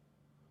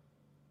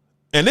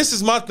 And this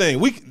is my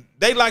thing.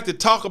 They like to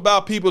talk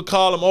about people,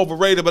 call them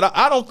overrated, but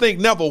I don't think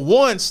never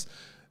once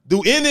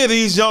do any of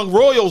these young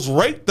Royals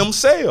rate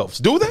themselves,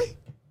 do they?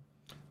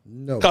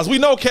 No. Because we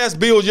know cats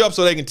build you up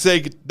so they can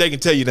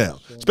tell you down,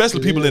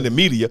 especially people in the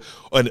media,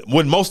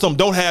 when most of them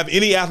don't have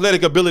any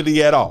athletic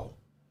ability at all.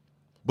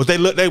 But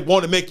they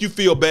want to make you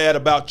feel bad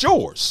about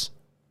yours.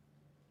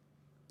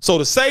 So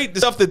to say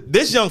the stuff that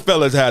this young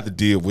fella's had to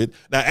deal with,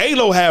 now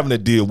Alo having to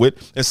deal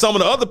with, and some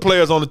of the other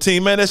players on the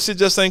team, man, that shit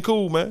just ain't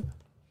cool, man.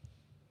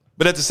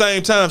 But at the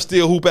same time,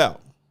 still hoop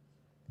out.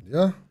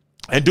 Yeah.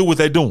 And do what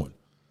they're doing.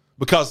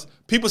 Because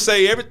people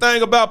say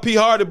everything about P.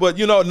 Hardy, but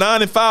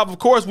 9-5, of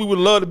course, we would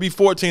love to be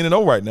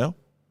 14-0 right now.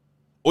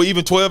 Or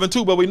even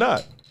 12-2, but we're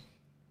not.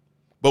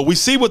 But we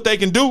see what they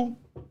can do.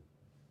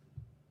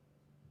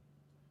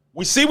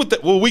 We see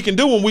what we can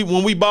do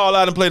when we ball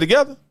out and play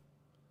together.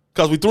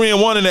 Because we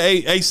 3-1 in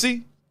the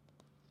AC.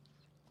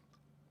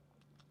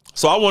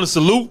 So I want to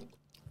salute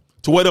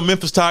to where the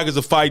Memphis Tigers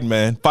are fighting,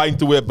 man. Fighting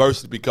through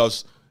adversity,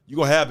 because you're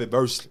going to have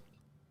adversity.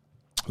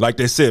 Like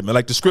they said, man,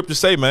 like the scriptures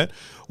say, man,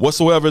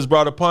 whatsoever is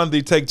brought upon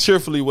thee, take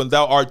cheerfully when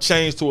thou art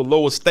changed to a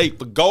lower state.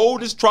 For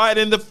gold is tried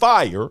in the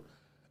fire,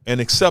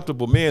 and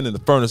acceptable men in the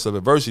furnace of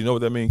adversity. You know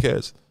what that means,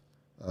 Cass?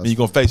 You're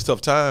going to face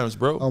tough times,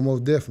 bro. Oh,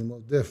 most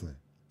definitely.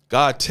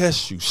 God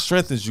tests you,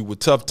 strengthens you with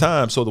tough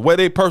times. So the way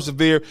they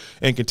persevere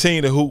and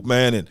continue to hoop,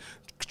 man, and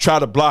try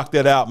to block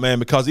that out, man,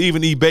 because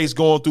even E-Base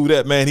going through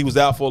that, man, he was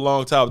out for a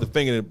long time with the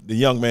finger. The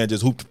young man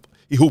just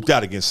hooped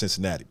out against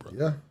Cincinnati, bro.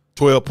 Yeah.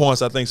 12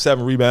 points, I think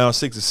 7 rebounds,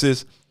 6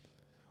 assists.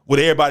 With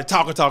everybody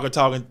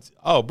talking.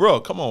 Oh, bro,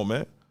 come on,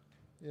 man.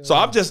 Yeah, so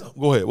I'm just,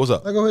 go ahead. What's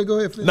up? Go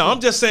ahead. No, I'm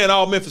just saying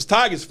all Memphis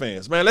Tigers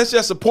fans, man, let's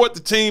just support the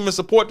team and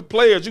support the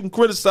players. You can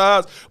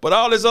criticize, but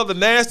all this other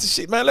nasty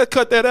shit, man, let's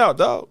cut that out,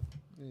 dog.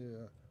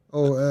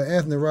 Oh,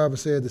 Anthony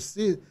Roberts said, this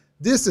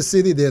is the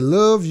city that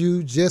loves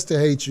you just to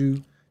hate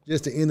you,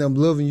 just to end up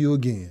loving you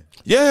again.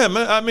 Yeah,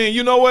 man. I mean,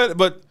 you know what?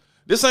 But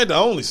this ain't the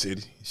only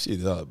city. Shit,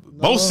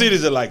 most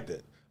cities are like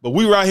that. But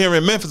we right here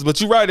in Memphis.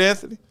 But you right,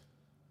 Anthony.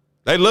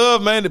 They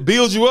love, man, to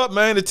build you up,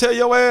 man, to tear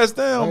your ass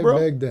down, right,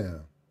 bro. Back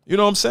down. You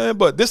know what I'm saying?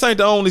 But this ain't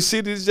the only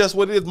city. It's just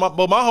what it is.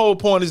 But my whole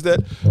point is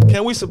that,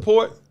 can we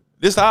support?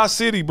 This our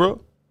city,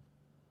 bro.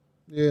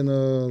 Yeah, and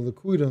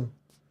Laquita,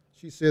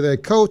 she said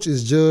that coach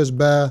is judged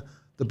by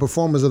the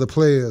performance of the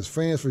players.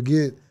 Fans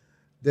forget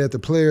that the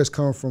players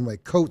come from a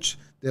coach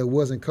that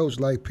wasn't coached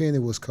like Penny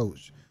was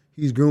coached.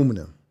 He's grooming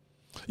them.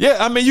 Yeah,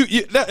 I mean,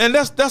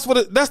 that's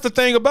the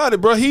thing about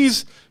it, bro.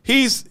 He's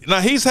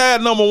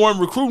had number 1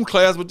 recruiting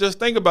class, but just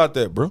think about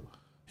that, bro.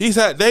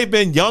 They've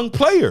been young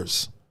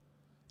players.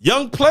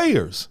 Now,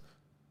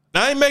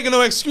 I ain't making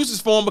no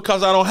excuses for him,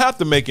 because I don't have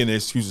to make any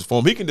excuses for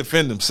him. He can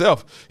defend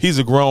himself. He's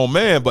a grown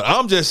man. But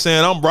I'm just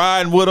saying, I'm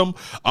riding with him.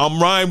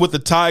 I'm riding with the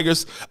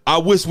Tigers. I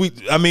wish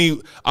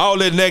all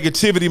that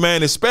negativity,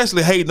 man,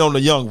 especially hating on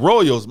the young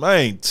Royals,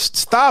 man,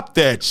 stop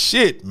that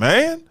shit,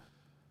 man.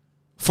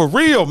 For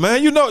real,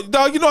 man.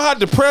 Dog, you know how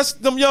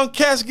depressed them young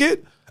cats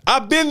get?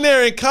 I've been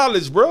there in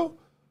college, bro.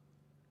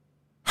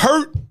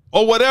 Hurt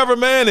or whatever,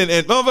 man.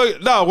 And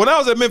dog, when I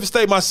was at Memphis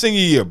State my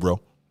senior year,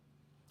 bro,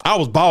 I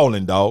was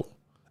balling, dog.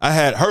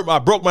 I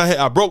broke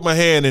my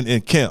hand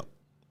in camp.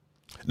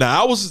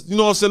 Now, I was, a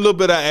little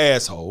bit of an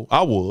asshole.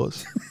 I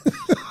was.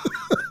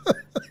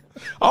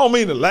 I don't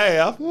mean to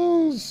laugh.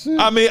 Oh, shit.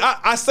 I mean,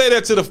 I say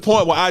that to the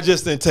point where I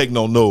just didn't take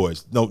no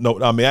noise.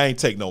 I ain't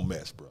take no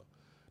mess, bro.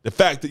 The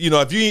fact that,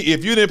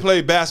 if you didn't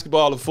play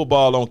basketball or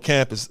football on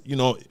campus,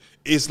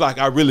 it's like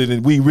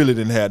we really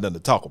didn't have nothing to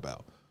talk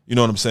about. You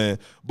know what I'm saying?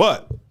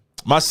 But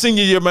my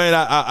senior year, man,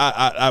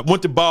 I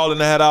went to ball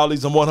and I had all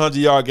these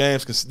 100-yard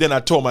games, because then I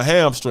tore my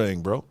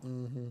hamstring, bro.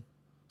 Mm-hmm.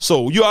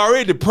 So you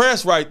already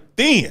depressed right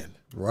then.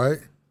 Right.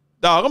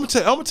 Dog, I'm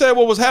gonna tell you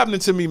what was happening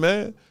to me,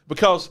 man.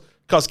 Because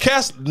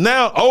cats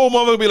now, old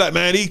motherfuckers be like,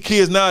 man, these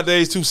kids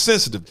nowadays too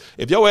sensitive.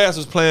 If your ass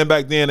was playing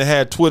back then and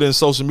had Twitter and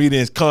social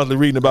media and constantly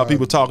reading about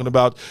people talking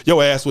about,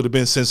 your ass would have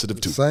been sensitive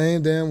too.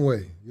 Same damn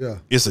way, yeah.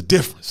 It's a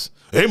difference.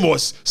 They more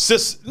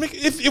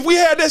if we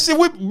had that shit,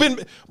 we've been.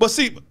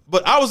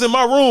 But I was in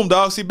my room,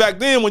 dog. See, back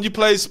then when you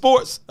played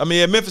sports, at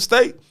Memphis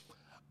State,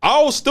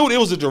 all student, it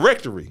was a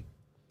directory.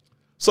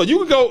 So you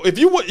could go if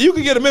you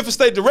could get a Memphis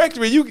State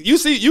directory. You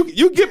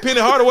get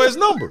Penny Hardaway's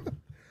number.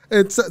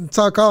 And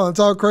talk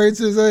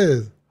crazy to his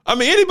ass.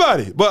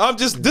 Anybody. But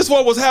this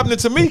what was happening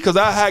to me, because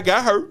I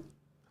got hurt.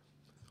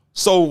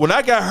 So when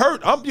I got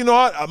hurt,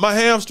 my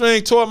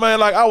hamstring tore,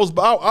 man. Like I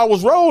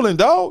was rolling,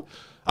 dog.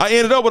 I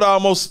ended up with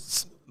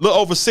almost a little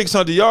over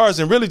 600 yards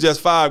in really just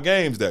 5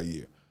 games that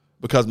year,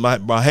 because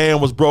my hand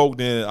was broke.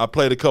 Then I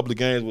played a couple of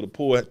games with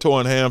a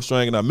torn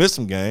hamstring, and I missed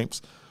some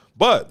games.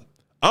 But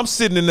I'm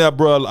sitting in there,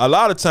 bro, a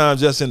lot of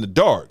times just in the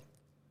dark,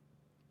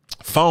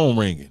 phone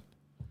ringing.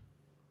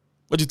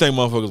 What you think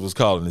motherfuckers was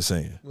calling and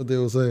saying? What they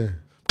were saying?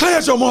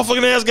 Clarence, your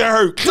motherfucking ass got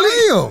hurt.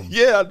 Damn.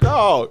 Yeah,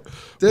 dog.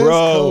 That's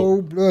bro,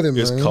 cold-blooded,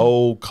 man. It's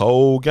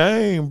cold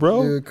game,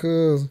 bro. Yeah,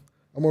 cuz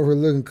I'm I'm over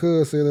here looking.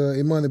 Cuz said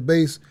Imani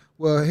Base.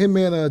 Well, him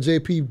and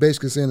JP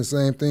basically saying the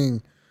same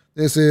thing.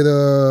 They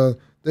said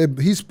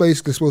he's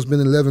basically supposed to be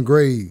in 11th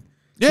grade.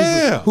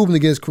 Yeah. Hooping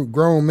against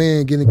grown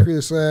men, getting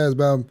criticized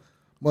by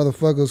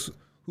motherfuckers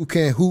who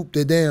can't hoop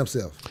their damn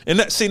self. And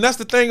that's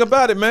the thing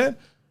about it, man.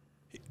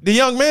 The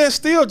young man's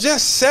still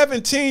just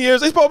 17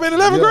 years. He's supposed to be in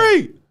 11th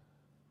grade.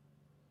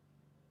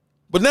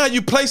 But now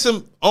you place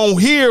him on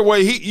here where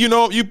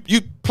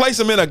you place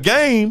him in a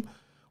game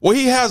where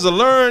he has to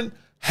learn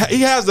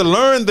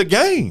the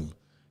game.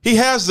 He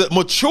has to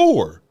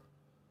mature.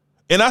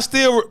 And I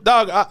still,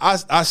 dog,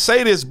 I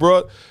say this,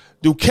 bro.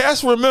 Do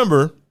cats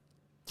remember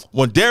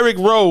when Derrick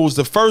Rose,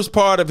 the first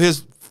part of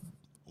his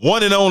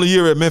one and only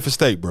year at Memphis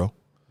State, bro?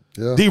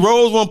 Yeah. D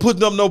Rose wasn't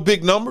putting up no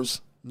big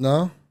numbers.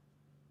 No.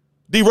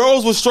 D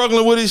Rose was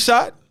struggling with his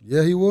shot.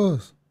 Yeah, he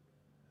was.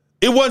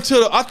 It wasn't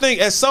till I think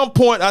at some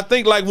point,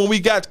 like when we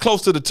got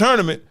close to the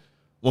tournament,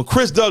 when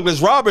Chris Douglas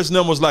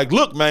Robertson was like,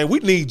 look, man, we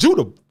need you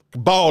to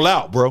ball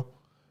out, bro.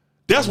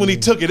 That's when he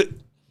took it.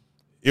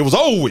 It was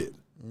over with.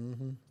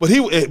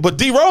 Mm-hmm. But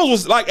D Rose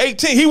was like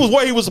 18. He was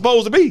where he was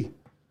supposed to be.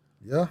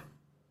 Yeah.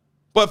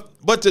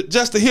 But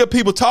just to hear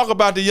people talk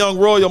about the young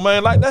Royal,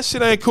 man, like that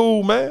shit ain't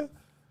cool, man.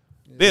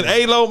 Yeah. Then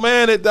A-Lo,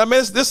 man,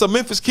 this a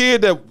Memphis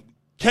kid that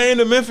came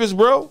to Memphis,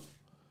 bro.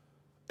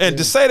 And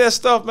to say that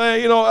stuff, man,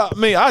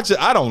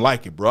 I don't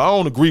like it, bro. I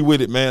don't agree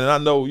with it, man. And I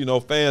know,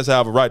 fans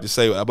have a right to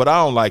say it, but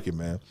I don't like it,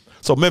 man.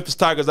 So Memphis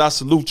Tigers, I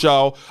salute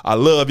y'all. I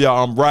love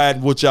y'all. I'm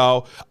riding with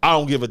y'all. I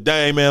don't give a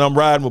damn, man. I'm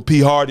riding with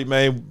P. Hardy,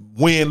 man.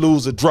 Win,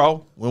 lose, or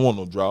draw. We don't want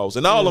no draws.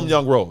 And all them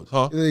young roads,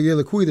 huh? Yeah,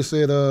 Laquita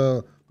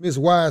said, Miss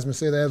Wiseman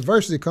said that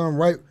adversity come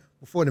right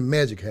before the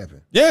magic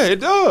happened. Yeah, it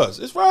does.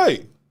 It's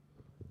right.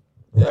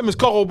 Yeah, Miss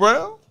Cole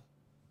Brown.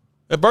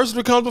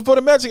 Adversity comes before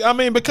the magic. I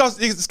mean, because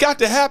it's got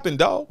to happen,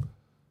 dog.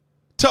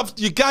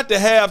 You got to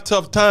have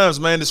tough times,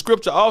 man. The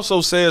scripture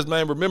also says,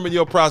 man, remember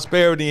your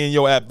prosperity in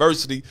your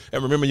adversity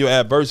and remember your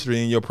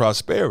adversity in your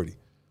prosperity.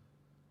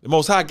 The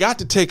Most High got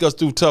to take us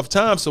through tough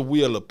times so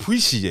we'll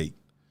appreciate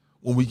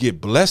when we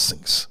get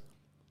blessings.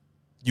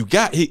 He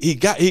got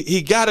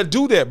to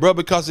do that, bro,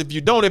 because if you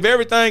don't, if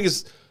everything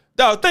is,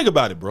 dog, think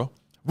about it, bro.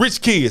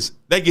 Rich kids,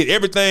 they get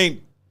everything,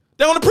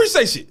 they don't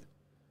appreciate shit.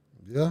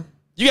 Yeah.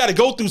 You got to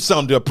go through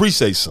something to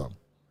appreciate something.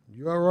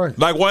 You all right.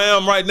 Like where I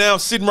am right now,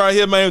 sitting right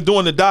here, man,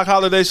 doing the Doc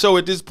Holliday show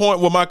at this point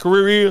where my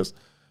career is.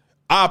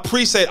 I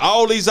appreciate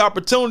all these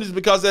opportunities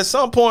because at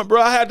some point,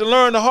 bro, I had to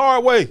learn the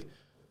hard way.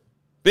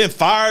 Been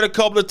fired a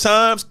couple of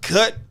times,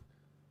 cut.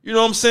 You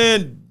know what I'm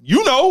saying?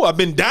 I've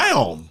been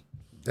down.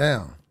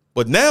 Down.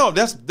 But now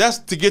that's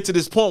to get to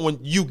this point when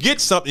you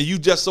get something, you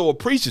just so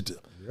appreciative.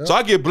 Yep. So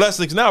I get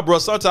blessings now, bro.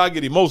 Sometimes I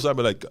get emotional. I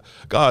be like,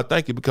 God,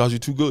 thank you because you're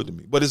too good to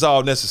me. But it's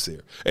all necessary.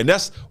 And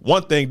that's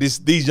one thing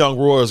these young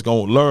Royals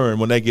going to learn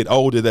when they get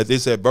older, that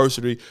this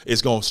adversity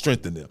is going to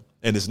strengthen them.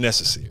 And it's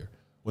necessary.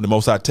 When the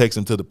Most High takes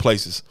them to the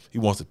places he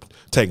wants to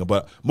take them.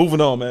 But moving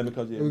on, man,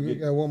 because we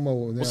got one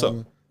more. What's up?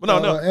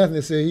 No.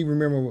 Anthony said he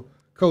remember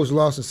Coach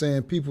Lawson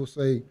saying people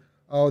say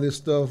all this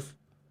stuff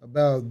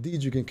about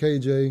Dedrick and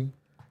KJ.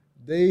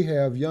 They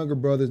have younger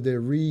brothers that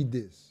read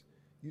this.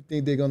 You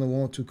think they're gonna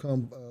want to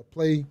come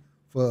play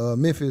for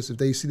Memphis if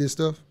they see this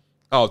stuff?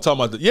 Oh,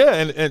 talking about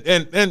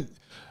and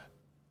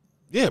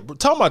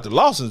talking about the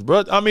Lawsons,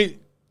 bro. I mean,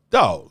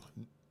 dog,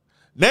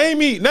 name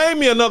me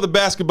another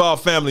basketball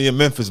family in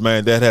Memphis,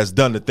 man, that has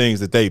done the things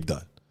that they've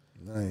done.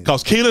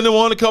 Because Keelan have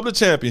won a couple of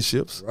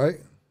championships. Right.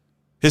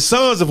 His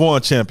sons have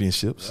won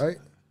championships. Right.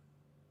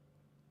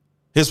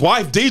 His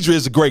wife, Deidre,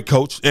 is a great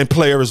coach and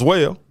player as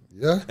well.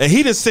 Yeah. And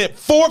he just sent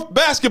 4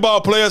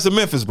 basketball players to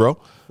Memphis, bro.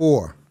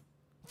 4.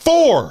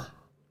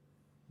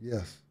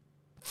 Yes.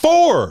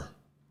 4.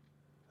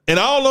 And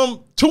all of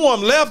them, 2 of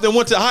them left and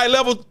went to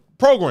high-level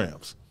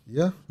programs.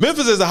 Yeah.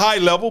 Memphis is a high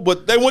level,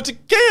 but they went to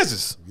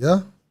Kansas.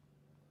 Yeah.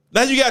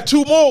 Now you got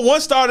 2 more. One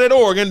started at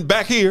Oregon,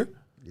 back here.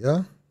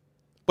 Yeah.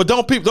 But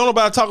don't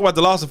nobody talk about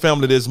the Lawson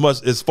family as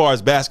much as far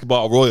as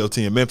basketball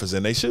royalty in Memphis,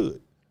 and they should.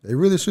 They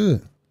really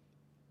should.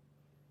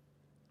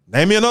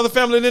 Name me another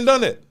family that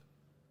done that.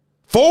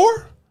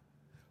 4?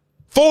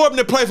 4 of them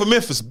that play for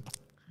Memphis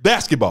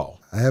basketball.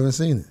 I haven't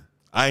seen it.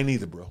 I ain't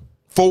either, bro.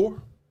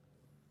 4?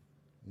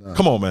 No.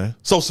 Come on, man.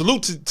 So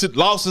salute to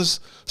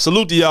Lawson's.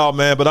 Salute to y'all,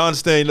 man. But I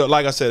understand,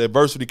 like I said,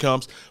 adversity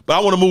comes. But I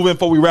want to move in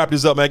before we wrap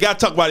this up, man. Got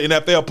to talk about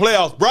NFL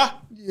playoffs, bruh.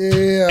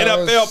 Yeah.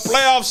 NFL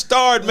playoffs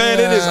start, man.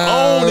 It is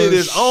on. It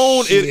is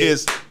on. It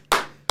is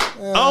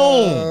on.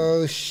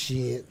 Oh,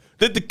 shit.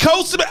 Did the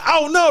coach?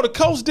 Oh, no, the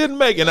coach didn't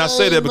make it. And I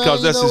say that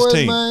because that's his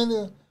team.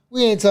 Man?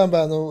 We ain't talking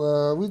about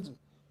no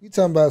we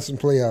talking about some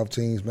playoff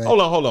teams, man. Hold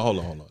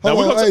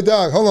on. Hey,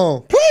 Doc, hold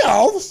on.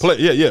 Playoffs?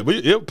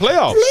 Playoffs.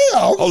 Playoffs?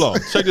 Hold on.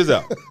 Check this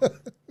out.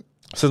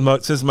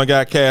 Since my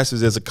guy Cass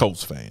is a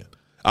Colts fan,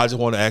 I just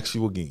want to ask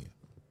you again.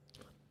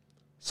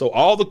 So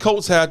all the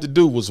Colts had to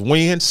do was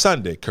win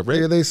Sunday, correct?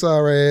 Yeah, they saw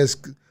our ass.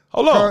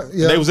 Hold on.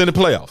 Yeah. They was in the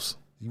playoffs.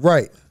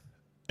 Right.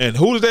 And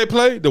who did they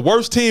play? The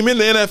worst team in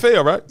the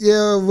NFL, right?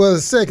 Yeah, it was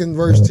the second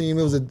worst team.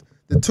 It was the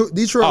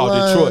Detroit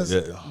Lions.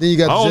 Detroit. Yeah. Then you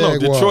got the Jaguars.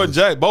 Detroit and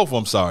Jack, both of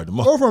them sorry.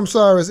 Both of them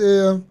sorry.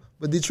 Yeah.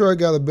 But Detroit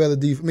got a better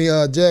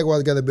defense.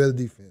 Jaguars got a better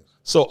defense.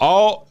 So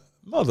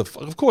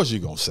motherfucker, of course you're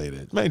going to say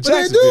that. Man, But they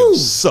Jacksonville do.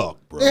 suck,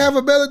 bro. They have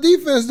a better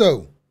defense,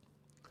 though.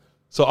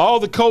 So all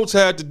the coach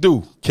had to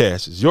do,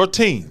 Cash, is your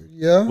team.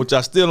 Yeah. Which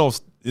I still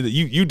don't.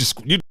 You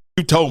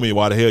told me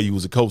why the hell you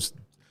was a coach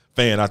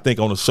fan. I think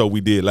on the show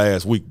we did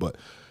last week, but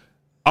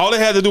all they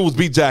had to do was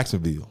beat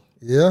Jacksonville.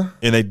 Yeah.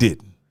 And they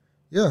didn't.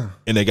 Yeah.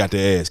 And they got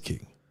their ass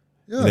kicked.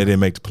 Yeah. And they didn't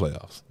make the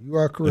playoffs. You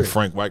are correct. And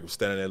Frank White was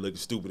standing there looking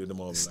stupid in the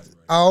moment.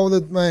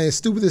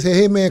 Stupid as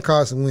hell. Man,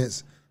 Carson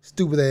Wentz.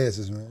 Stupid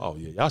asses, man. Oh,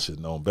 yeah. Y'all should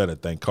have known better to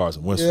think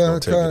Carson Wentz was Yeah, going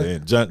to take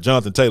it in.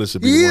 Jonathan Taylor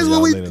should be He the is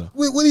one what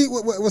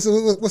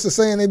y'all what's the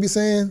saying they be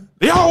saying?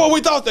 They are what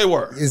we thought they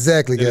were.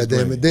 Exactly, It is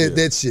goddamn it. brilliant,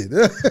 That shit.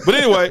 But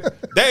anyway,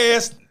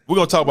 we're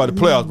going to talk about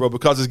the playoffs, bro,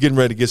 because it's getting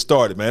ready to get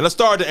started, man. Let's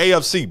start the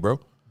AFC, bro.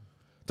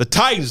 The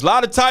Titans. A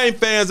lot of Titan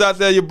fans out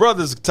there. Your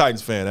brother's a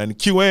Titans fan. And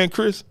Q and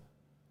Chris.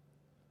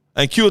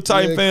 And Q a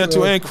Titan fan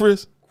too, and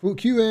Chris.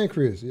 Q and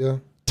Chris, yeah.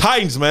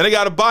 Titans, man, they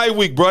got a bye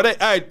week, bro.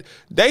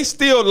 They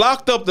still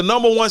locked up the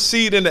number 1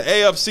 seed in the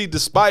AFC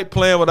despite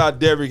playing without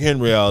Derrick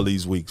Henry all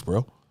these weeks,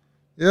 bro.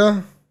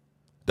 Yeah.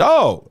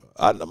 Dog,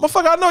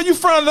 motherfucker, I know you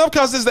frowning up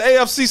because it's the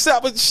AFC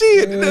South, but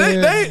shit,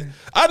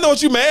 I know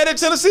what you mad at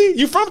Tennessee.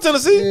 You from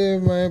Tennessee? Yeah,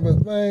 man,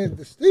 but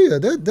man, still,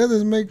 that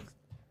doesn't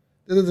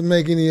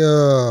make any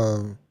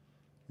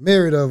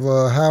merit of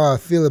how I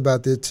feel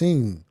about their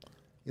team.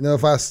 You know,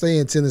 if I stay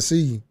in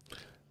Tennessee,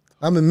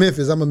 I'm in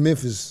Memphis. I'm a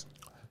Memphis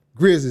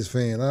Grizzlies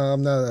fan.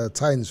 I'm not a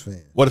Titans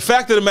fan. Well, the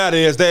fact of the matter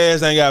is their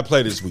ass ain't got to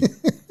play this week.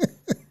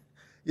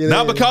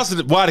 Not because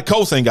of why the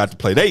Colts ain't got to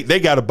play. They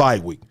got a bye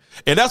week.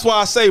 And that's why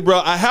I say, bro,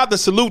 I have to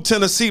salute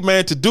Tennessee,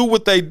 man, to do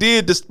what they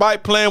did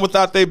despite playing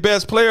without their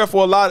best player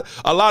for a lot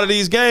of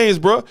these games,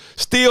 bro.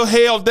 Still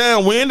held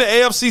down, win the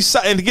AFC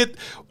South, and to get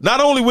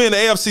not only win the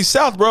AFC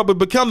South, bro, but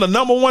become the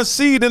number 1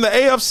 seed in the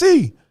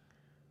AFC.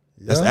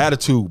 That's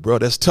attitude, bro.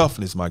 That's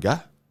toughness, my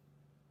guy.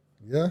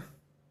 Yeah.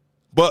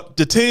 But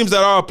the teams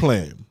that are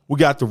playing, we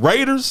got the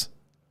Raiders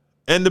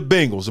and the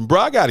Bengals. And, bro,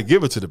 I got to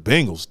give it to the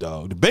Bengals,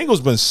 dog. The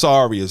Bengals been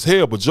sorry as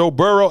hell, but Joe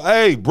Burrow,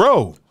 hey,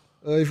 bro.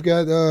 You've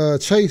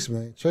got Chase,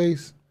 man.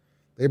 Chase,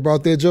 they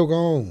brought their joke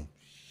on.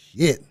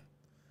 Shit.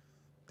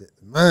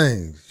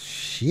 Man,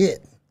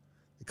 shit.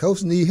 The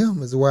coach need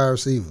him as a wide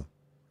receiver.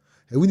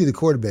 Hey, we need a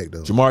quarterback,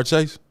 though. Jamar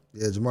Chase?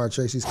 Yeah, Jamar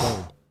Chase, he's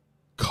cold.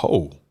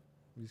 Cold.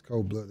 He's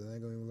cold-blooded. I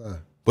ain't going to even lie.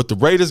 But the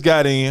Raiders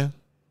got in.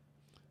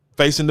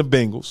 Facing the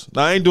Bengals.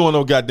 Now, I ain't doing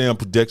no goddamn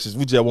predictions.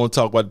 We just want to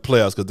talk about the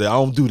playoffs because I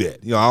don't do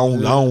that. You know,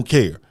 I don't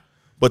care.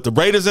 But the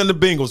Raiders and the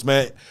Bengals,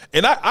 man.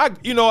 And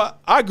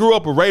I grew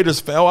up a Raiders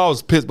fan. Oh, I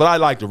was pissed, but I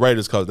liked the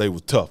Raiders because they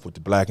was tough with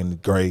the black and the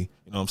gray.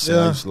 You know what I'm saying?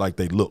 Yeah. I used to like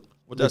they look.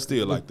 But that's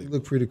still like they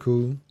look pretty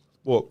cool.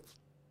 Well,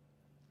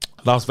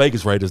 Las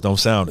Vegas Raiders don't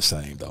sound the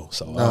same though,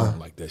 so I don't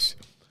like that shit.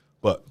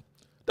 But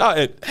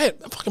hey,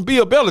 fucking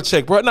Bill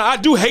Belichick, bro. Now I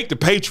do hate the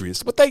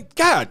Patriots, but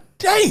god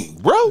dang,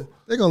 bro.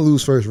 They're gonna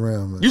lose first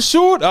round, man. You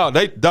sure? Oh,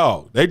 they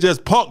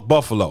just punked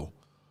Buffalo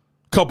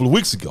a couple of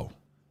weeks ago.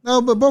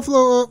 No, but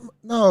Buffalo,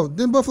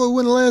 didn't Buffalo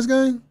win the last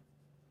game?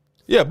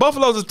 Yeah,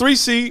 Buffalo's a 3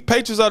 seed.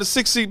 Patriots are the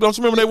 6 seed. Don't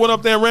you remember they went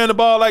up there and ran the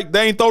ball like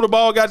they ain't throw the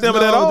ball, goddamn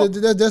it, at all?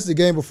 That's the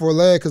game before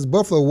last because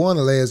Buffalo won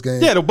the last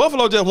game. Yeah, the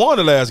Buffalo just won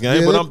the last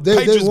game, but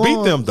Patriots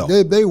beat them though.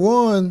 They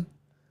won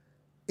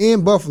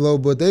in Buffalo,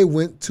 but they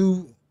went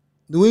to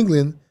New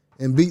England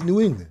and beat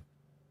New England.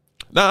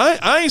 Now,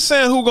 I ain't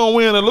saying who gonna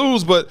win or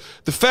lose, but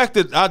the fact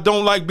that I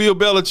don't like Bill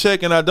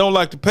Belichick and I don't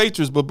like the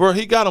Patriots, but bro,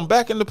 he got them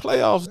back in the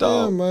playoffs,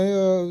 dog. Yeah,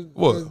 man.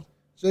 What?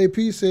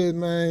 JP said,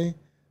 man,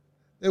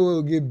 they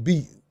will get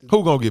beat.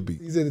 Who gonna get beat?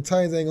 He said the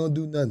Titans ain't gonna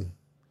do nothing.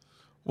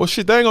 Well,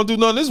 shit, they ain't gonna do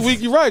nothing this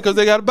week. You're right, because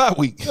they got a bye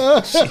week.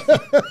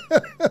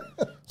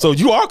 So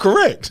you are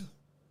correct.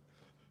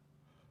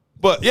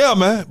 But yeah,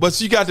 man. But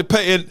you got to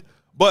pay.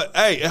 But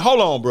hey,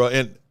 hold on, bro.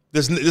 And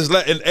this in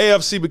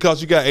AFC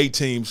because you got 8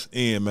 teams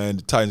in, man.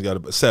 The Titans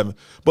got 7.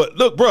 But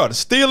look, bro, the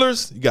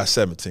Steelers, you got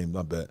 7 teams.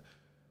 Not bad.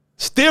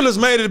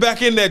 Steelers made it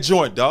back in that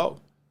joint, dog.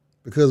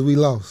 Because we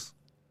lost.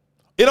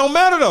 It don't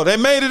matter though. They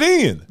made it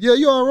in. Yeah,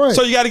 you're all right.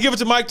 So you got to give it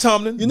to Mike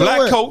Tomlin, you know black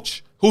what?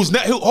 coach, who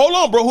hold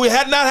on, bro, who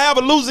had not have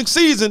a losing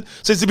season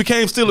since he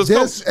became Steelers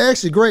That's coach.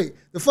 actually great.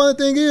 The funny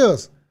thing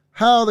is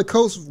how the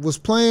coach was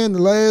playing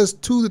the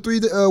last 2 to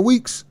 3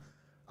 weeks.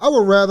 I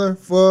would rather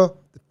for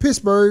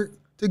Pittsburgh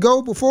to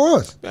go before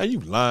us. Man, you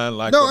lying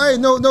like no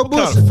what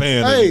bullshit. kind of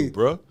fan are you,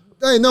 bro?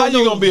 Hey, How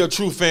you gonna be a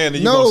true fan?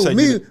 And you gonna say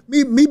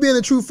me being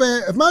a true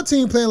fan. If my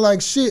team playing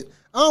like shit,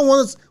 I don't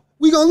want us.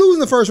 We gonna lose in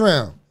the first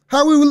round.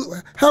 How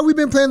we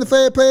been playing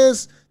the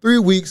past 3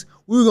 weeks?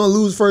 We were gonna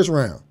lose first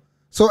round.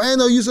 So ain't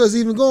no use us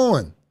even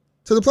going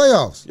to the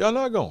playoffs. Y'all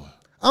not going.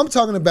 I'm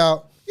talking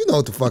about. You know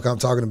what the fuck I'm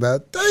talking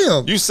about.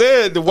 Damn. You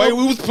said the way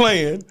we was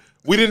playing,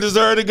 we didn't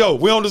deserve to go.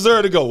 We don't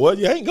deserve to go. Well,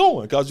 you ain't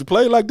going because you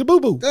played like the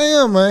boo-boo.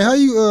 Damn, man. How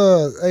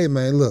you, hey,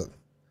 man, look.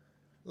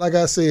 Like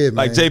I said,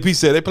 man. Like JP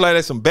said, they played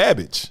at some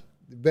Babbage.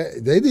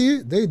 They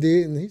did.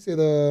 And he said,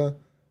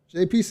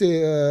 JP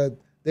said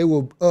they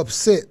will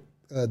upset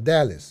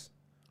Dallas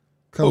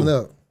coming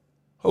up.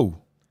 Who?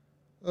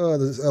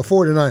 The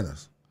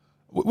 49ers.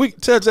 We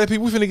tell JP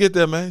we finna get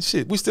there, man.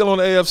 Shit, we still on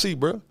the AFC,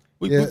 bro.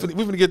 We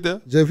finna get there.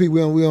 JP,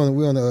 we on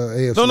the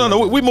AFC.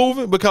 No. We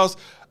moving because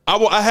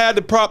I had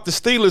to prop the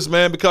Steelers,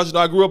 man, because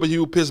I grew up a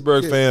huge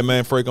Pittsburgh fan,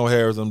 man. Franco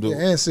Harris, I'm doing.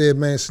 Ant said,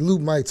 man,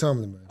 salute Mike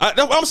Tomlin, man.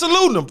 I'm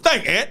saluting him.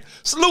 Thank Ant.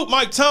 Salute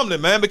Mike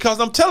Tomlin, man, because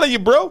I'm telling you,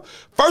 bro.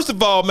 First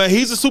of all, man,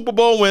 he's a Super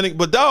Bowl winning,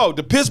 but dog,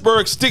 the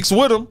Pittsburgh sticks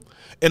with him,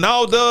 and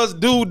all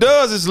dude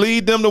does is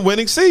lead them to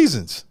winning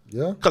seasons.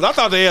 Yeah. Because I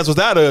thought their ass was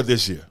out of it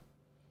this year,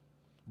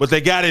 but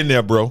they got in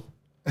there, bro.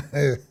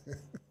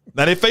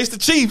 Now they face the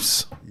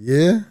Chiefs.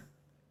 Yeah.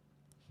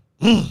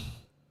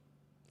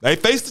 They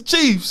face the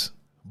Chiefs,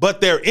 but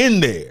they're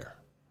in there.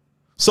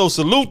 So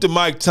salute to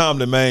Mike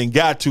Tomlin, man.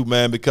 Got to,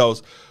 man,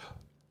 because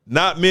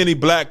not many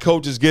black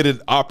coaches get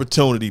an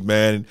opportunity,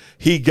 man.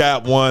 He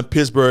got one.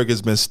 Pittsburgh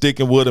has been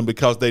sticking with him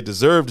because he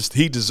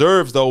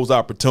deserves those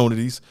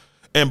opportunities.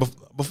 And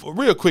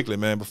real quickly,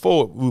 man,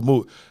 before we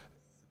move,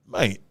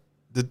 man,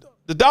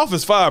 the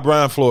Dolphins fired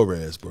Brian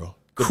Flores, bro.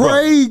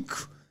 Crazy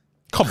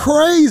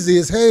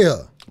as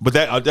hell. But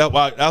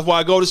that's why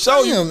I go to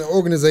show you. The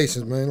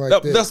organizations, man, like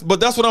that. But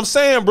that's what I'm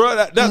saying,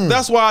 bro.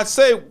 That's why I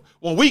say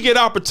when we get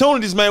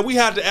opportunities, man, we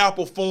have to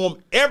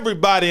outperform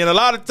everybody, and a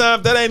lot of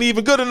times that ain't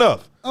even good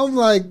enough. I'm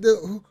like,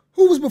 who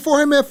was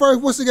before him at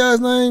first? What's the guy's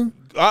name?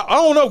 I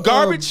don't know.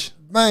 Garbage.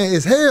 Man,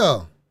 it's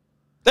hell.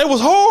 That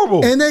was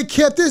horrible. And they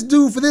kept this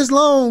dude for this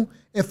long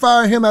and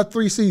fired him after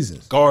 3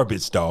 seasons.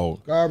 Garbage,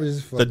 dog. Garbage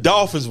is fucking. The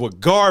Dolphins were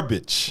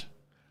garbage.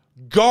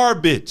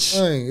 Garbage.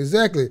 Dang,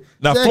 exactly.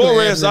 Now,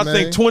 Flores, I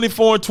think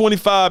 24 and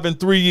 25 in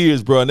 3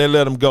 years, bro, and they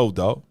let him go,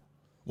 dog.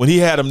 When he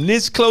had him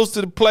this close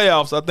to the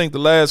playoffs, I think the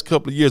last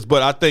couple of years,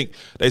 but I think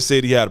they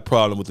said he had a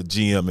problem with the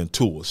GM and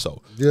Tua.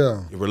 So,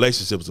 yeah, your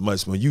relationships are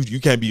much more. You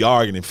can't be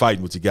arguing and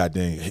fighting with your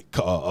goddamn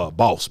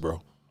boss,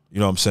 bro. You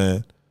know what I'm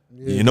saying?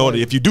 Yeah, you know,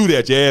 if you do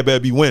that, your ass better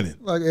be winning.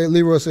 Like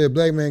Leroy said,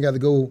 black man got to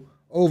go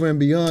over and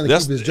beyond to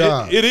keep his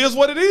job. It is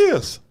what it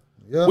is.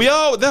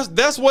 Yeah.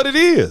 That's what it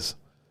is.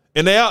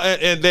 And they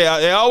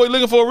always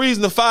looking for a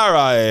reason to fire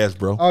our ass,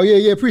 bro. Oh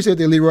yeah, appreciate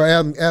that, Leroy.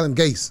 Adam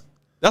Gase.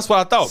 That's what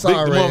I thought.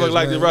 Sorry, Big motherfucker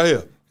like this right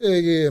here.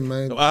 Yeah,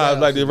 man. I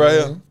like this right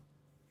here.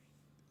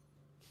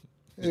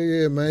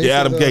 Yeah, man.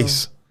 Yeah, Adam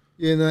Gase.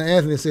 Yeah,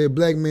 Anthony said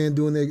black men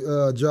doing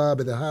their job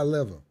at a high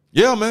level.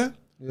 Yeah, man.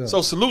 Yeah.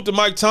 So salute to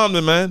Mike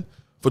Tomlin, man,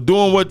 for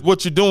doing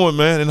what you're doing,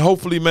 man. And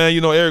hopefully, man,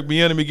 Eric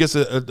Bieniemy gets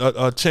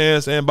a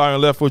chance and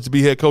Byron Leftwich to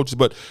be head coaches.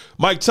 But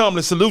Mike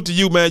Tomlin, salute to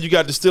you, man. You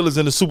got the Steelers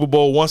in the Super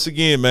Bowl once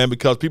again, man,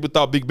 because people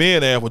thought Big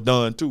Ben ass was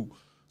done too.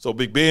 So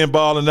Big Ben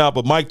balling out.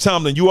 But Mike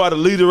Tomlin, you are the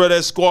leader of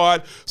that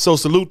squad. So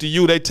salute to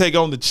you. They take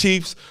on the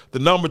Chiefs, the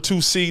number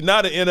 2 seed,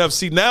 not the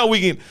NFC. Now we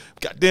can,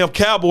 goddamn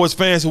Cowboys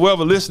fans,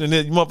 whoever listening,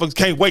 you motherfuckers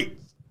can't wait.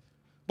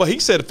 But he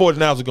said the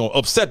 49ers are going to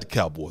upset the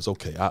Cowboys.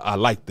 Okay, I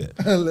like that.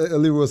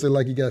 Leroy said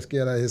like he got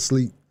scared out of his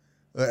sleep.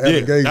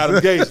 Adam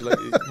Gase,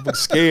 like,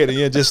 scared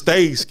and just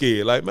stayed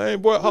scared. Like,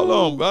 man, boy, hold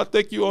on, bro. I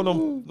think you on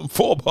them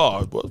 4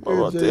 bars, bro.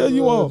 I tell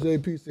you on.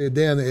 JP said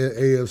down the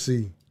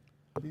AFC.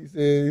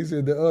 He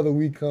said the other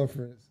week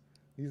conference.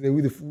 He said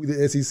we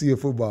the SEC of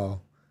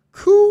football.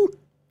 Cool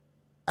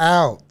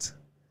out.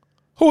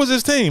 Who was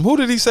his team? Who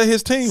did he say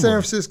his team San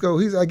was? Francisco.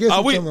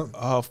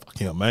 Fuck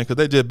him, man, because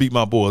they just beat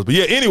my boys. But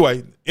yeah,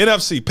 anyway,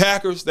 NFC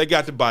Packers, they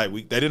got the bye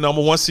week. They the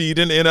number 1 seed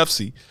in the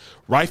NFC,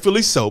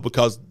 rightfully so,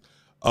 because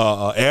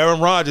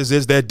Aaron Rodgers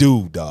is that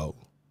dude, dog.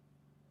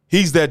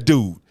 He's that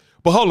dude.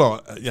 But hold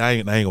on, I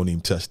ain't gonna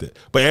even touch that.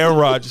 But Aaron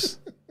Rodgers,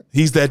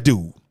 he's that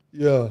dude.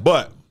 Yeah.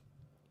 But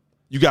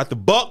you got the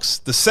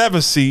Bucs, the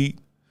 7th seed.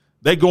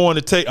 They going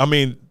to take.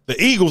 The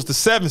Eagles, the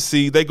 7th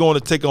seed. They going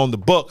to take on the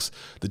Bucs,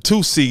 the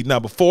 2 seed. Now,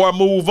 before I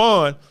move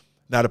on,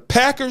 now the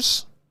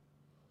Packers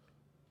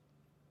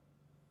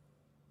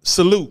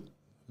salute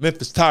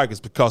Memphis Tigers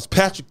because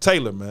Patrick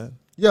Taylor, man.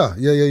 Yeah.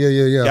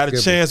 Got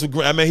a chance. He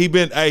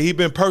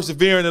been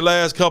persevering the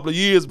last couple of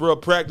years, bro.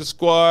 Practice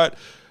squad,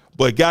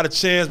 but got a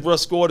chance, bro.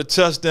 Scored a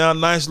touchdown,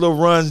 nice little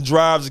runs,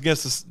 drives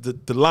against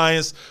the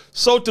Lions.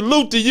 So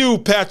salute to you,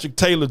 Patrick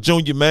Taylor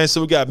Jr., man.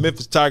 So we got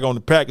Memphis Tiger on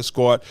the practice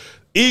squad.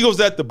 Eagles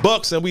at the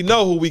Bucs, and we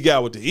know who we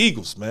got with the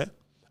Eagles, man.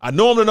 I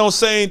normally don't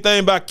say anything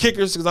about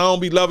kickers because I don't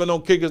be loving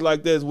on kickers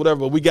like this, whatever.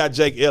 But we got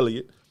Jake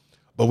Elliott.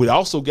 But we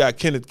also got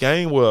Kenneth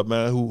Gainwell,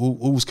 man,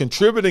 who's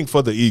contributing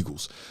for the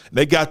Eagles. And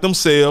they got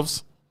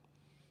themselves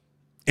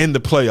in the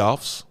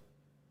playoffs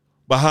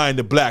behind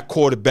the black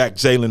quarterback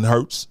Jalen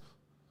Hurts.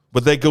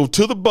 But they go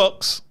to the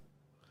Bucs.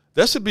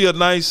 That should be a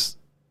nice,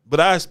 but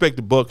I expect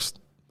the Bucs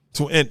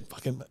to end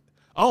fucking.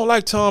 I don't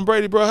like Tom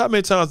Brady, bro. How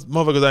many times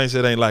motherfuckers I ain't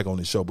said I ain't like on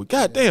this show? But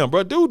goddamn,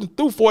 bro, dude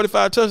threw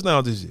 45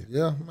 touchdowns this year.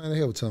 Yeah, man, the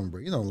hell with Tom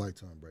Brady. You don't like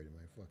Tom Brady,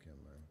 man. Fuck him,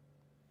 man.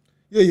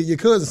 Yeah, your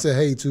cousin said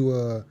hey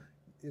to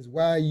his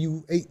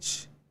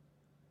YUH.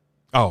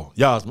 Oh,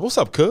 Yasmin. What's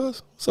up,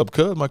 cuz? What's up,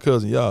 cuz? My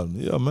cousin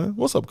Yasmin. Yeah, man.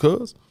 What's up,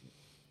 cuz?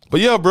 But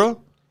yeah, bro.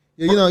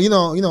 Yeah, you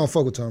don't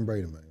fuck with Tom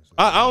Brady, man. So.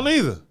 I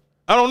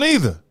don't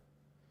either.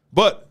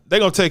 But they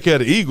gonna take care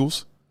of the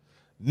Eagles.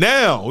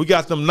 Now we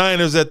got them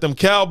Niners at them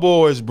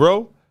Cowboys,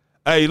 bro.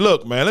 Hey,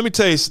 look, man, let me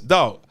tell you,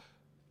 dog.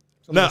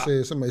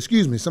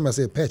 Somebody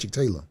said Patrick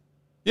Taylor.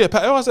 Yeah,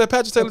 I said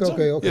Patrick Taylor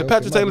Jr. Okay.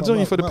 Patrick Taylor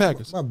Jr. for the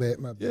Packers. My bad.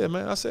 Yeah,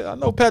 man. I said I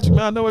know Patrick,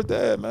 man. I know his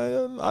dad,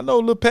 man. I know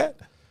little Pat.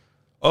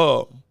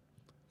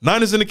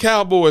 Niners and the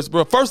Cowboys,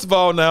 bro. First of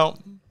all, now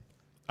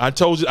I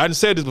told you I didn't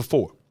say this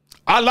before.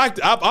 I've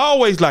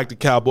always liked the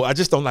Cowboys. I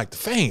just don't like the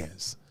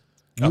fans.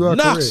 You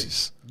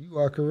obnoxious. You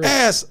are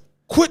correct.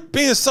 Quit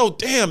being so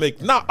damn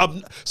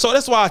so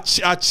that's why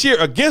I cheer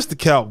against the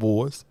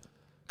Cowboys,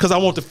 because I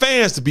want the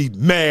fans to be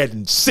mad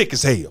and sick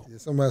as hell. Yeah,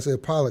 somebody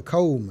said Pollard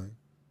cold, man.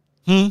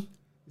 He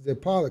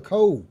said Pollard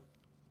cold.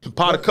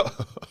 Pollard cold.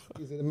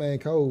 He said the man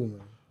cold,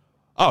 man.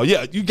 Oh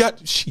yeah, you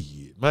got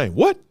shit, man.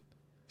 What?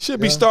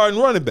 Should be starting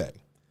running back.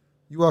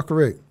 You are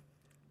correct.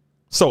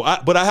 So,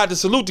 but I had to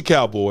salute the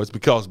Cowboys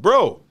because,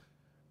 bro,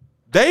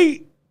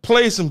 they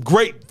played some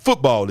great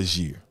football this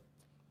year.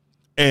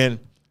 And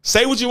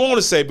say what you want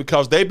to say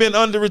because they've been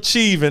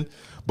underachieving,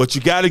 but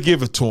you got to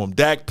give it to them.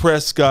 Dak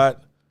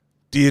Prescott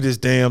did his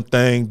damn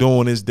thing,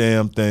 doing his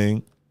damn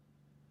thing.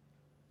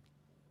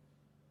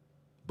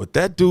 But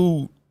that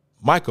dude,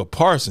 Micah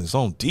Parsons,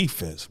 on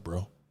defense,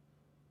 bro,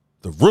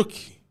 the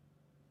rookie.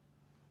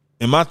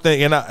 And my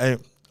thing, and I'm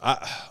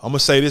going to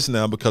say this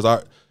now because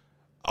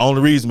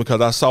only reason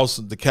because I saw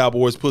the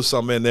Cowboys put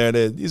something in there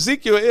that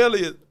Ezekiel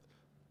Elliott,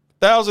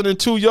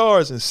 1,002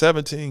 yards in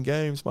 17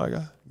 games, my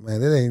guy. Man,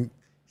 that ain't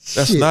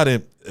That's shit.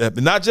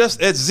 not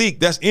just at Zeke.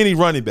 That's any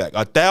running back.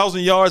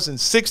 1,000 yards in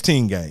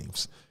 16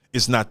 games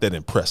is not that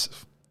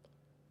impressive.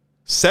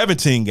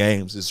 17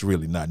 games is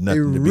really not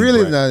nothing.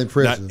 Not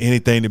impressive. Not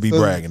anything to be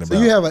bragging about.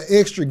 So you have an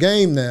extra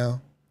game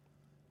now,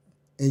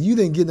 and you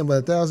didn't get them by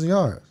 1,000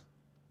 yards.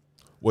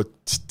 Well,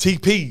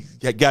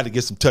 TP got to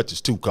get some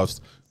touches too,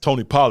 because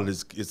Tony Pollard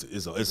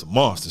is a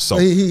monster. So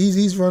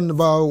he's running the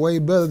ball way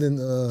better than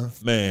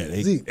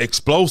Zeke.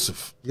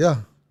 Explosive.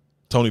 Yeah.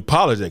 Tony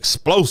Pollard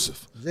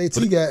explosive.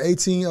 JT got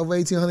over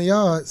 1,800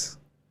 yards.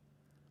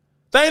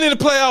 They ain't in the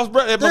playoffs,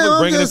 bro. They're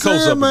bringing the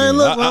coach up man,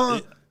 again.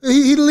 Look,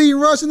 he the leading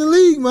rush in the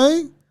league,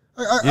 man.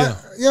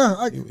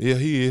 Yeah,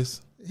 he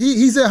is.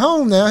 He's at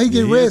home now. He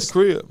get rest.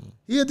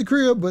 He at the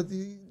crib, but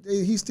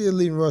he's still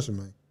leading rusher,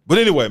 man. But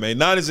anyway, man,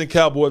 Niners and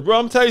Cowboys. Bro,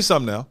 I'm going to tell you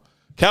something now.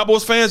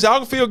 Cowboys fans, y'all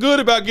can feel good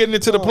about getting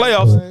into the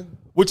playoffs, man,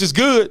 which is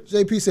good.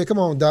 JP said, come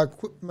on, Doc.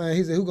 Quit, man,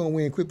 he said, who going to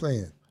win? Quit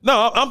playing.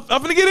 No, I'm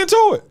going to get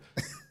into it.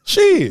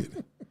 Shit.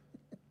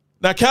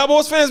 Now,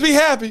 Cowboys fans be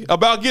happy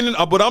about getting,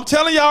 but I'm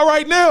telling y'all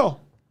right now,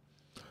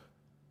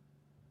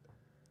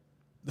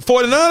 the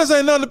 49ers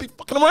ain't nothing to be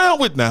fucking around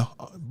with now.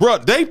 Bro,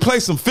 they play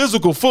some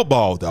physical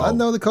football, dog. I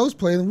know the coach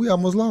played them. We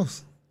almost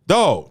lost.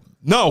 Dog.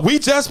 No, we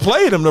just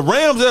played them. The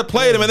Rams that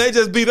played them, and they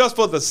just beat us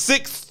for the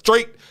 6th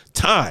straight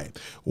time.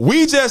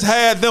 We just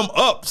had them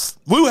up.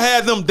 We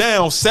had them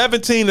down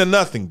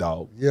 17-0,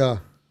 dog. Yeah.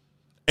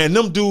 And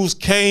them dudes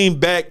came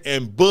back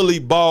and bully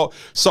ball.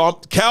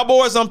 So,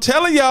 Cowboys, I'm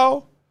telling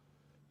y'all,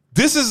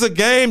 this is a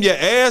game your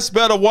ass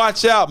better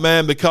watch out,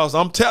 man, because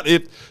I'm telling you,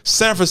 if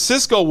San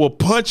Francisco will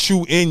punch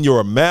you in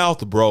your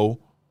mouth, bro.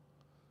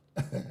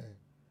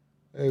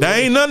 There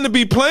ain't nothing to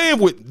be playing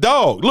with,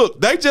 dog.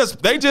 Look, they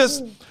just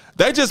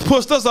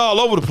pushed us all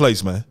over the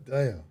place, man.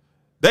 Damn.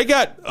 They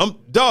got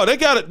dog. They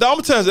got it.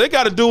 I'm telling you, they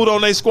got a dude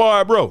on their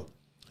squad, bro.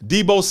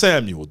 Debo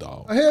Samuel,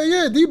 dog. Oh, hell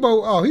yeah,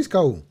 Debo. Oh, he's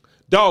cold.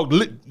 Dog,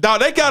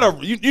 they got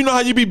a. You know how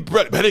you be.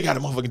 They got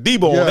a motherfucking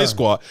Debo on their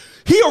squad.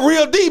 He a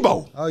real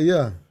Debo. Oh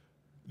yeah.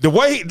 The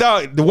way he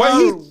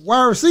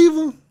wide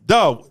receiver.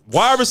 Dog,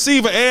 wide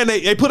receiver, and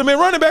they put him in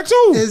running back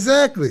too.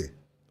 Exactly.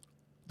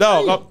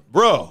 Dog,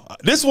 bro,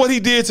 this is what he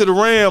did to the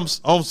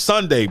Rams on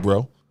Sunday,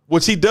 bro.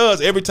 Which he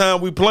does every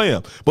time we play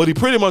him. But he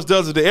pretty much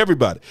does it to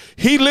everybody.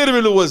 He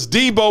literally was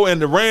Debo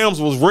and the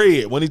Rams was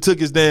red when he took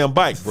his damn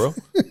bike, bro.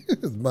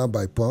 It's my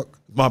bike, punk.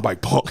 My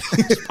bike, punk.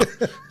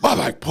 My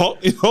bike, punk.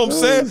 You know what I'm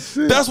saying?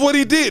 Shit. That's what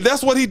he did.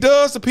 That's what he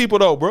does to people,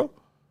 though, bro.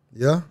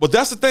 Yeah. But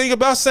that's the thing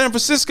about San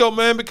Francisco,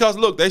 man, because,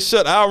 look, they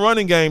shut our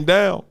running game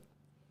down.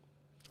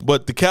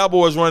 But the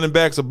Cowboys running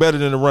backs are better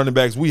than the running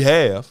backs we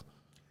have.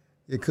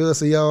 Yeah,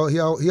 cuz he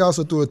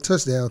also threw a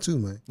touchdown, too,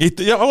 man. You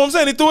know what I'm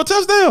saying? He threw a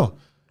touchdown.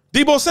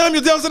 Debo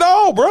Samuel does it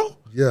all, bro.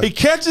 Yeah. He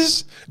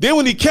catches. Then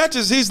when he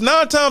catches, he's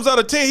 9 times out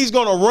of 10, he's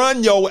going to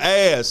run your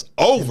ass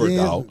over,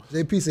 dog.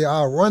 JP said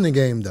our running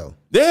game, though.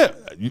 Yeah.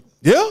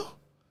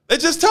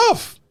 It's just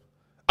tough.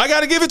 I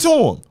got to give it to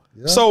him.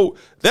 Yeah. So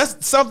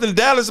that's something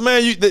Dallas,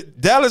 man,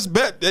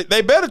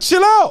 they better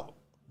chill out.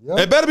 Yeah.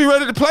 They better be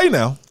ready to play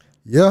now.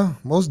 Yeah,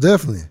 most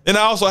definitely. And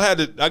I also I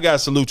got to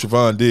salute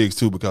Trevon Diggs,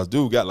 too, because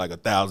dude got like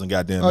 1,000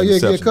 goddamn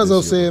interceptions. Yeah,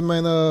 Cuzzo said,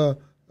 man,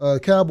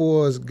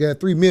 Cowboys got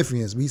 3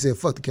 Memphians, but he said,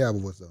 fuck the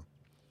Cowboys, though.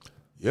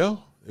 Yeah.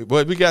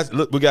 But we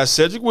got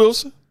Cedric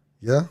Wilson.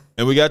 Yeah.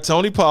 And we got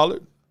Tony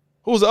Pollard.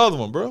 Who's the other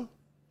one, bro?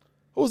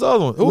 Who's the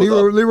other one?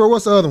 Leroy,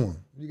 what's the other one?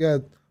 You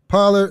got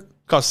Pollard.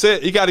 Because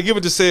you got to give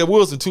it to Ced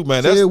Wilson, too,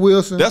 man.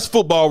 Wilson. That's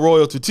football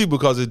royalty, too,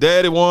 because his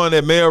daddy won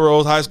that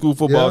Melrose High School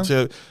football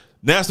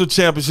national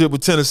championship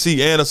with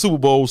Tennessee and a Super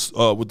Bowl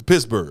with the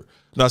Pittsburgh.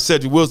 Now,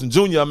 Cedric Wilson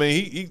Jr., I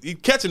mean, he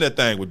catching that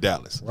thing with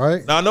Dallas.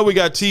 Right. Now, I know we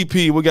got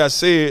TP, we got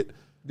Ced,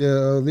 Yeah,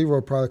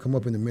 Leroy probably come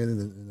up in a minute.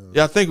 And,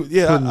 I think.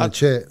 Yeah, put in the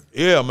chat.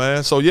 Yeah,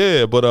 man. So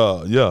yeah, but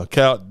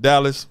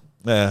Dallas.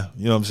 Nah,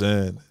 you know what I'm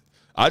saying.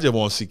 I just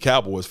want to see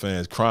Cowboys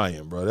fans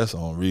crying, bro. That's the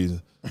only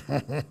reason.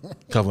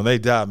 Because when they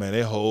die, man,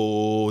 their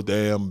whole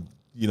damn,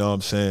 you know what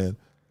I'm saying,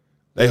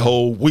 they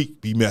whole week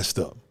be messed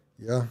up.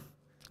 Yeah,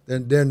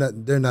 they're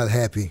not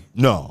happy.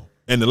 No.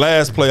 And the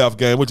last playoff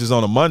game, which is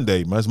on a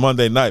Monday, man, it's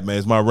Monday night, man.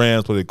 It's my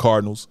Rams play the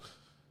Cardinals.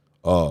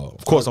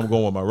 Of course, I'm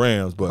going with my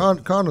Rams,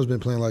 but Cardinals been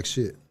playing like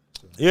shit.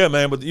 Yeah,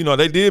 man, but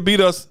they did beat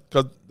us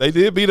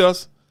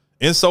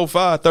in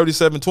SoFi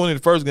 37-20 the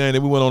first game.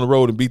 Then we went on the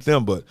road and beat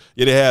them. But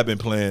yeah, they have been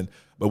playing.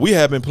 But we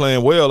have been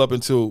playing well up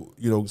until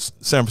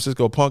San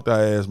Francisco punked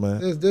our ass,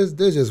 man. There's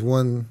just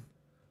one.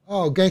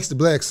 Oh, Gangsta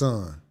Black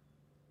son.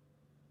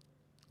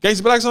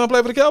 Gangsta Black son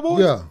play for the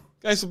Cowboys? Yeah.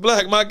 Gangsta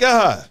Black, my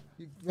guy.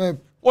 Man,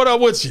 what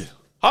up with you?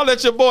 Holla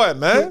at your boy,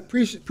 man.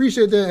 Appreciate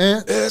that,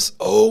 Ant.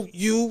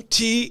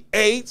 SOUTA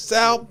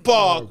South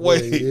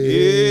Parkway.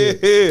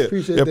 Yeah.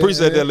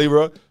 Appreciate that,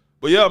 Leroy.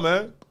 But yeah,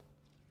 man.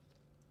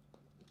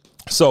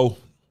 So,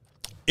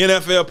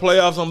 NFL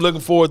playoffs, I'm looking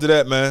forward to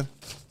that, man.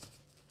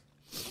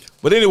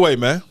 But anyway,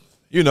 man,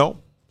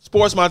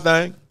 sports my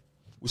thing.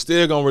 We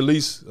still gonna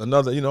release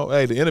another,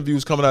 hey, the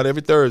interview's coming out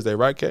every Thursday,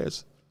 right,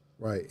 Cass?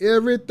 Right,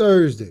 every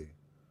Thursday.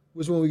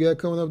 Which one we got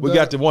coming up? We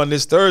got the one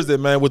this Thursday,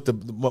 man, with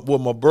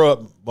my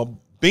bro, my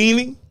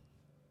Beanie,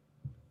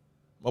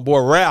 my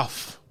boy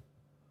Ralph,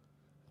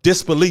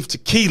 Disbelief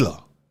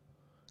Tequila.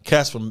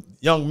 Cats from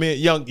young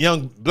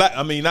black,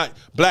 not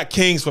black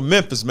kings from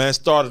Memphis, man,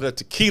 started at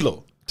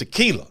Tequila.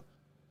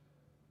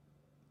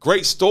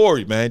 Great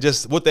story, man.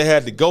 Just what they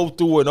had to go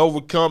through and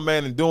overcome,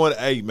 man, and doing.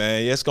 Hey,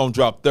 man, it's gonna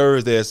drop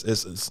Thursday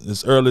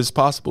as early as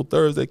possible.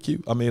 Thursday,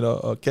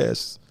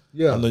 Cass.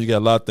 Yeah, I know you got a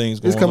lot of things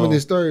going on. It's coming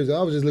this Thursday.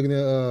 I was just looking at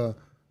the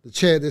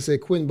chat that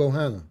said Quentin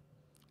Bohanna.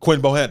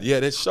 Yeah,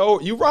 that show.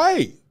 You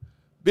right,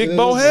 Big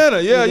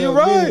Bohanna. Yeah, you're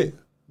right.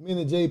 Me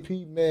and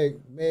JP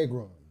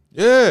Magron.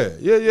 Yeah.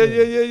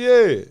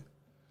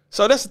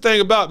 So that's the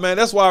thing about, man.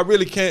 That's why I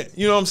really can't.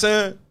 You know what I'm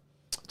saying?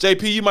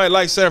 JP, you might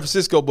like San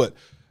Francisco, but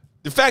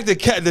the fact that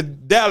the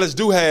Dallas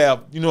do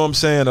have, you know what I'm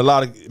saying, a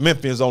lot of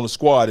Memphians on the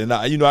squad, and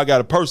I got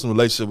a personal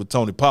relationship with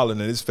Tony Pollard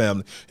and his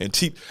family and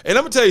T. And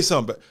let me tell you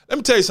something.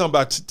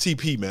 About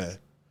TP, man.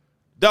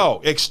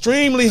 Dog,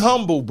 extremely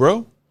humble,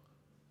 bro.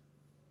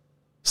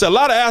 So a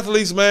lot of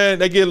athletes, man,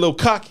 they get a little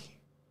cocky,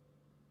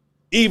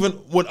 even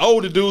when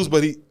older dudes.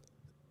 But he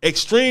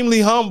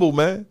extremely humble,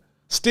 man.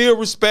 Still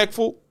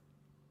respectful.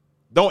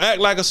 Don't act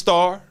like a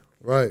star.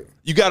 Right.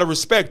 You got to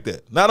respect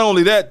that. Not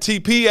only that,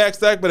 TP acts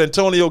that, but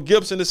Antonio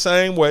Gibson the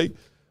same way.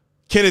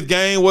 Kenneth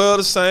Gainwell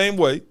the same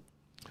way.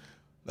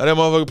 Now that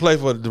motherfucker play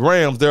for the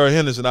Rams, Darrell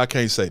Henderson, I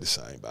can't say the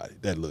same body.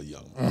 That little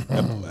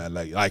young man.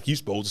 Like you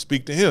supposed to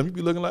speak to him. You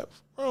be looking like,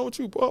 what's wrong with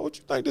you, boy? What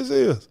you think this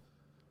is?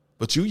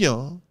 But you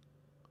young.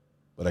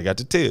 But I got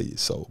to tell you.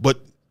 So, but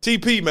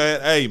TP,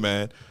 man, hey,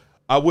 man,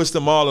 I wish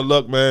them all the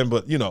luck, man.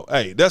 But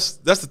hey, that's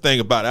the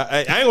thing about it. I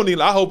ain't gonna need.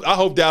 I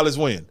hope Dallas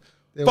win.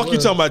 Fuck you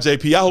talking about,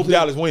 JP. I hope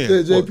Dallas win.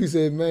 JP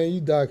said, man, you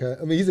Doc high.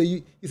 I mean,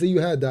 he said you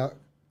had Doc.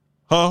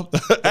 Huh?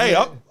 Hey,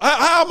 how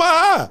am I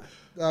high?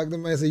 Doc, the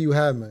man said you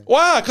had, man.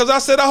 Why? Because I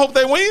said I hope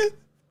they win?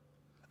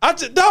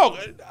 Dog,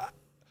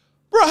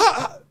 bro,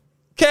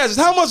 Cassius,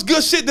 how much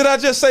good shit did I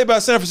just say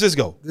about San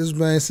Francisco? This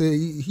man said,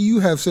 you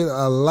have said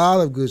a lot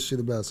of good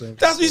shit about San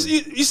Francisco.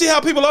 You see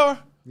how people are?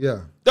 Yeah.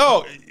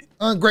 Dog.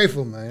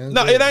 Ungrateful, man.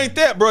 No, it ain't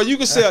that, bro. You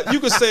can say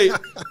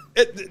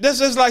that's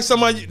just like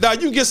somebody. Now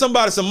you can get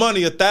somebody some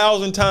money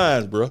 1,000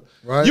 times, bro.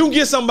 Right. You can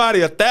get somebody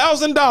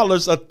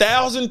 $1,000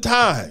 1,000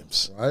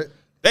 times. Right.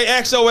 They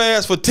ask your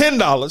ass for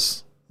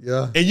 $10.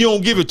 Yeah. And you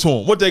don't give it to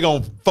them. What they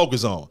gonna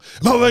focus on?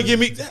 Mother, give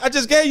me. I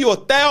just gave you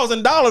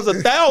 $1,000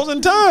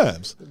 1,000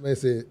 times. The man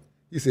said,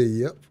 he said,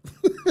 yep.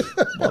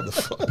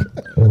 Motherfucker.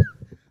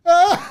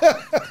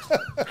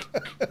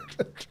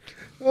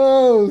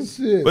 Oh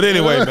shit. But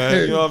anyway,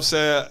 man, you know what I'm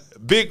saying?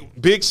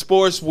 Big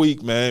sports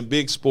week, man.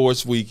 Big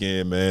sports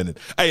weekend, man.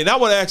 And I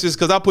want to ask this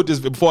because I put this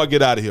before I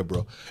get out of here,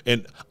 bro.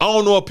 And I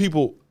don't know if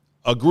people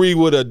agree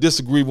with or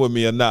disagree with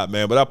me or not,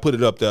 man, but I put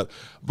it up there.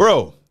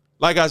 Bro,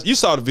 you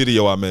saw the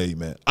video I made,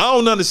 man. I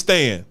don't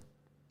understand.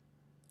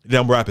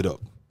 Then I'm wrap it up.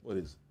 What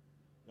is it?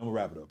 I'm gonna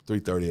wrap it up.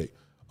 3:38.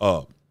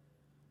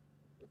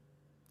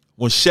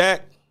 When Shaq.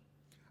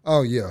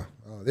 Oh yeah.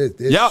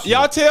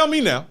 Y'all tell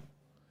me now.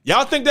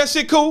 Y'all think that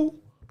shit cool?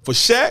 For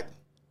Shaq,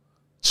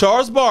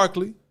 Charles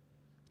Barkley,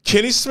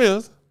 Kenny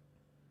Smith,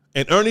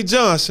 and Ernie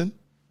Johnson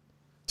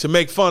to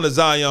make fun of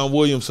Zion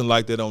Williamson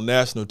like that on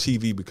national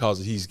TV because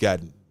he's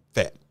gotten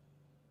fat.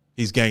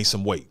 He's gained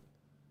some weight.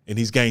 And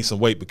he's gained some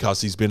weight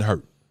because he's been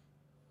hurt.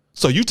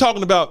 So you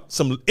talking about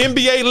some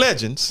NBA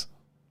legends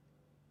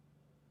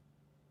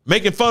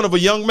making fun of a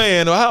young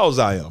man, or how old is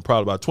Zion?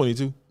 Probably about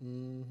 22.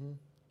 Mm-hmm.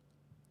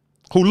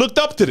 Who looked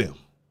up to them.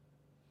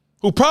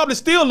 Who probably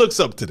still looks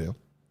up to them.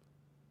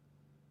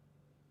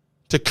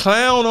 To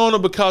clown on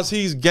him because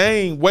he's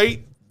gained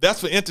weight, that's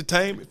for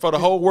entertainment for the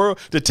whole world.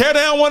 To tear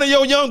down one of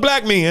your young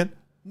black men.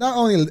 Not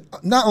only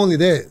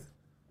that,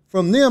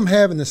 from them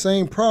having the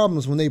same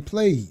problems when they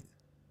played.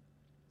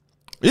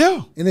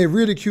 Yeah. And they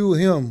ridiculed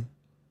him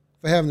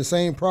for having the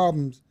same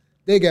problems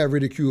they got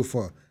ridiculed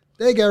for.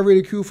 They got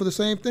ridiculed for the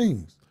same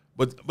things.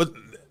 But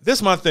this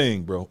is my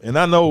thing, bro. And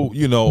I know,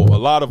 a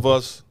lot of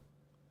us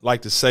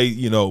like to say,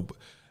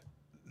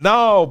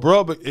 no,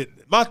 bro, but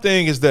my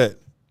thing is that,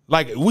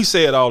 like we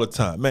say it all the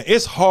time, man,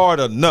 it's hard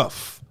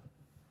enough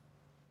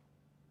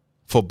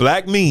for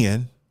black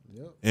men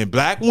and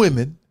black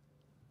women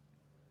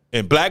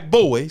and black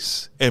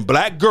boys and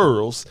black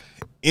girls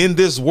in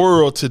this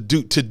world to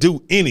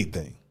do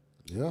anything.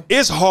 Yeah.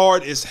 It's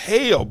hard as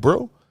hell,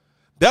 bro.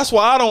 That's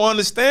why I don't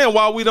understand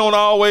why we don't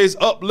always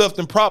uplift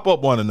and prop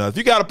up one another. If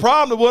you got a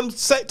problem with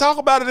them, talk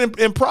about it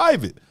in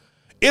private.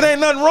 It ain't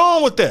nothing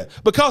wrong with that,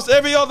 because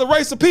every other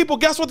race of people,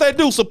 guess what they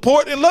do?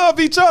 Support and love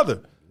each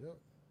other. Yep.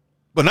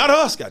 But not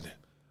us, goddamn.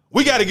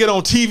 We got to get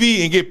on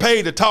TV and get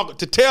paid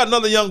to tear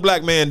another young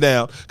black man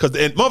down, because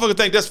motherfuckers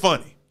think that's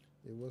funny.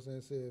 It was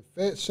said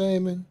fat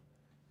shaming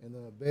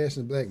and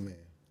bashing black man.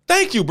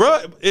 Thank you,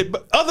 bro.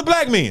 Other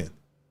black men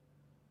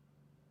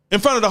in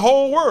front of the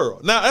whole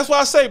world. Now that's why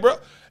I say, bro,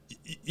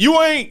 you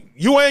ain't.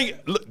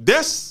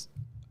 That's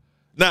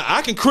now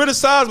I can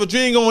criticize, but you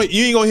ain't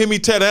gonna hear me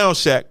tear down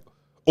Shaq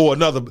or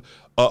another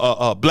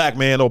black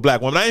man or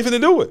black woman. I ain't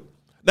finna do it.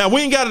 Now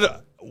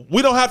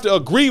we don't have to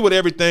agree with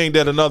everything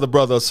that another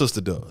brother or sister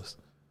does,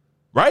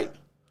 right?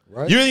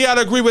 Right. You ain't got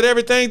to agree with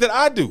everything that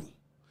I do,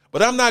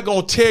 but I'm not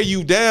gonna tear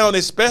you down,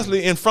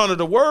 especially in front of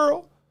the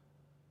world.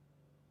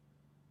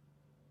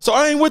 So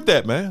I ain't with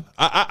that, man.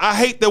 I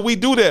hate that we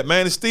do that,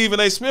 man. And Stephen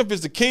A. Smith is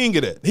the king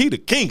of that. He the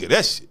king of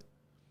that shit.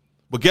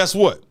 But guess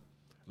what?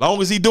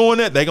 Long as he doing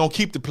that, they gonna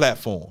keep the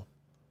platform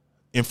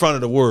in front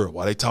of the world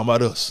while they talking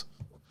about us.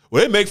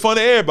 Well, they make fun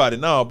of everybody.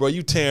 No, bro,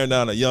 you tearing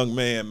down a young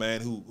man,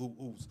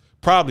 who's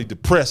probably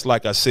depressed,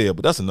 like I said,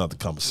 but that's another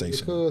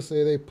conversation. Because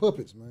say they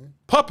puppets, man.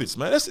 Puppets,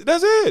 man. That's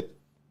it.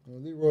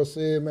 Leroy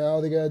said, man,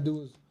 all they gotta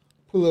do is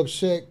pull up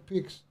Shaq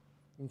pics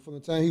from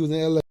the time he was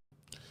in LA.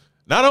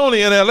 Not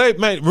only in LA,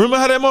 man. Remember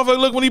how that motherfucker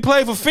looked when he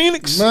played for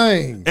Phoenix?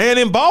 Man. And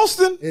in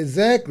Boston?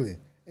 Exactly.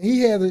 And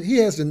he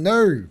has the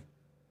nerve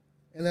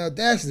and the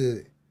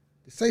audacity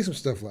to say some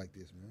stuff like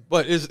this, man.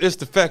 But it's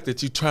the fact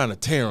that you're trying to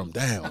tear him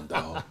down,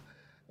 dog.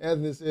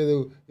 Anthony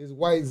said his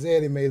white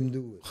zaddy made him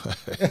do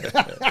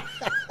it.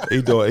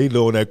 He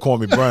doing that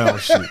Kwame Brown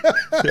shit.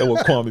 That's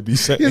what Kwame be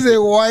saying. He said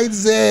white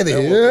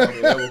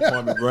zaddy. That's what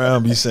Kwame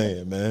Brown be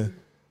saying, man.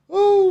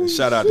 Oh,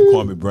 shout out to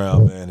Kwame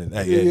Brown, man.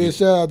 And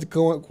shout out to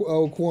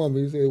Kwame.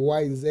 He said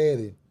white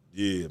zaddy.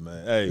 Yeah,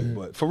 man. Hey,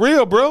 but for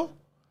real, bro,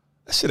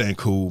 that shit ain't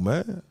cool,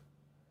 man.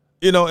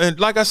 And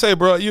like I say,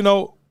 bro, then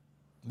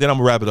I'm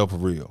gonna wrap it up for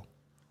real.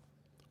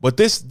 But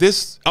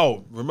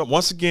remember,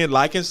 once again,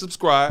 like and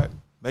subscribe.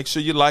 Make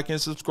sure you like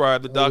and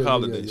subscribe to Doc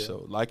Holliday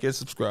Show. Like and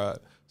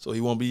subscribe so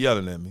he won't be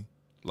yelling at me.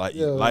 Let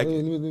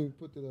me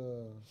put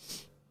the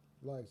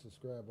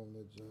subscribe on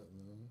that jump,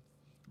 man.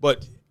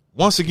 But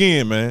once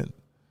again, man,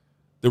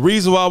 the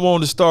reason why I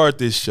wanted to start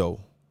this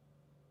show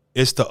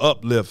is to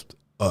uplift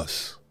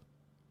us,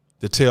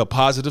 to tell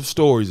positive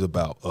stories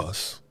about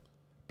us,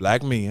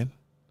 black men,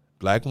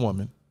 black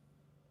women,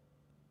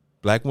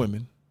 black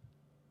women,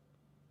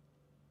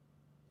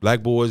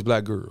 black boys,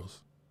 black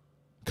girls,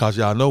 because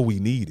y'all know we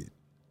need it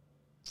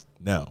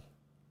now.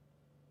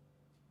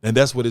 And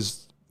that's what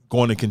it's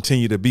going to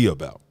continue to be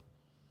about.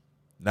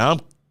 Now,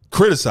 I'm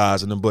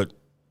criticizing them, but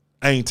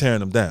I ain't tearing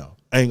them down.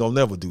 I ain't going to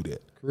never do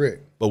that.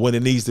 Correct. But when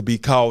it needs to be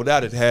called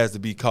out, it has to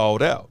be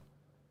called out.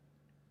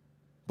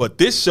 But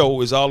this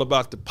show is all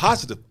about the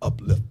positive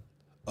uplift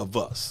of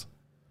us.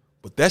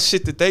 But that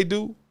shit that they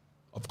do,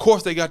 of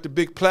course they got the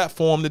big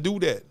platform to do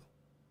that.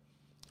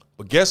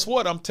 But guess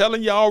what? I'm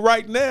telling y'all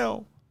right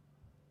now,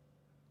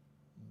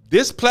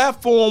 this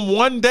platform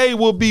one day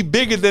will be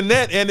bigger than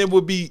that, and it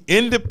will be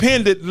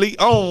independently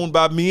owned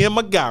by me and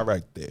my guy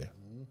right there.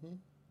 Mm-hmm.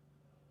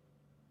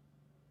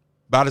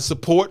 By the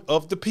support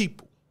of the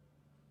people.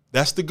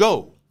 That's the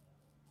goal.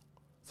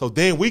 So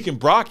then we can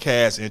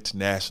broadcast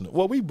international.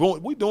 Well, we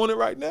doing it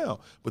right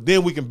now. But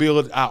then we can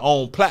build our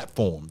own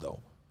platform, though.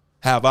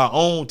 Have our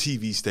own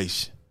TV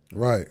station.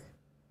 Right.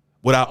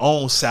 With our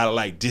own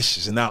satellite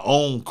dishes and our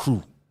own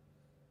crew.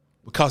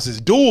 Because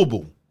it's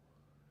doable.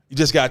 You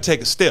just got to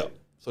take a step.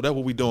 So that's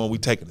what we doing. We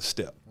taking a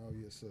step. Oh,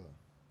 yes, sir.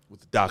 With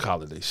the Doc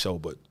Holliday Show.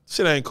 But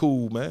shit ain't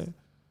cool, man.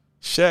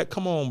 Shaq,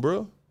 come on,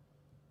 bro.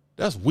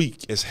 That's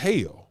weak as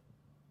hell.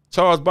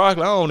 Charles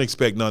Barkley, I don't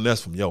expect nothing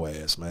else from your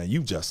ass, man.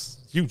 You just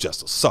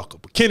a sucker.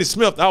 But Kenny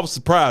Smith, I was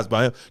surprised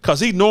by him because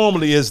he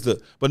normally is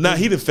but now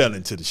he done fell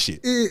into the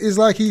shit. It's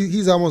like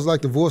he's almost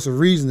like the voice of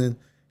reasoning.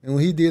 And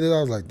when he did it, I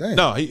was like, damn.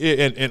 No,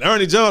 and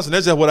Ernie Johnson,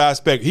 that's just what I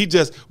expect. He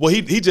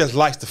just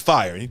likes to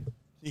fire.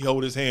 He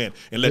hold his hand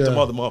and let the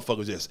other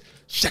motherfuckers just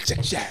shack.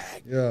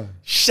 Yeah.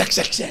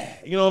 Shack.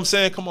 You know what I'm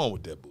saying? Come on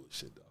with that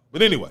bullshit, though.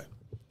 But anyway,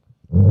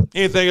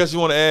 anything else you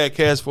want to add,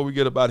 Cass, before we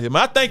get up out of here?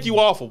 Man, I thank you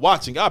all for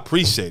watching. I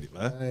appreciate it,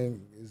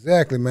 man.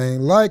 Exactly,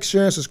 man. Like,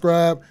 share, and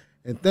subscribe.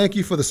 And thank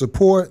you for the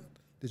support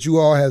that you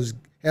all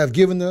have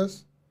given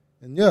us.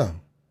 And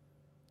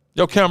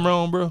Your camera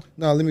on, bro?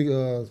 No, let me.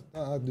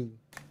 I'll do.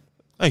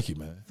 Thank you,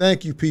 man.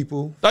 Thank you,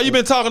 people. Now you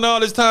been talking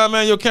all this time,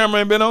 man. Your camera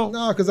ain't been on.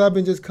 No, because I've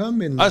been just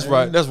commenting. That's man.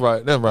 right. That's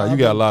right. That's right. You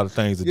got a lot of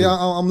things to do. Yeah,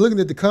 I'm looking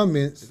at the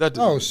comments. Is that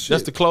the, oh shit.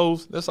 That's the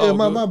close. That's all. Yeah,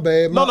 good. my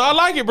bad. No, I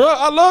like it, bro.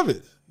 I love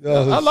it.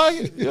 Oh, I like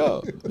it.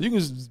 Yeah, you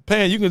can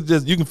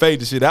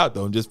fade the shit out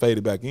though and just fade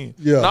it back in.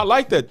 Yeah, and I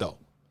like that though.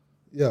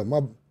 Yeah, my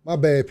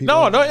bad, people.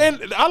 No,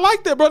 and I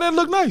like that, bro. That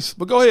look nice.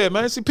 But go ahead,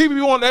 man. See,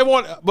 people they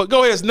want. But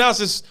go ahead, now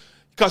since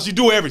because you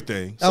do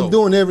everything. So. I'm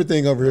doing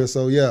everything over here,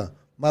 so yeah,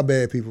 my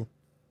bad, people.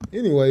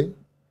 Anyway,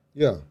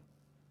 yeah.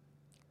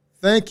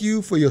 Thank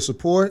you for your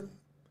support.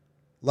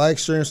 Like,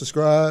 share, and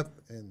subscribe,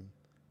 and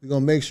we're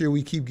gonna make sure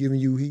we keep giving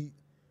you heat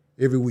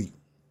every week.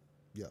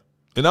 Yeah.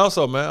 And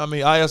also, man, I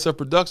mean, ISF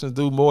Productions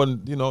do more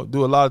than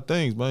do a lot of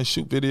things, man.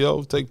 Shoot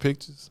videos, take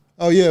pictures.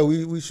 Oh yeah,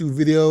 we shoot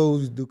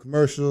videos, do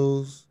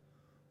commercials,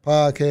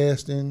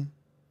 podcasting,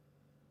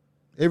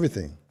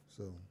 everything.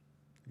 So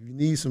if you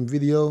need some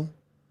video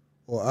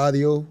or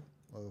audio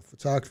or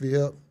photography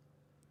help,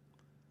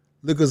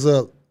 look us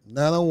up,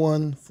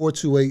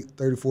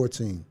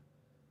 901-428-3014.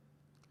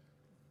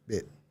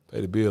 Bet.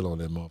 Pay the bill on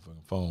that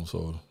motherfucking phone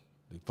so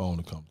the phone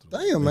will come through.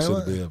 Damn, man.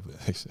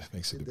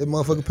 That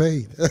motherfucker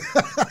paid.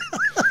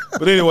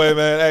 But anyway,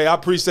 man, hey, I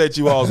appreciate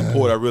you all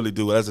support. I really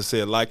do. As I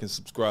said, like and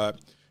subscribe.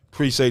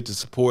 Appreciate the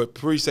support.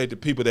 Appreciate the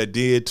people that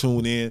did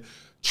tune in.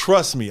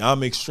 Trust me,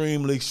 I'm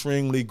extremely,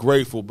 extremely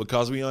grateful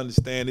because we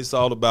understand it's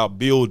all about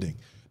building.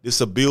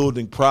 It's a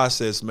building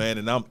process, man,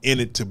 and I'm in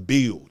it to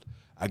build.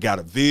 I got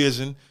a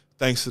vision.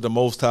 Thanks to the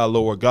Most High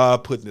Lord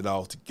God putting it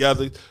all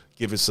together,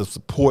 giving some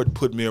support,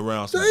 putting me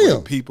around some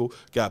great people.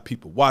 Got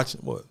people watching.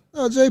 What?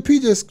 No,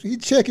 JP he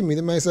checking me.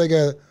 The man say I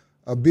got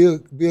a Bill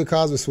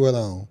Cosby sweater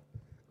on.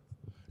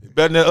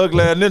 Better than that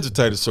ugly ass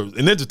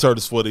Ninja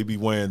Turtle sweater they be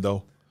wearing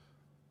though.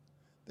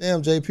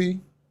 Damn,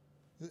 JP,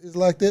 it's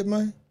like that,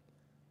 man.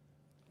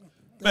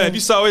 Man, if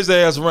you saw his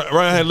ass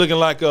around here looking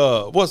like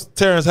what's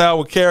Terrence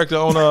Howard character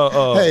on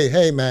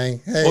hey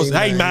man,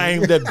 hey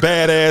man, that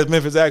badass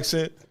Memphis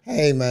accent.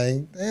 Hey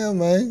man, damn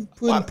man,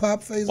 putting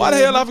pop face. Why the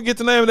hell I forget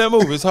the name of that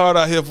movie? It's Hard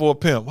Out Here for a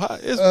Pimp.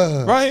 It's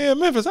right here in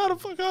Memphis. How the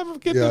fuck I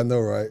forget? Yeah, that? I know,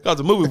 right? Because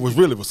the movie was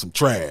some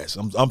trash.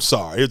 I'm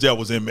sorry. That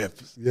was in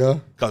Memphis. Yeah.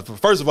 Because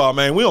first of all,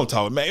 man, we don't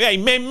talk man. Hey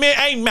man,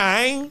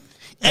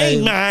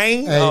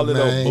 all of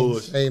those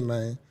bullshit. Hey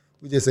man,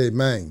 we just say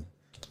man.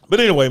 But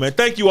anyway, man,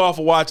 thank you all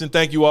for watching.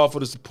 Thank you all for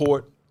the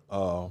support.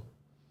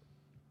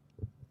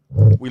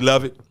 We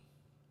love it.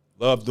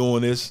 Love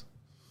doing this.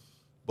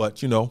 But,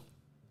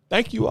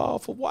 thank you all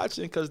for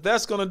watching because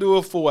that's going to do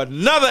it for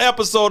another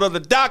episode of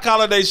the Doc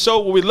Holliday Show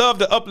where we love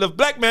to uplift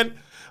black men,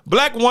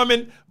 black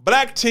woman,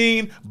 black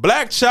teen,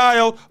 black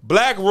child,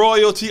 black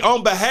royalty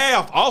on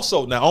behalf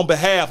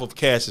of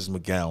Cassius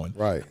McGowan.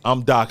 Right.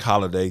 I'm Doc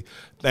Holliday.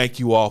 Thank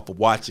you all for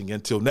watching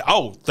until now.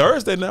 Oh,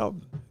 Thursday now.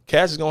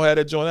 Cass is going to have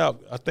that joint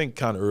out, I think,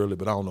 kind of early,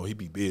 but I don't know. He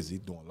be busy.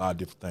 He's doing a lot of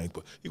different things,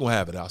 but he going to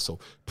have it out. So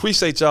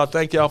appreciate y'all.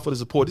 Thank y'all for the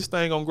support. This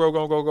thing going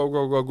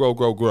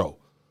to grow.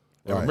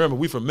 And remember,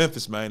 we from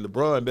Memphis, man.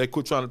 LeBron, they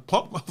quit trying to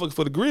pump motherfuckers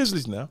for the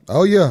Grizzlies now.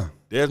 Oh, yeah.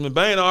 Desmond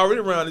Bain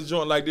already around this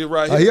joint like this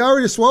right here. He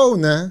already swole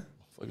now.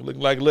 Fucking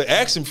looking like a little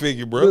action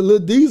figure, bro.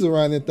 Little D's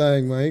around that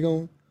thing,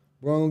 man.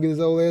 Bro gonna get his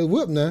old ass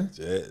whipped now.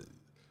 Yeah.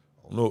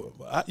 No,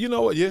 you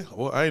know what? Yeah,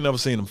 well, I ain't never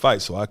seen him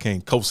fight, so I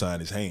can't co-sign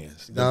his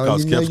hands.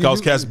 Because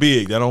Cat's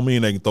big, that don't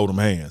mean they can throw them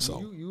hands.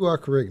 So you are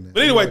correct now.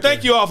 But anyway,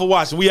 thank you all for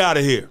watching. We out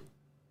of here.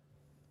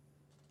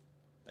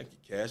 Thank you,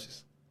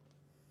 Cassius.